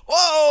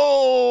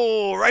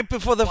 Whoa! Right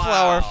before the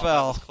flower Wow,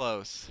 fell. That was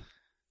close.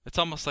 It's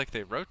almost like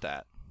they wrote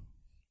that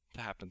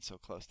to happen so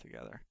close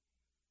together.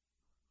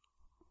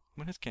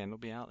 Would his candle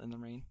be out in the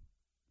rain?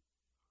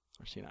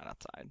 Or is he not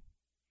outside?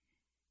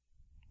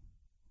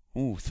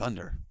 Ooh,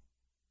 thunder.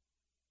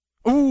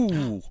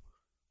 Ooh!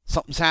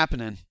 Something's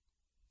happening.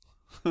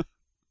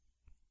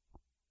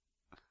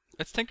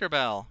 It's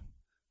Tinkerbell.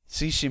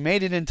 See, she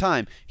made it in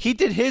time. He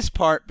did his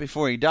part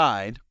before he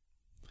died,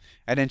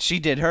 and then she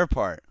did her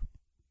part.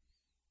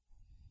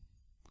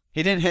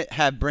 He didn't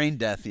have brain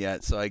death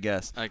yet, so I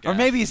guess. Or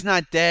maybe he's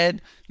not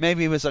dead.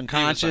 Maybe he was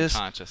unconscious. He was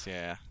unconscious,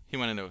 yeah. He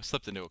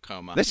slipped into a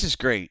coma. This is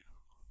great.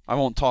 I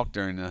won't talk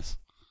during this.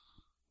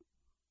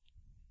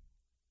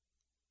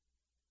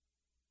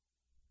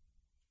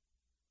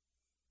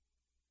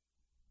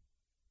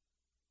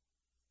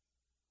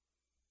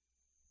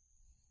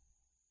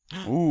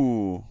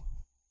 Ooh.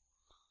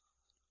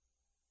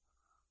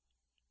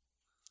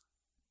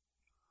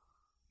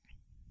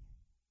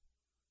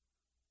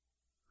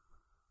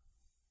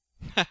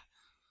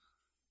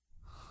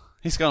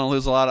 He's going to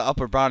lose a lot of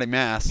upper body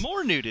mass.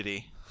 More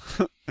nudity.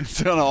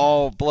 It's going to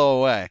all blow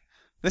away.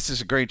 This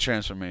is a great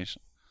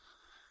transformation.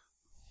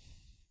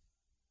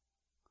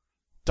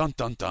 Dun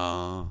dun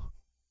dun.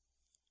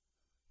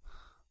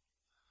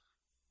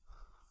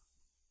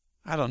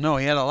 I don't know.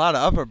 He had a lot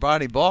of upper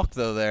body bulk,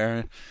 though,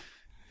 there.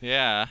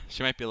 Yeah,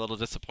 she might be a little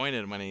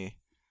disappointed when he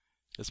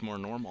is more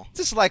normal.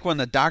 This is like when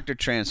the Doctor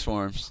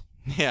transforms.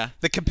 Yeah.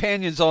 The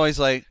companion's always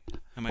like,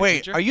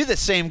 wait, are you the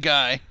same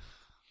guy?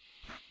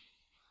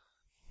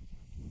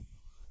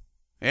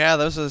 Yeah,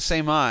 those are the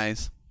same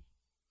eyes.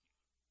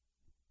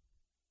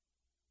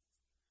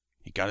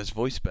 He got his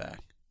voice back.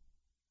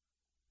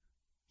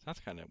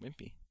 Sounds kind of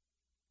wimpy.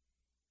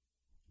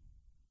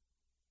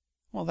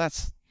 Well,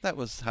 that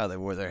was how they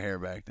wore their hair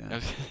back then.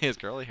 He has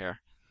girly hair.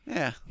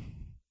 Yeah.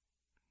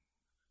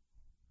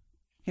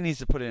 He needs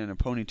to put it in a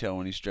ponytail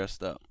when he's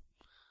dressed up.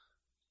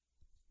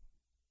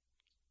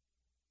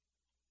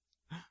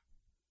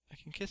 I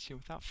can kiss you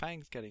without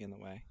fangs getting in the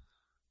way.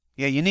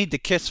 Yeah, you need to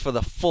kiss for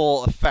the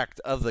full effect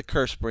of the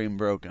curse being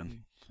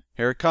broken.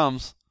 Here it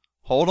comes.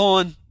 Hold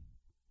on.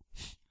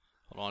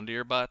 Hold on to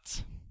your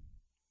butts.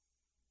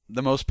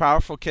 The most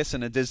powerful kiss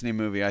in a Disney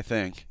movie, I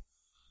think.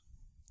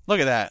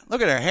 Look at that.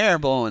 Look at her hair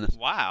blowing.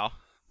 Wow.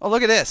 Oh,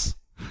 look at this.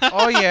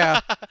 Oh,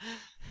 yeah.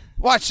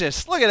 Watch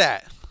this. Look at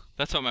that.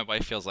 That's what my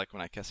wife feels like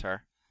when I kiss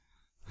her.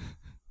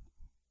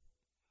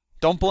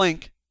 Don't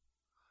blink.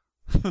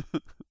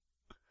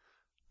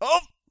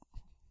 Oh!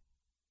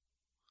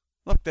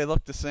 Look, they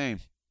look the same.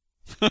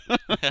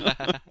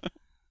 Mrs.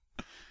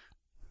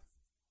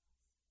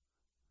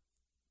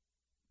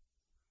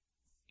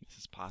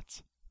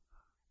 Potts.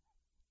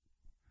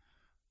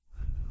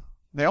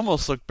 They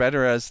almost look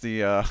better as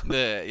the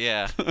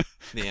The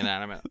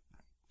inanimate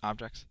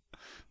objects.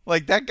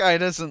 Like, that guy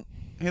doesn't...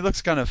 He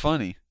looks kind of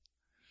funny.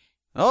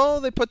 Oh,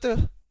 they put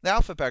the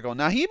outfit back on.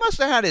 Now, he must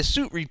have had his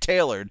suit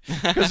retailored,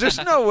 because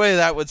there's no way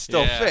that would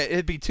still fit.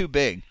 It'd be too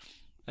big.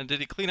 And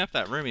did he clean up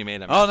that room he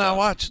made him? Oh, now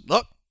watch.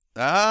 Look.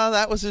 Ah,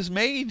 that was his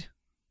maid.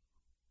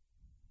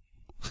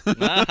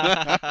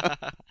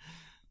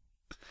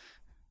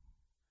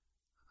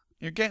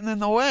 You're getting in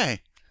the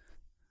way.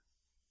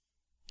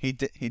 He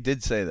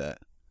did say that.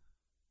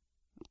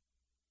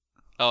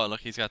 Oh, look,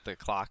 he's got the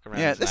clock around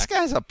his this neck.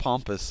 guy's a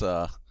pompous...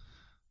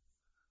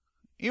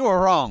 You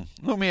were wrong.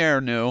 Lumiere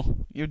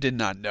knew. You did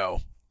not know.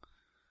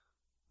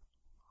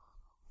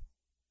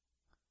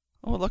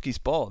 Oh, look, he's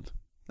bald.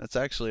 That's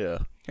actually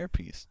a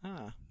hairpiece.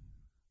 Ah.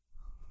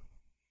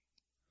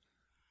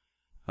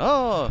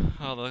 Oh.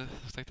 Oh,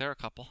 looks like they're a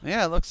couple.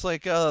 Yeah, it looks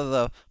like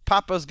the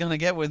Papa's going to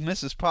get with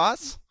Mrs.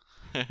 Potts.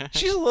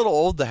 She's a little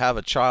old to have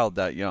a child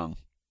that young.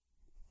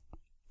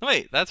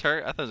 Wait, that's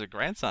her? I thought it was a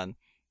grandson.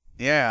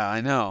 Yeah,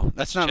 I know.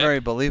 That's not very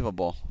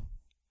believable.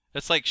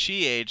 It's like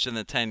she aged in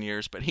the 10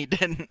 years, but he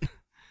didn't.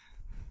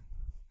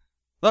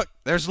 Look,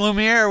 there's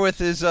Lumiere with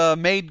his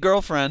maid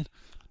girlfriend.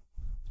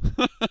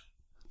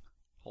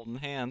 Holding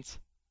hands.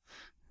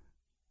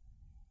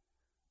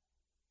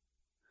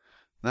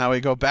 Now we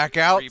go back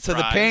out to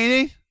the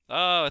painting.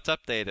 Oh, it's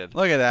updated.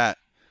 Look at that.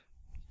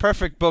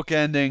 Perfect book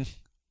ending.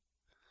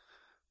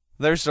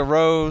 There's the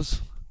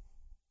rose.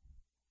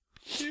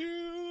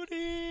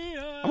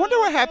 I wonder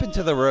what happened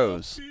to the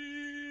rose.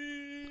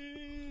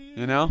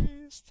 You know?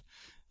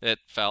 It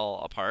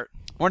fell apart.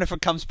 I wonder if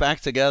it comes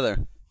back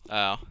together.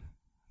 Oh.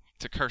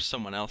 To curse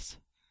someone else.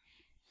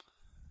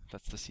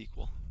 That's the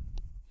sequel.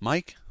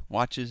 Mike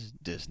watches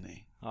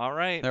Disney. All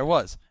right. There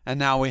was. And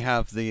now we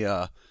have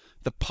the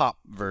pop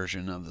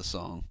version of the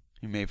song.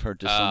 You may have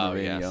heard this on the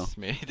radio.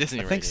 Yes. Disney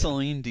I think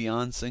Celine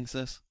Dion sings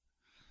this.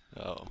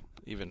 Oh,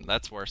 even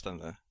that's worse than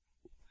the...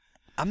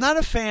 I'm not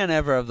a fan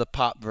ever of the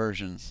pop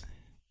versions.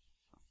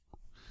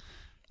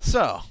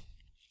 So,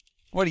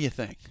 what do you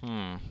think?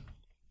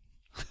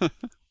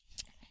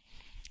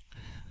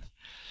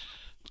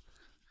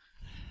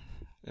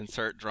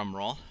 Insert drum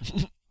roll.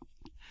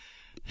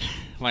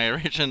 My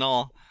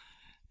original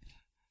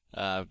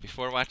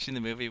before watching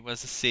the movie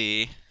was a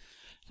C,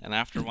 and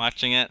after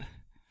watching it,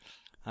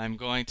 I'm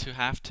going to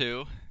have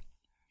to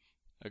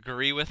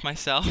agree with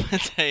myself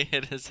and say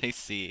it is a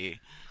C.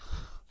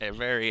 A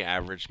very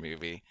average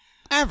movie.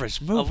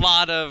 Average movie. A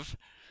lot of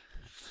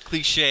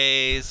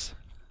cliches,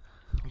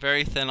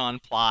 very thin on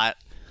plot.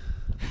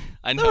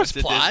 I know it's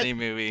a Disney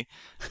movie,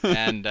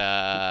 and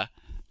the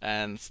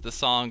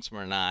songs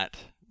were not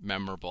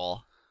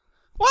memorable.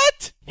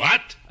 What?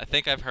 What? I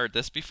think I've heard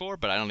this before,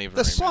 but I don't even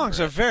The remember songs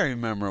it. are very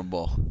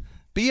memorable.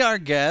 Be Our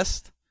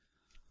Guest,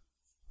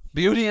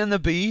 Beauty and the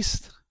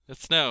Beast.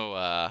 It's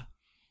no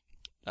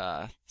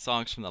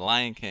songs from The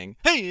Lion King.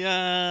 Hey,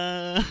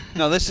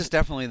 No, this is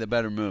definitely the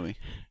better movie.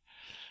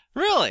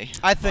 Really?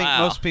 I think Wow.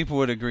 most people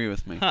would agree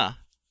with me. Huh.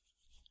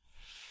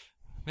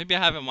 Maybe I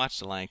haven't watched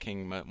The Lion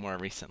King more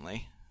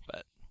recently,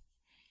 but...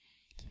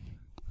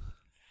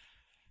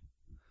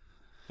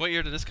 What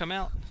year did this come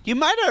out? You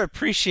might have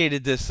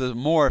appreciated this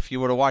more if you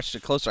would have watched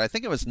it closer. I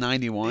think it was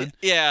 91.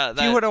 Yeah,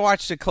 If you would have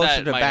watched it closer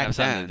that to might back have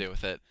something then. to do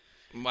with it.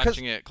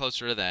 Watching it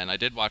closer to then, I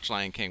did watch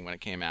Lion King when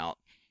it came out,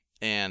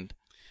 and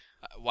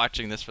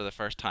watching this for the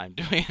first time,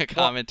 doing a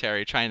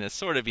commentary, trying to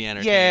sort of be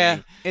entertaining. Yeah,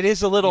 it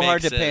is a little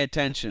hard to makes pay it-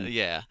 attention.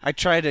 Yeah, I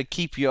try to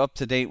keep you up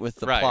to date with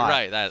the right, plot.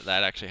 right. That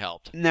actually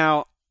helped.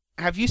 Now,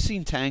 have you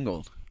seen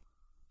Tangled?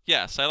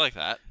 Yes, I like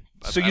that.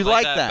 So I you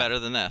like like that? better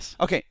than this?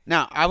 Okay,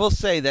 now I will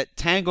say that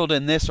Tangled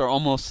and this are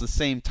almost the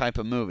same type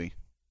of movie.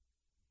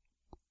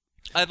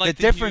 I like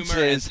The difference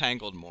humor in is-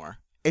 Tangled more.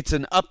 It's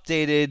an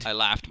updated I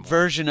laughed more.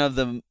 version of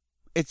the.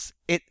 It's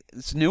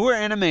newer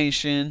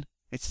animation.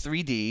 It's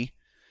 3D.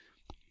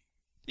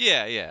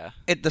 Yeah.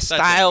 The doesn't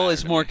style matter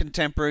is to more me.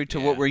 contemporary to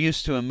Yeah. what we're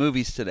used to in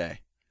movies today.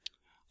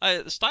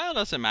 The style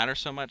doesn't matter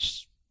so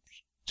much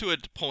to a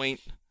point.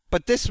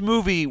 But this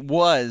movie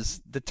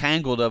was the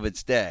Tangled of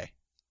its day.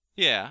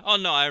 Yeah. Oh,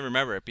 no, I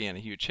remember it being a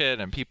huge hit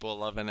and people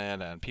loving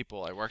it and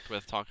people I worked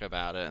with talk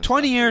about it. And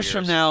 20 stuff for years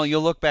from now,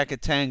 you'll look back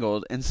at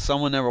Tangled and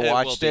someone never It will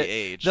watched be it.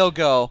 aged. They'll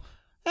go,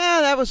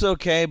 that was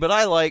okay, but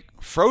I like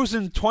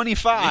Frozen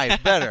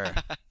 25 better.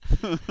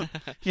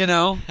 You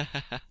know?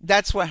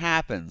 That's what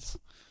happens.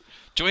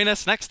 Join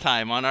us next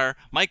time on our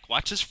Mike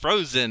Watches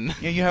Frozen.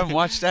 Yeah, you haven't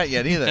watched that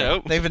yet either.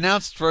 Nope. They've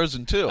announced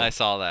Frozen 2. I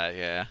saw that,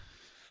 yeah.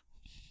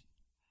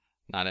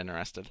 Not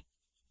interested.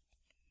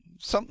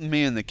 Something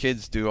me and the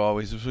kids do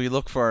always is we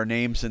look for our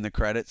names in the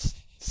credits,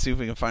 see if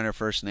we can find our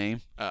first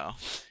name. Oh.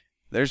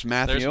 There's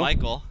Matthew. There's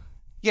Michael.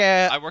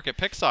 Yeah. I work at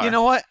Pixar. You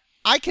know what?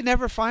 I can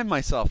never find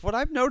myself. What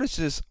I've noticed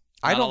is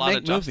I Not a don't lot make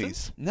of Justin?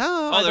 movies.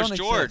 No, Oh, I there's don't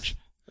George. exist.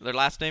 Their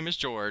last name is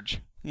George.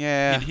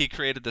 Yeah. He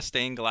created the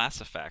stained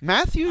glass effect.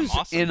 Matthew's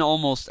Awesome. in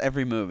almost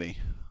every movie.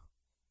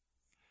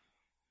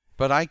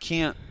 But I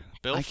can't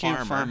Bill I can't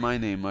Farmer. find my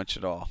name much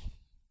at all.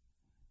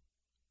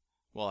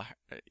 Well,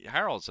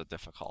 Harold's a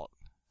difficult.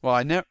 Well,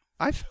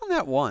 I found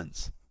that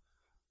once.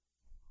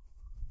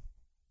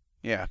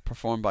 Yeah,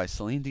 performed by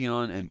Celine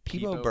Dion and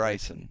Peebo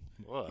Bryson.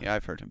 Whoa. Yeah,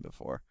 I've heard him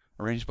before.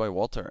 Arranged by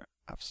Walter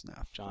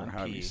Afsnaff, John or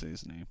however P. you say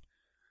his name.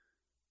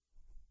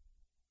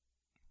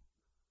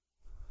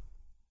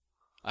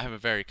 I have a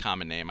very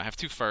common name. I have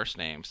two first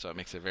names, so it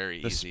makes it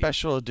very The easy.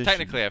 special edition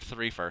Technically, I have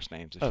three first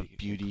names if of you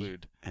Beauty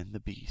include and the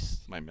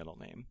Beast. my middle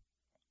name.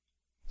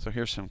 So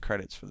here's some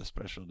credits for the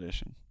special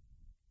edition.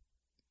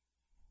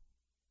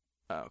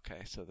 Oh,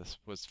 okay, so this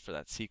was for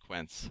that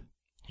sequence.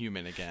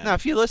 Human again. Now,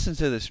 if you listen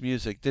to this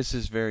music, this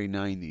is very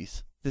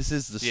 90s. This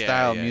is the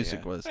style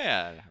music was.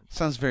 Yeah.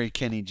 Sounds very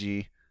Kenny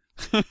G.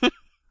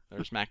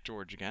 There's Mac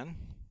George again.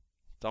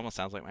 It almost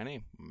sounds like my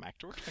name. Mac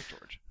George.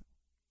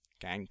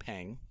 Gang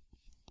Pang.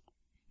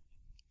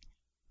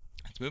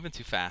 It's moving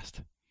too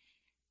fast.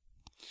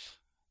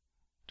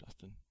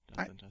 Justin.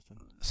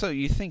 So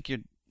you think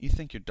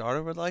your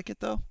daughter would like it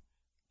though?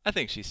 I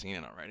think she's seen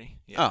it already.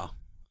 Yeah. Oh,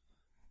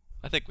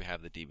 I think we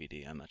have the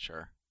DVD. I'm not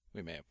sure.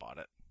 We may have bought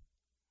it.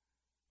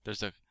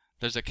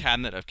 There's a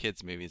cabinet of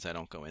kids movies I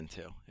don't go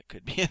into. It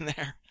could be in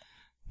there.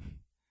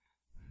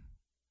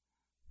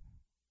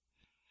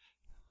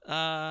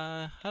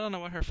 I don't know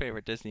what her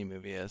favorite Disney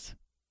movie is.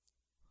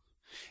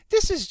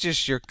 this is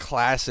just your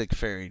classic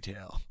fairy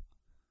tale.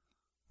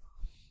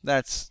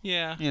 That's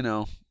Yeah.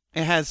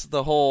 it has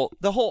the whole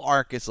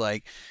arc is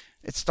like.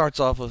 It starts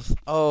off with,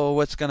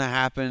 what's gonna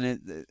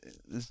happen?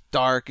 It's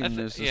dark and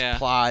there's this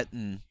plot,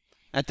 and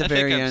at the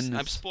very end,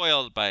 I'm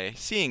spoiled by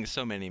seeing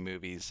so many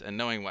movies and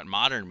knowing what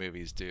modern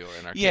movies do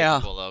and are Yeah.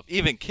 capable of.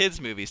 Even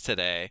kids' movies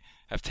today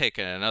have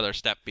taken another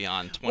step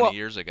beyond 20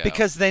 years ago.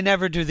 because they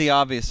never do the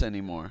obvious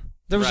anymore.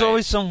 There was Right.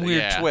 always some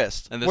weird Yeah.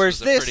 twist. And this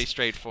Whereas was a this, pretty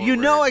straightforward. you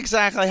know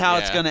exactly how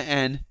it's Yeah. gonna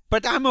end,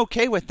 but I'm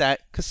okay with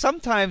that because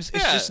sometimes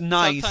it's Yeah, just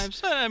nice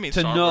sometimes, I mean, to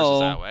Star Wars know is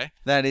that way.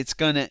 that it's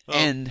gonna Well,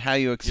 end how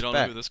you expect. You don't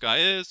know who this guy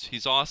is.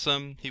 He's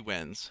awesome. He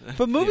wins.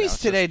 But movies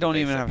it's today just the don't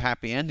even basic. have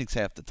happy endings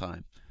half the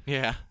time.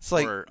 Yeah. It's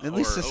like Or- at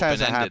least or this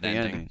has a open-ended happy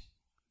ending.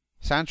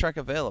 Soundtrack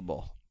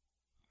available.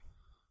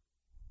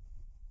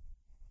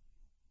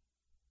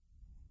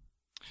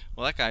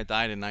 Well, that guy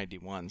died in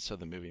 91, so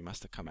the movie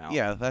must have come out.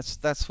 Yeah, that's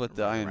what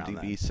the Right around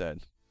IMDb then.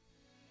 said.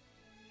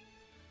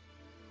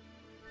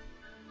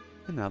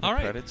 And now the All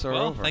right. credits are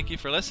well, over. thank you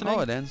for listening. Oh,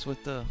 it ends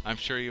with the... I'm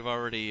sure you've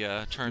already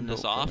turned this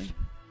Steamboat off. Willie?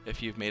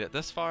 If you've made it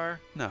this far,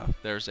 No,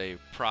 there's a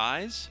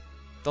prize.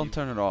 don't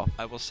turn it off.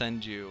 I will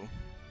send you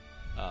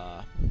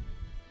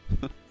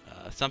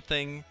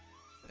something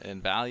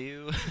in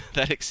value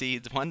that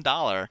exceeds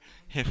 $1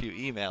 if you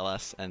email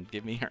us and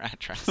give me your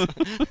address.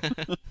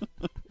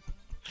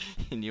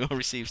 And you will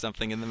receive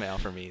something in the mail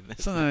from me.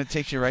 So then it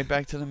takes you right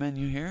back to the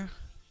menu here.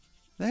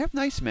 They have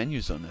nice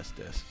menus on this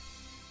disc.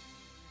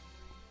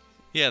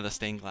 Yeah, the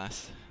stained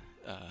glass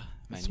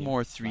It's menu.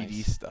 more 3D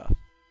Nice. stuff.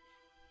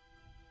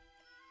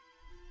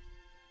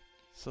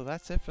 So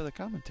that's it for the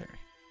commentary.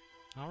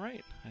 All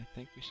right. I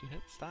think we should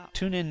hit stop.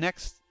 Tune in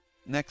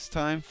next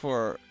time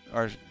for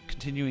our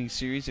continuing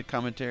series of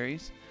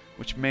commentaries,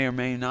 which may or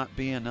may not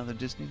be another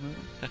Disney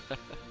movie.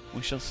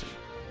 We shall see.